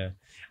 Yeah.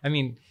 I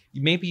mean,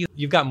 maybe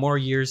you've got more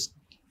years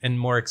and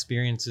more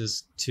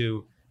experiences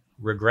to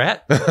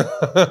regret,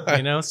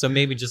 so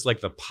maybe just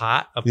like the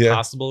pot of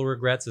possible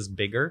regrets is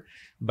bigger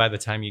by the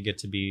time you get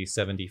to be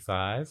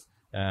 75.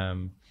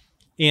 And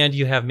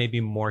you have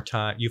maybe more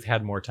time, you've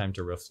had more time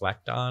to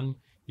reflect on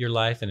your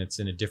life, and it's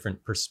in a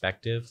different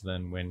perspective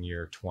than when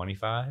you're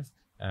 25.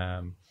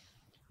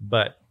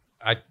 But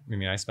I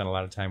mean, I spent a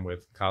lot of time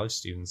with college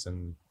students,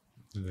 and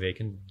they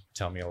can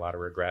tell me a lot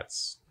of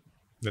regrets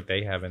that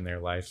they have in their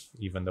life,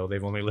 even though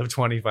they've only lived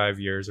 25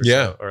 years or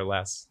so or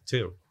less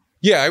too.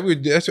 Yeah,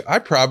 I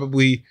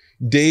probably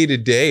day to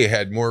day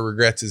had more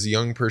regrets as a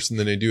young person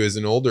than I do as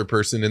an older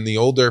person. And the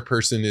older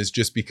person is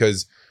just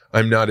because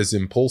I'm not as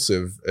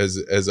impulsive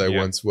as I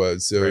once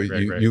was. So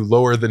you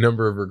lower the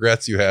number of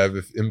regrets you have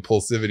if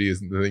impulsivity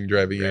isn't the thing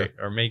driving you.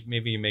 Or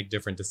maybe you make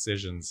different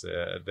decisions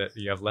that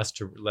you have less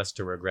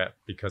to regret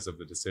because of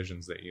the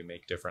decisions that you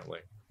make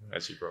differently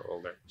as you grow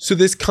older. So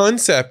this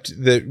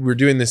concept that we're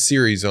doing this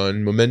series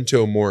on,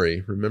 memento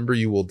mori, remember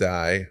you will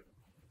die.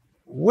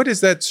 What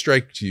does that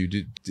strike to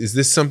you? Is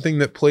this something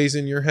that plays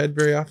in your head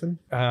very often?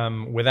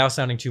 Without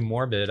sounding too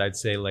morbid, I'd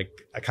say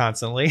like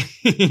constantly,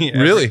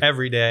 really,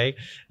 every day.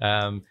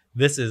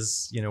 This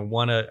is,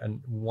 one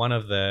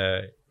of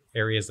the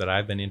areas that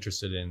I've been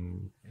interested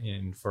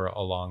in for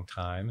a long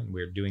time, and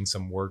we're doing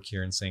some work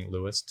here in St.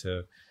 Louis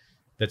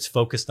that's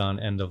focused on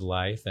end of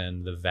life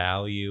and the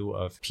value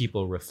of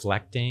people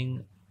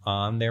reflecting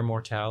on their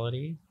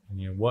mortality,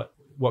 and what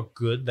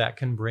good that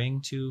can bring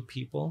to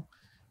people.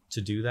 To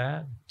do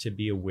that, to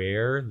be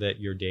aware that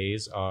your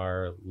days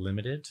are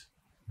limited,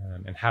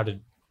 and how to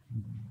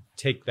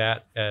take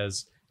that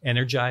as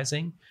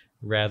energizing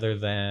rather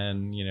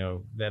than,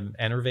 them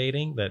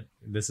enervating, that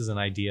this is an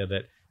idea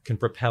that can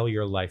propel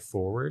your life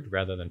forward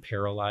rather than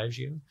paralyze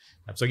you.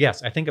 So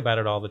yes, I think about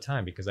it all the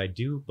time, because I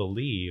do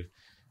believe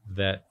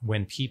that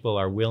when people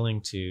are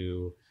willing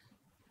to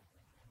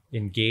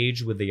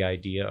engage with the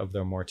idea of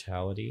their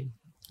mortality,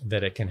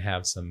 that it can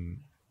have some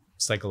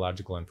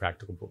psychological and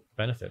practical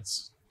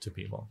benefits to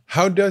people.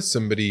 How does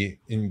somebody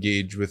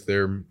engage with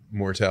their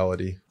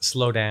mortality?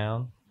 Slow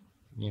down.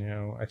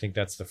 I think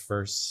that's the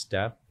first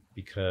step,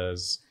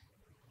 because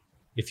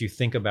if you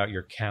think about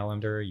your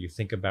calendar, you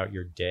think about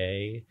your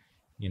day,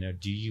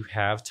 do you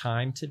have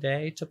time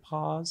today to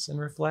pause and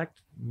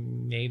reflect?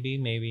 Maybe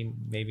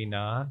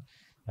not.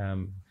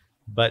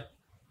 But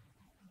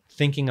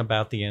thinking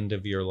about the end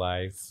of your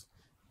life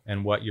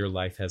and what your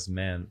life has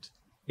meant,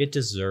 it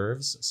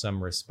deserves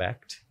some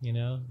respect,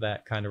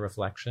 that kind of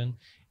reflection.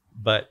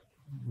 But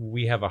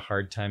we have a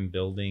hard time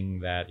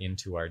building that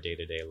into our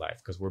day-to-day life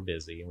because we're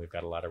busy and we've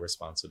got a lot of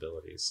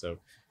responsibilities. So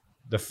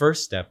the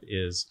first step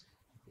is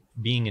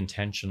being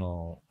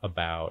intentional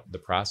about the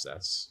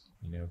process,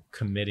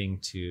 committing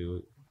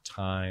to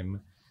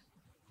time,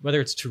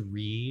 whether it's to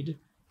read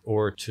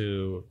or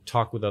to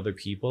talk with other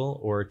people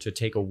or to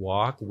take a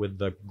walk with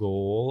the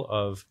goal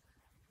of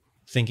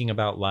thinking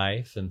about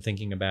life and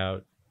thinking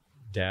about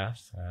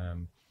death.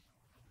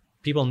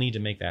 People need to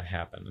make that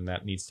happen, and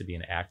that needs to be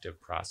an active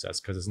process,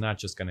 because it's not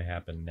just going to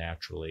happen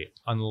naturally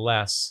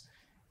unless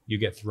you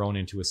get thrown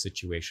into a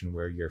situation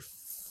where you're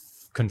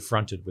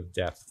confronted with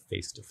death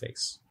face to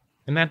face.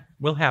 And that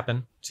will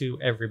happen to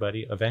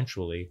everybody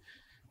eventually,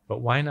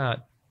 but why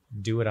not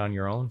do it on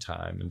your own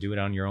time and do it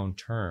on your own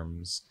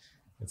terms?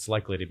 It's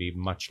likely to be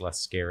much less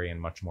scary and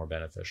much more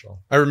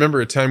beneficial. I remember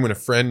a time when a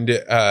friend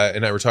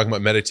and I were talking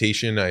about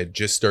meditation. I had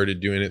just started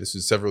doing it. This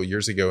was several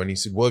years ago. And he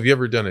said, well, have you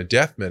ever done a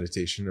death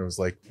meditation? And I was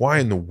like, why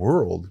in the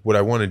world would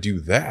I want to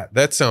do that?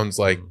 That sounds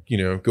like,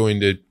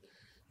 going to,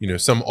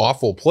 some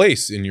awful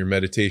place in your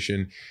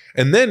meditation.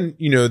 And then,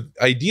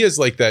 ideas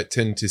like that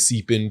tend to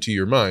seep into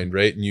your mind,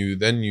 right? And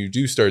you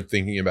do start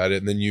thinking about it,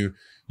 and then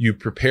you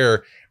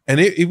prepare. And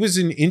it was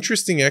an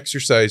interesting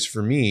exercise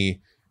for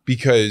me,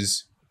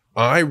 because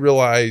I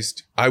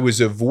realized I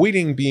was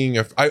avoiding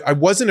I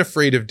wasn't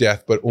afraid of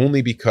death, but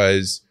only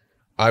because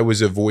I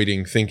was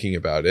avoiding thinking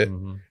about it.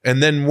 Mm-hmm.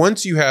 And then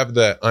once you have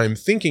I'm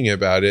thinking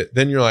about it,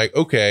 then you're like,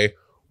 okay,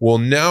 well,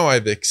 now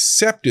I've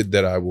accepted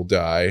that I will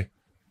die.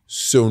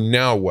 So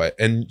now what?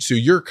 And so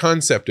your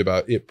concept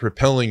about it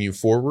propelling you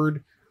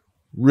forward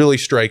really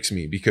strikes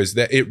me, because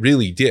that it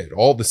really did.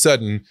 All of a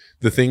sudden,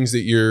 the things that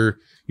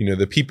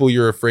the people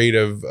you're afraid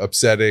of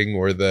upsetting,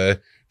 or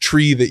the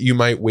tree that you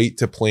might wait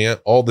to plant,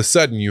 all of a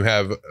sudden you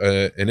have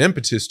an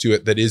impetus to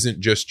it that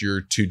isn't just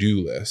your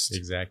to-do list.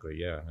 Exactly,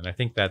 yeah. And I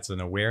think that's an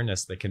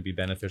awareness that can be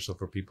beneficial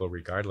for people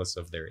regardless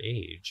of their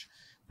age,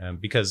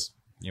 because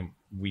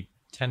we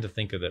tend to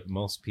think that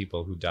most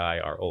people who die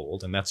are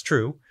old, and that's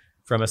true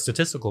from a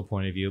statistical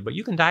point of view, but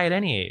you can die at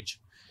any age.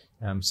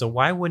 So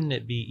why wouldn't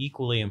it be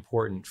equally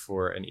important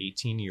for an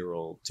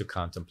 18-year-old to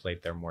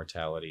contemplate their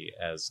mortality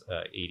as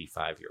an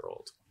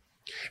 85-year-old?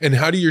 And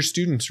how do your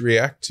students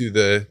react to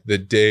the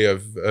day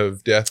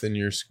of death in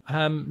your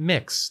school?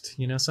 Mixed.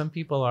 Some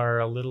people are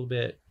a little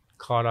bit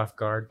caught off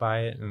guard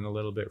by it and a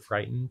little bit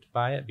frightened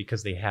by it,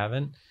 because they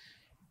haven't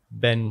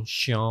been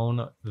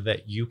shown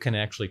that you can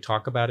actually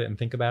talk about it and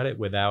think about it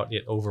without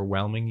it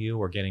overwhelming you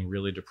or getting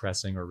really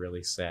depressing or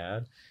really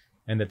sad,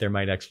 and that there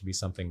might actually be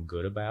something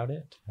good about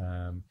it.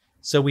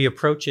 So we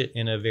approach it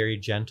in a very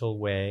gentle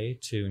way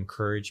to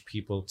encourage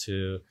people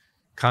to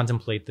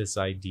contemplate this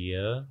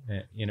idea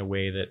in a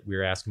way that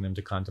we're asking them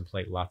to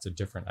contemplate lots of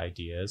different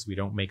ideas. We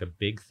don't make a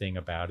big thing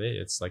about it.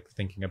 It's like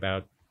thinking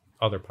about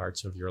other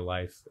parts of your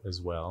life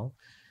as well.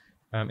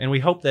 And we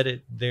hope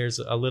that there's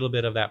a little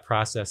bit of that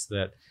process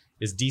that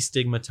is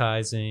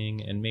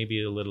destigmatizing and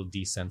maybe a little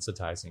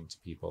desensitizing to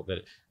people,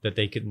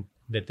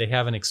 that they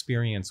have an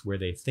experience where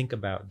they think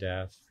about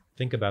death,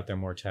 think about their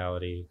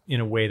mortality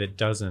in a way that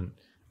doesn't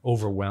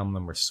overwhelm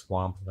them or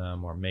swamp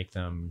them or make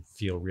them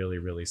feel really,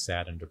 really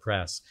sad and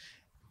depressed.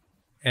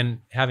 And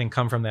having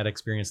come from that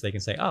experience, they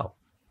can say, oh,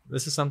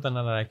 this is something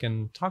that I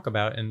can talk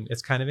about, and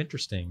it's kind of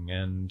interesting,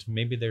 and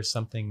maybe there's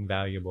something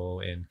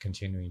valuable in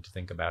continuing to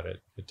think about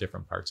it at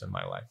different parts in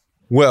my life.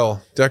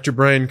 Well, Dr.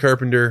 Brian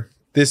Carpenter,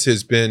 this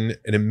has been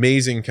an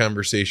amazing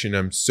conversation.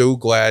 I'm so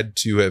glad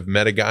to have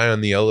met a guy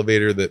on the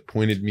elevator that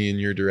pointed me in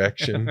your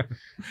direction.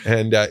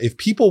 And if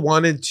people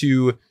wanted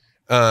to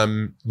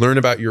learn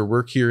about your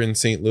work here in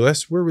St.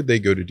 Louis, where would they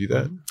go to do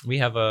that?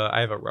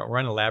 I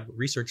run a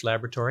research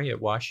laboratory at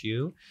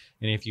WashU,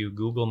 and if you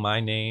Google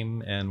my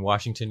name and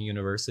Washington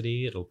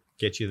University, it'll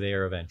get you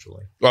there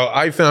eventually. Well,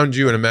 I found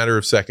you in a matter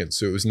of seconds,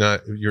 so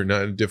you're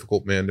not a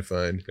difficult man to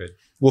find. Good.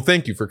 Well,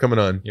 thank you for coming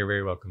on. You're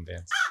very welcome,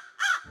 Vance.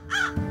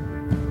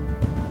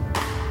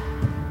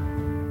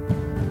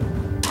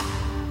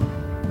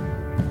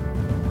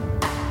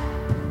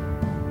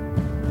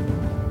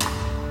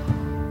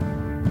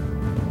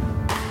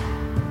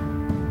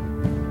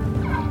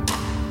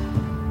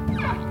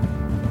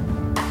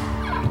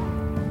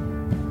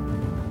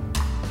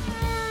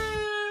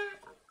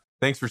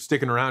 Thanks for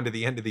sticking around to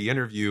the end of the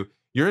interview.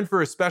 You're in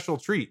for a special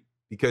treat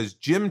because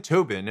Jim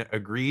Tobin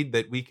agreed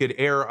that we could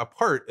air a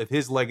part of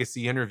his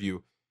legacy interview.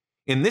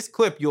 In this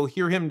clip, you'll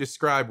hear him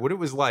describe what it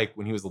was like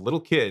when he was a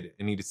little kid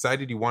and he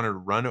decided he wanted to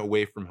run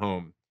away from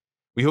home.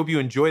 We hope you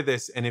enjoy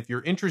this, and if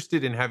you're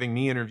interested in having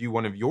me interview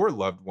one of your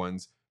loved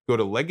ones, go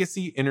to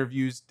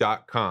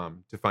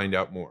legacyinterviews.com to find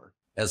out more.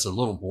 As a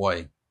little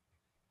boy,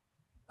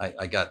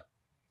 I got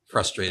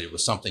frustrated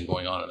with something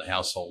going on in the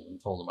household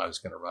and told him I was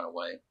going to run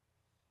away.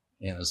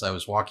 And as I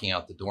was walking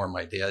out the door,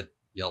 my dad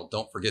yelled,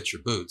 "Don't forget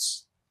your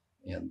boots."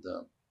 And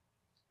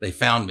they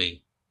found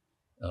me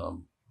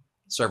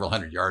several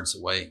hundred yards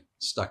away,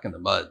 stuck in the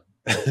mud.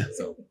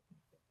 So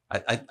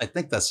I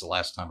think that's the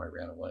last time I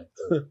ran away.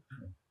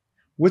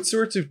 What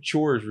sorts of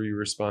chores were you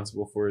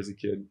responsible for as a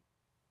kid?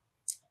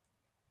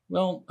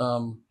 Well,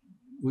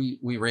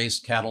 we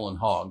raised cattle and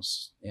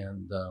hogs.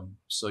 And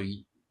so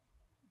in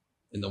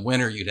the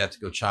winter, you'd have to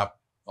go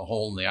chop a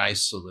hole in the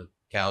ice so the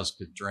cows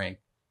could drink.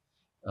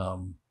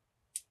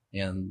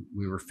 And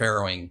we were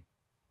farrowing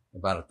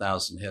about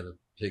 1,000 head of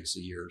pigs a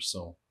year.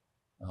 So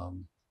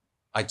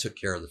I took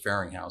care of the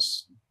farrowing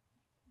house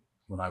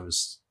when I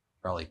was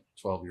probably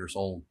 12 years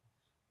old.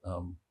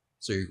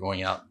 So you're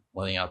going out,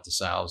 letting out the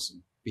sows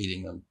and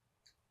feeding them,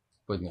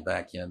 putting them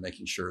back in,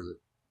 making sure that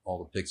all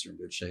the pigs are in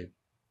good shape.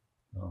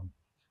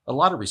 A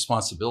lot of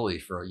responsibility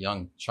for a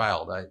young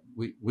child.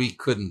 We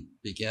couldn't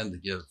begin to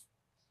give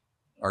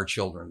our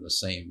children the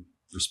same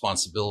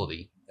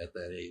responsibility at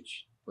that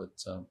age, but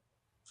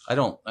I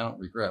don't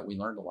regret. We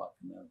learned a lot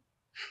from that.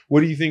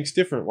 What do you think's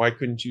different? Why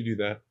couldn't you do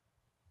that?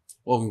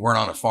 Well, we weren't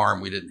on a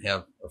farm. We didn't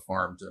have a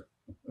farm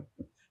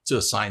to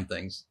assign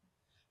things.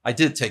 I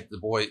did take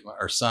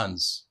our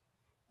sons,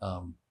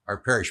 our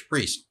parish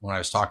priest, when I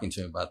was talking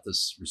to him about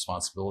this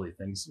responsibility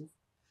things,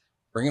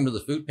 bring them to the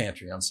food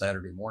pantry on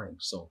Saturday morning.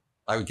 So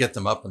I would get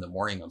them up in the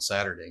morning on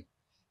Saturday,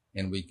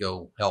 and we'd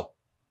go help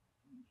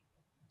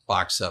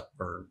box up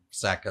or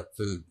sack up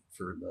food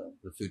for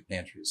the food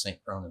pantry at St.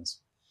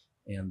 Cronan's.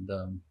 And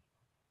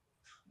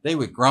they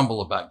would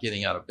grumble about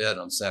getting out of bed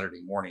on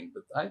Saturday morning.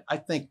 But I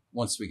think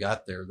once we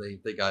got there,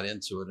 they got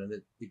into it, and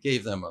it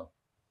gave them a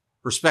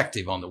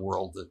perspective on the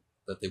world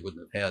that they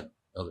wouldn't have had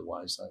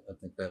otherwise. I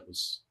think that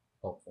was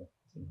helpful.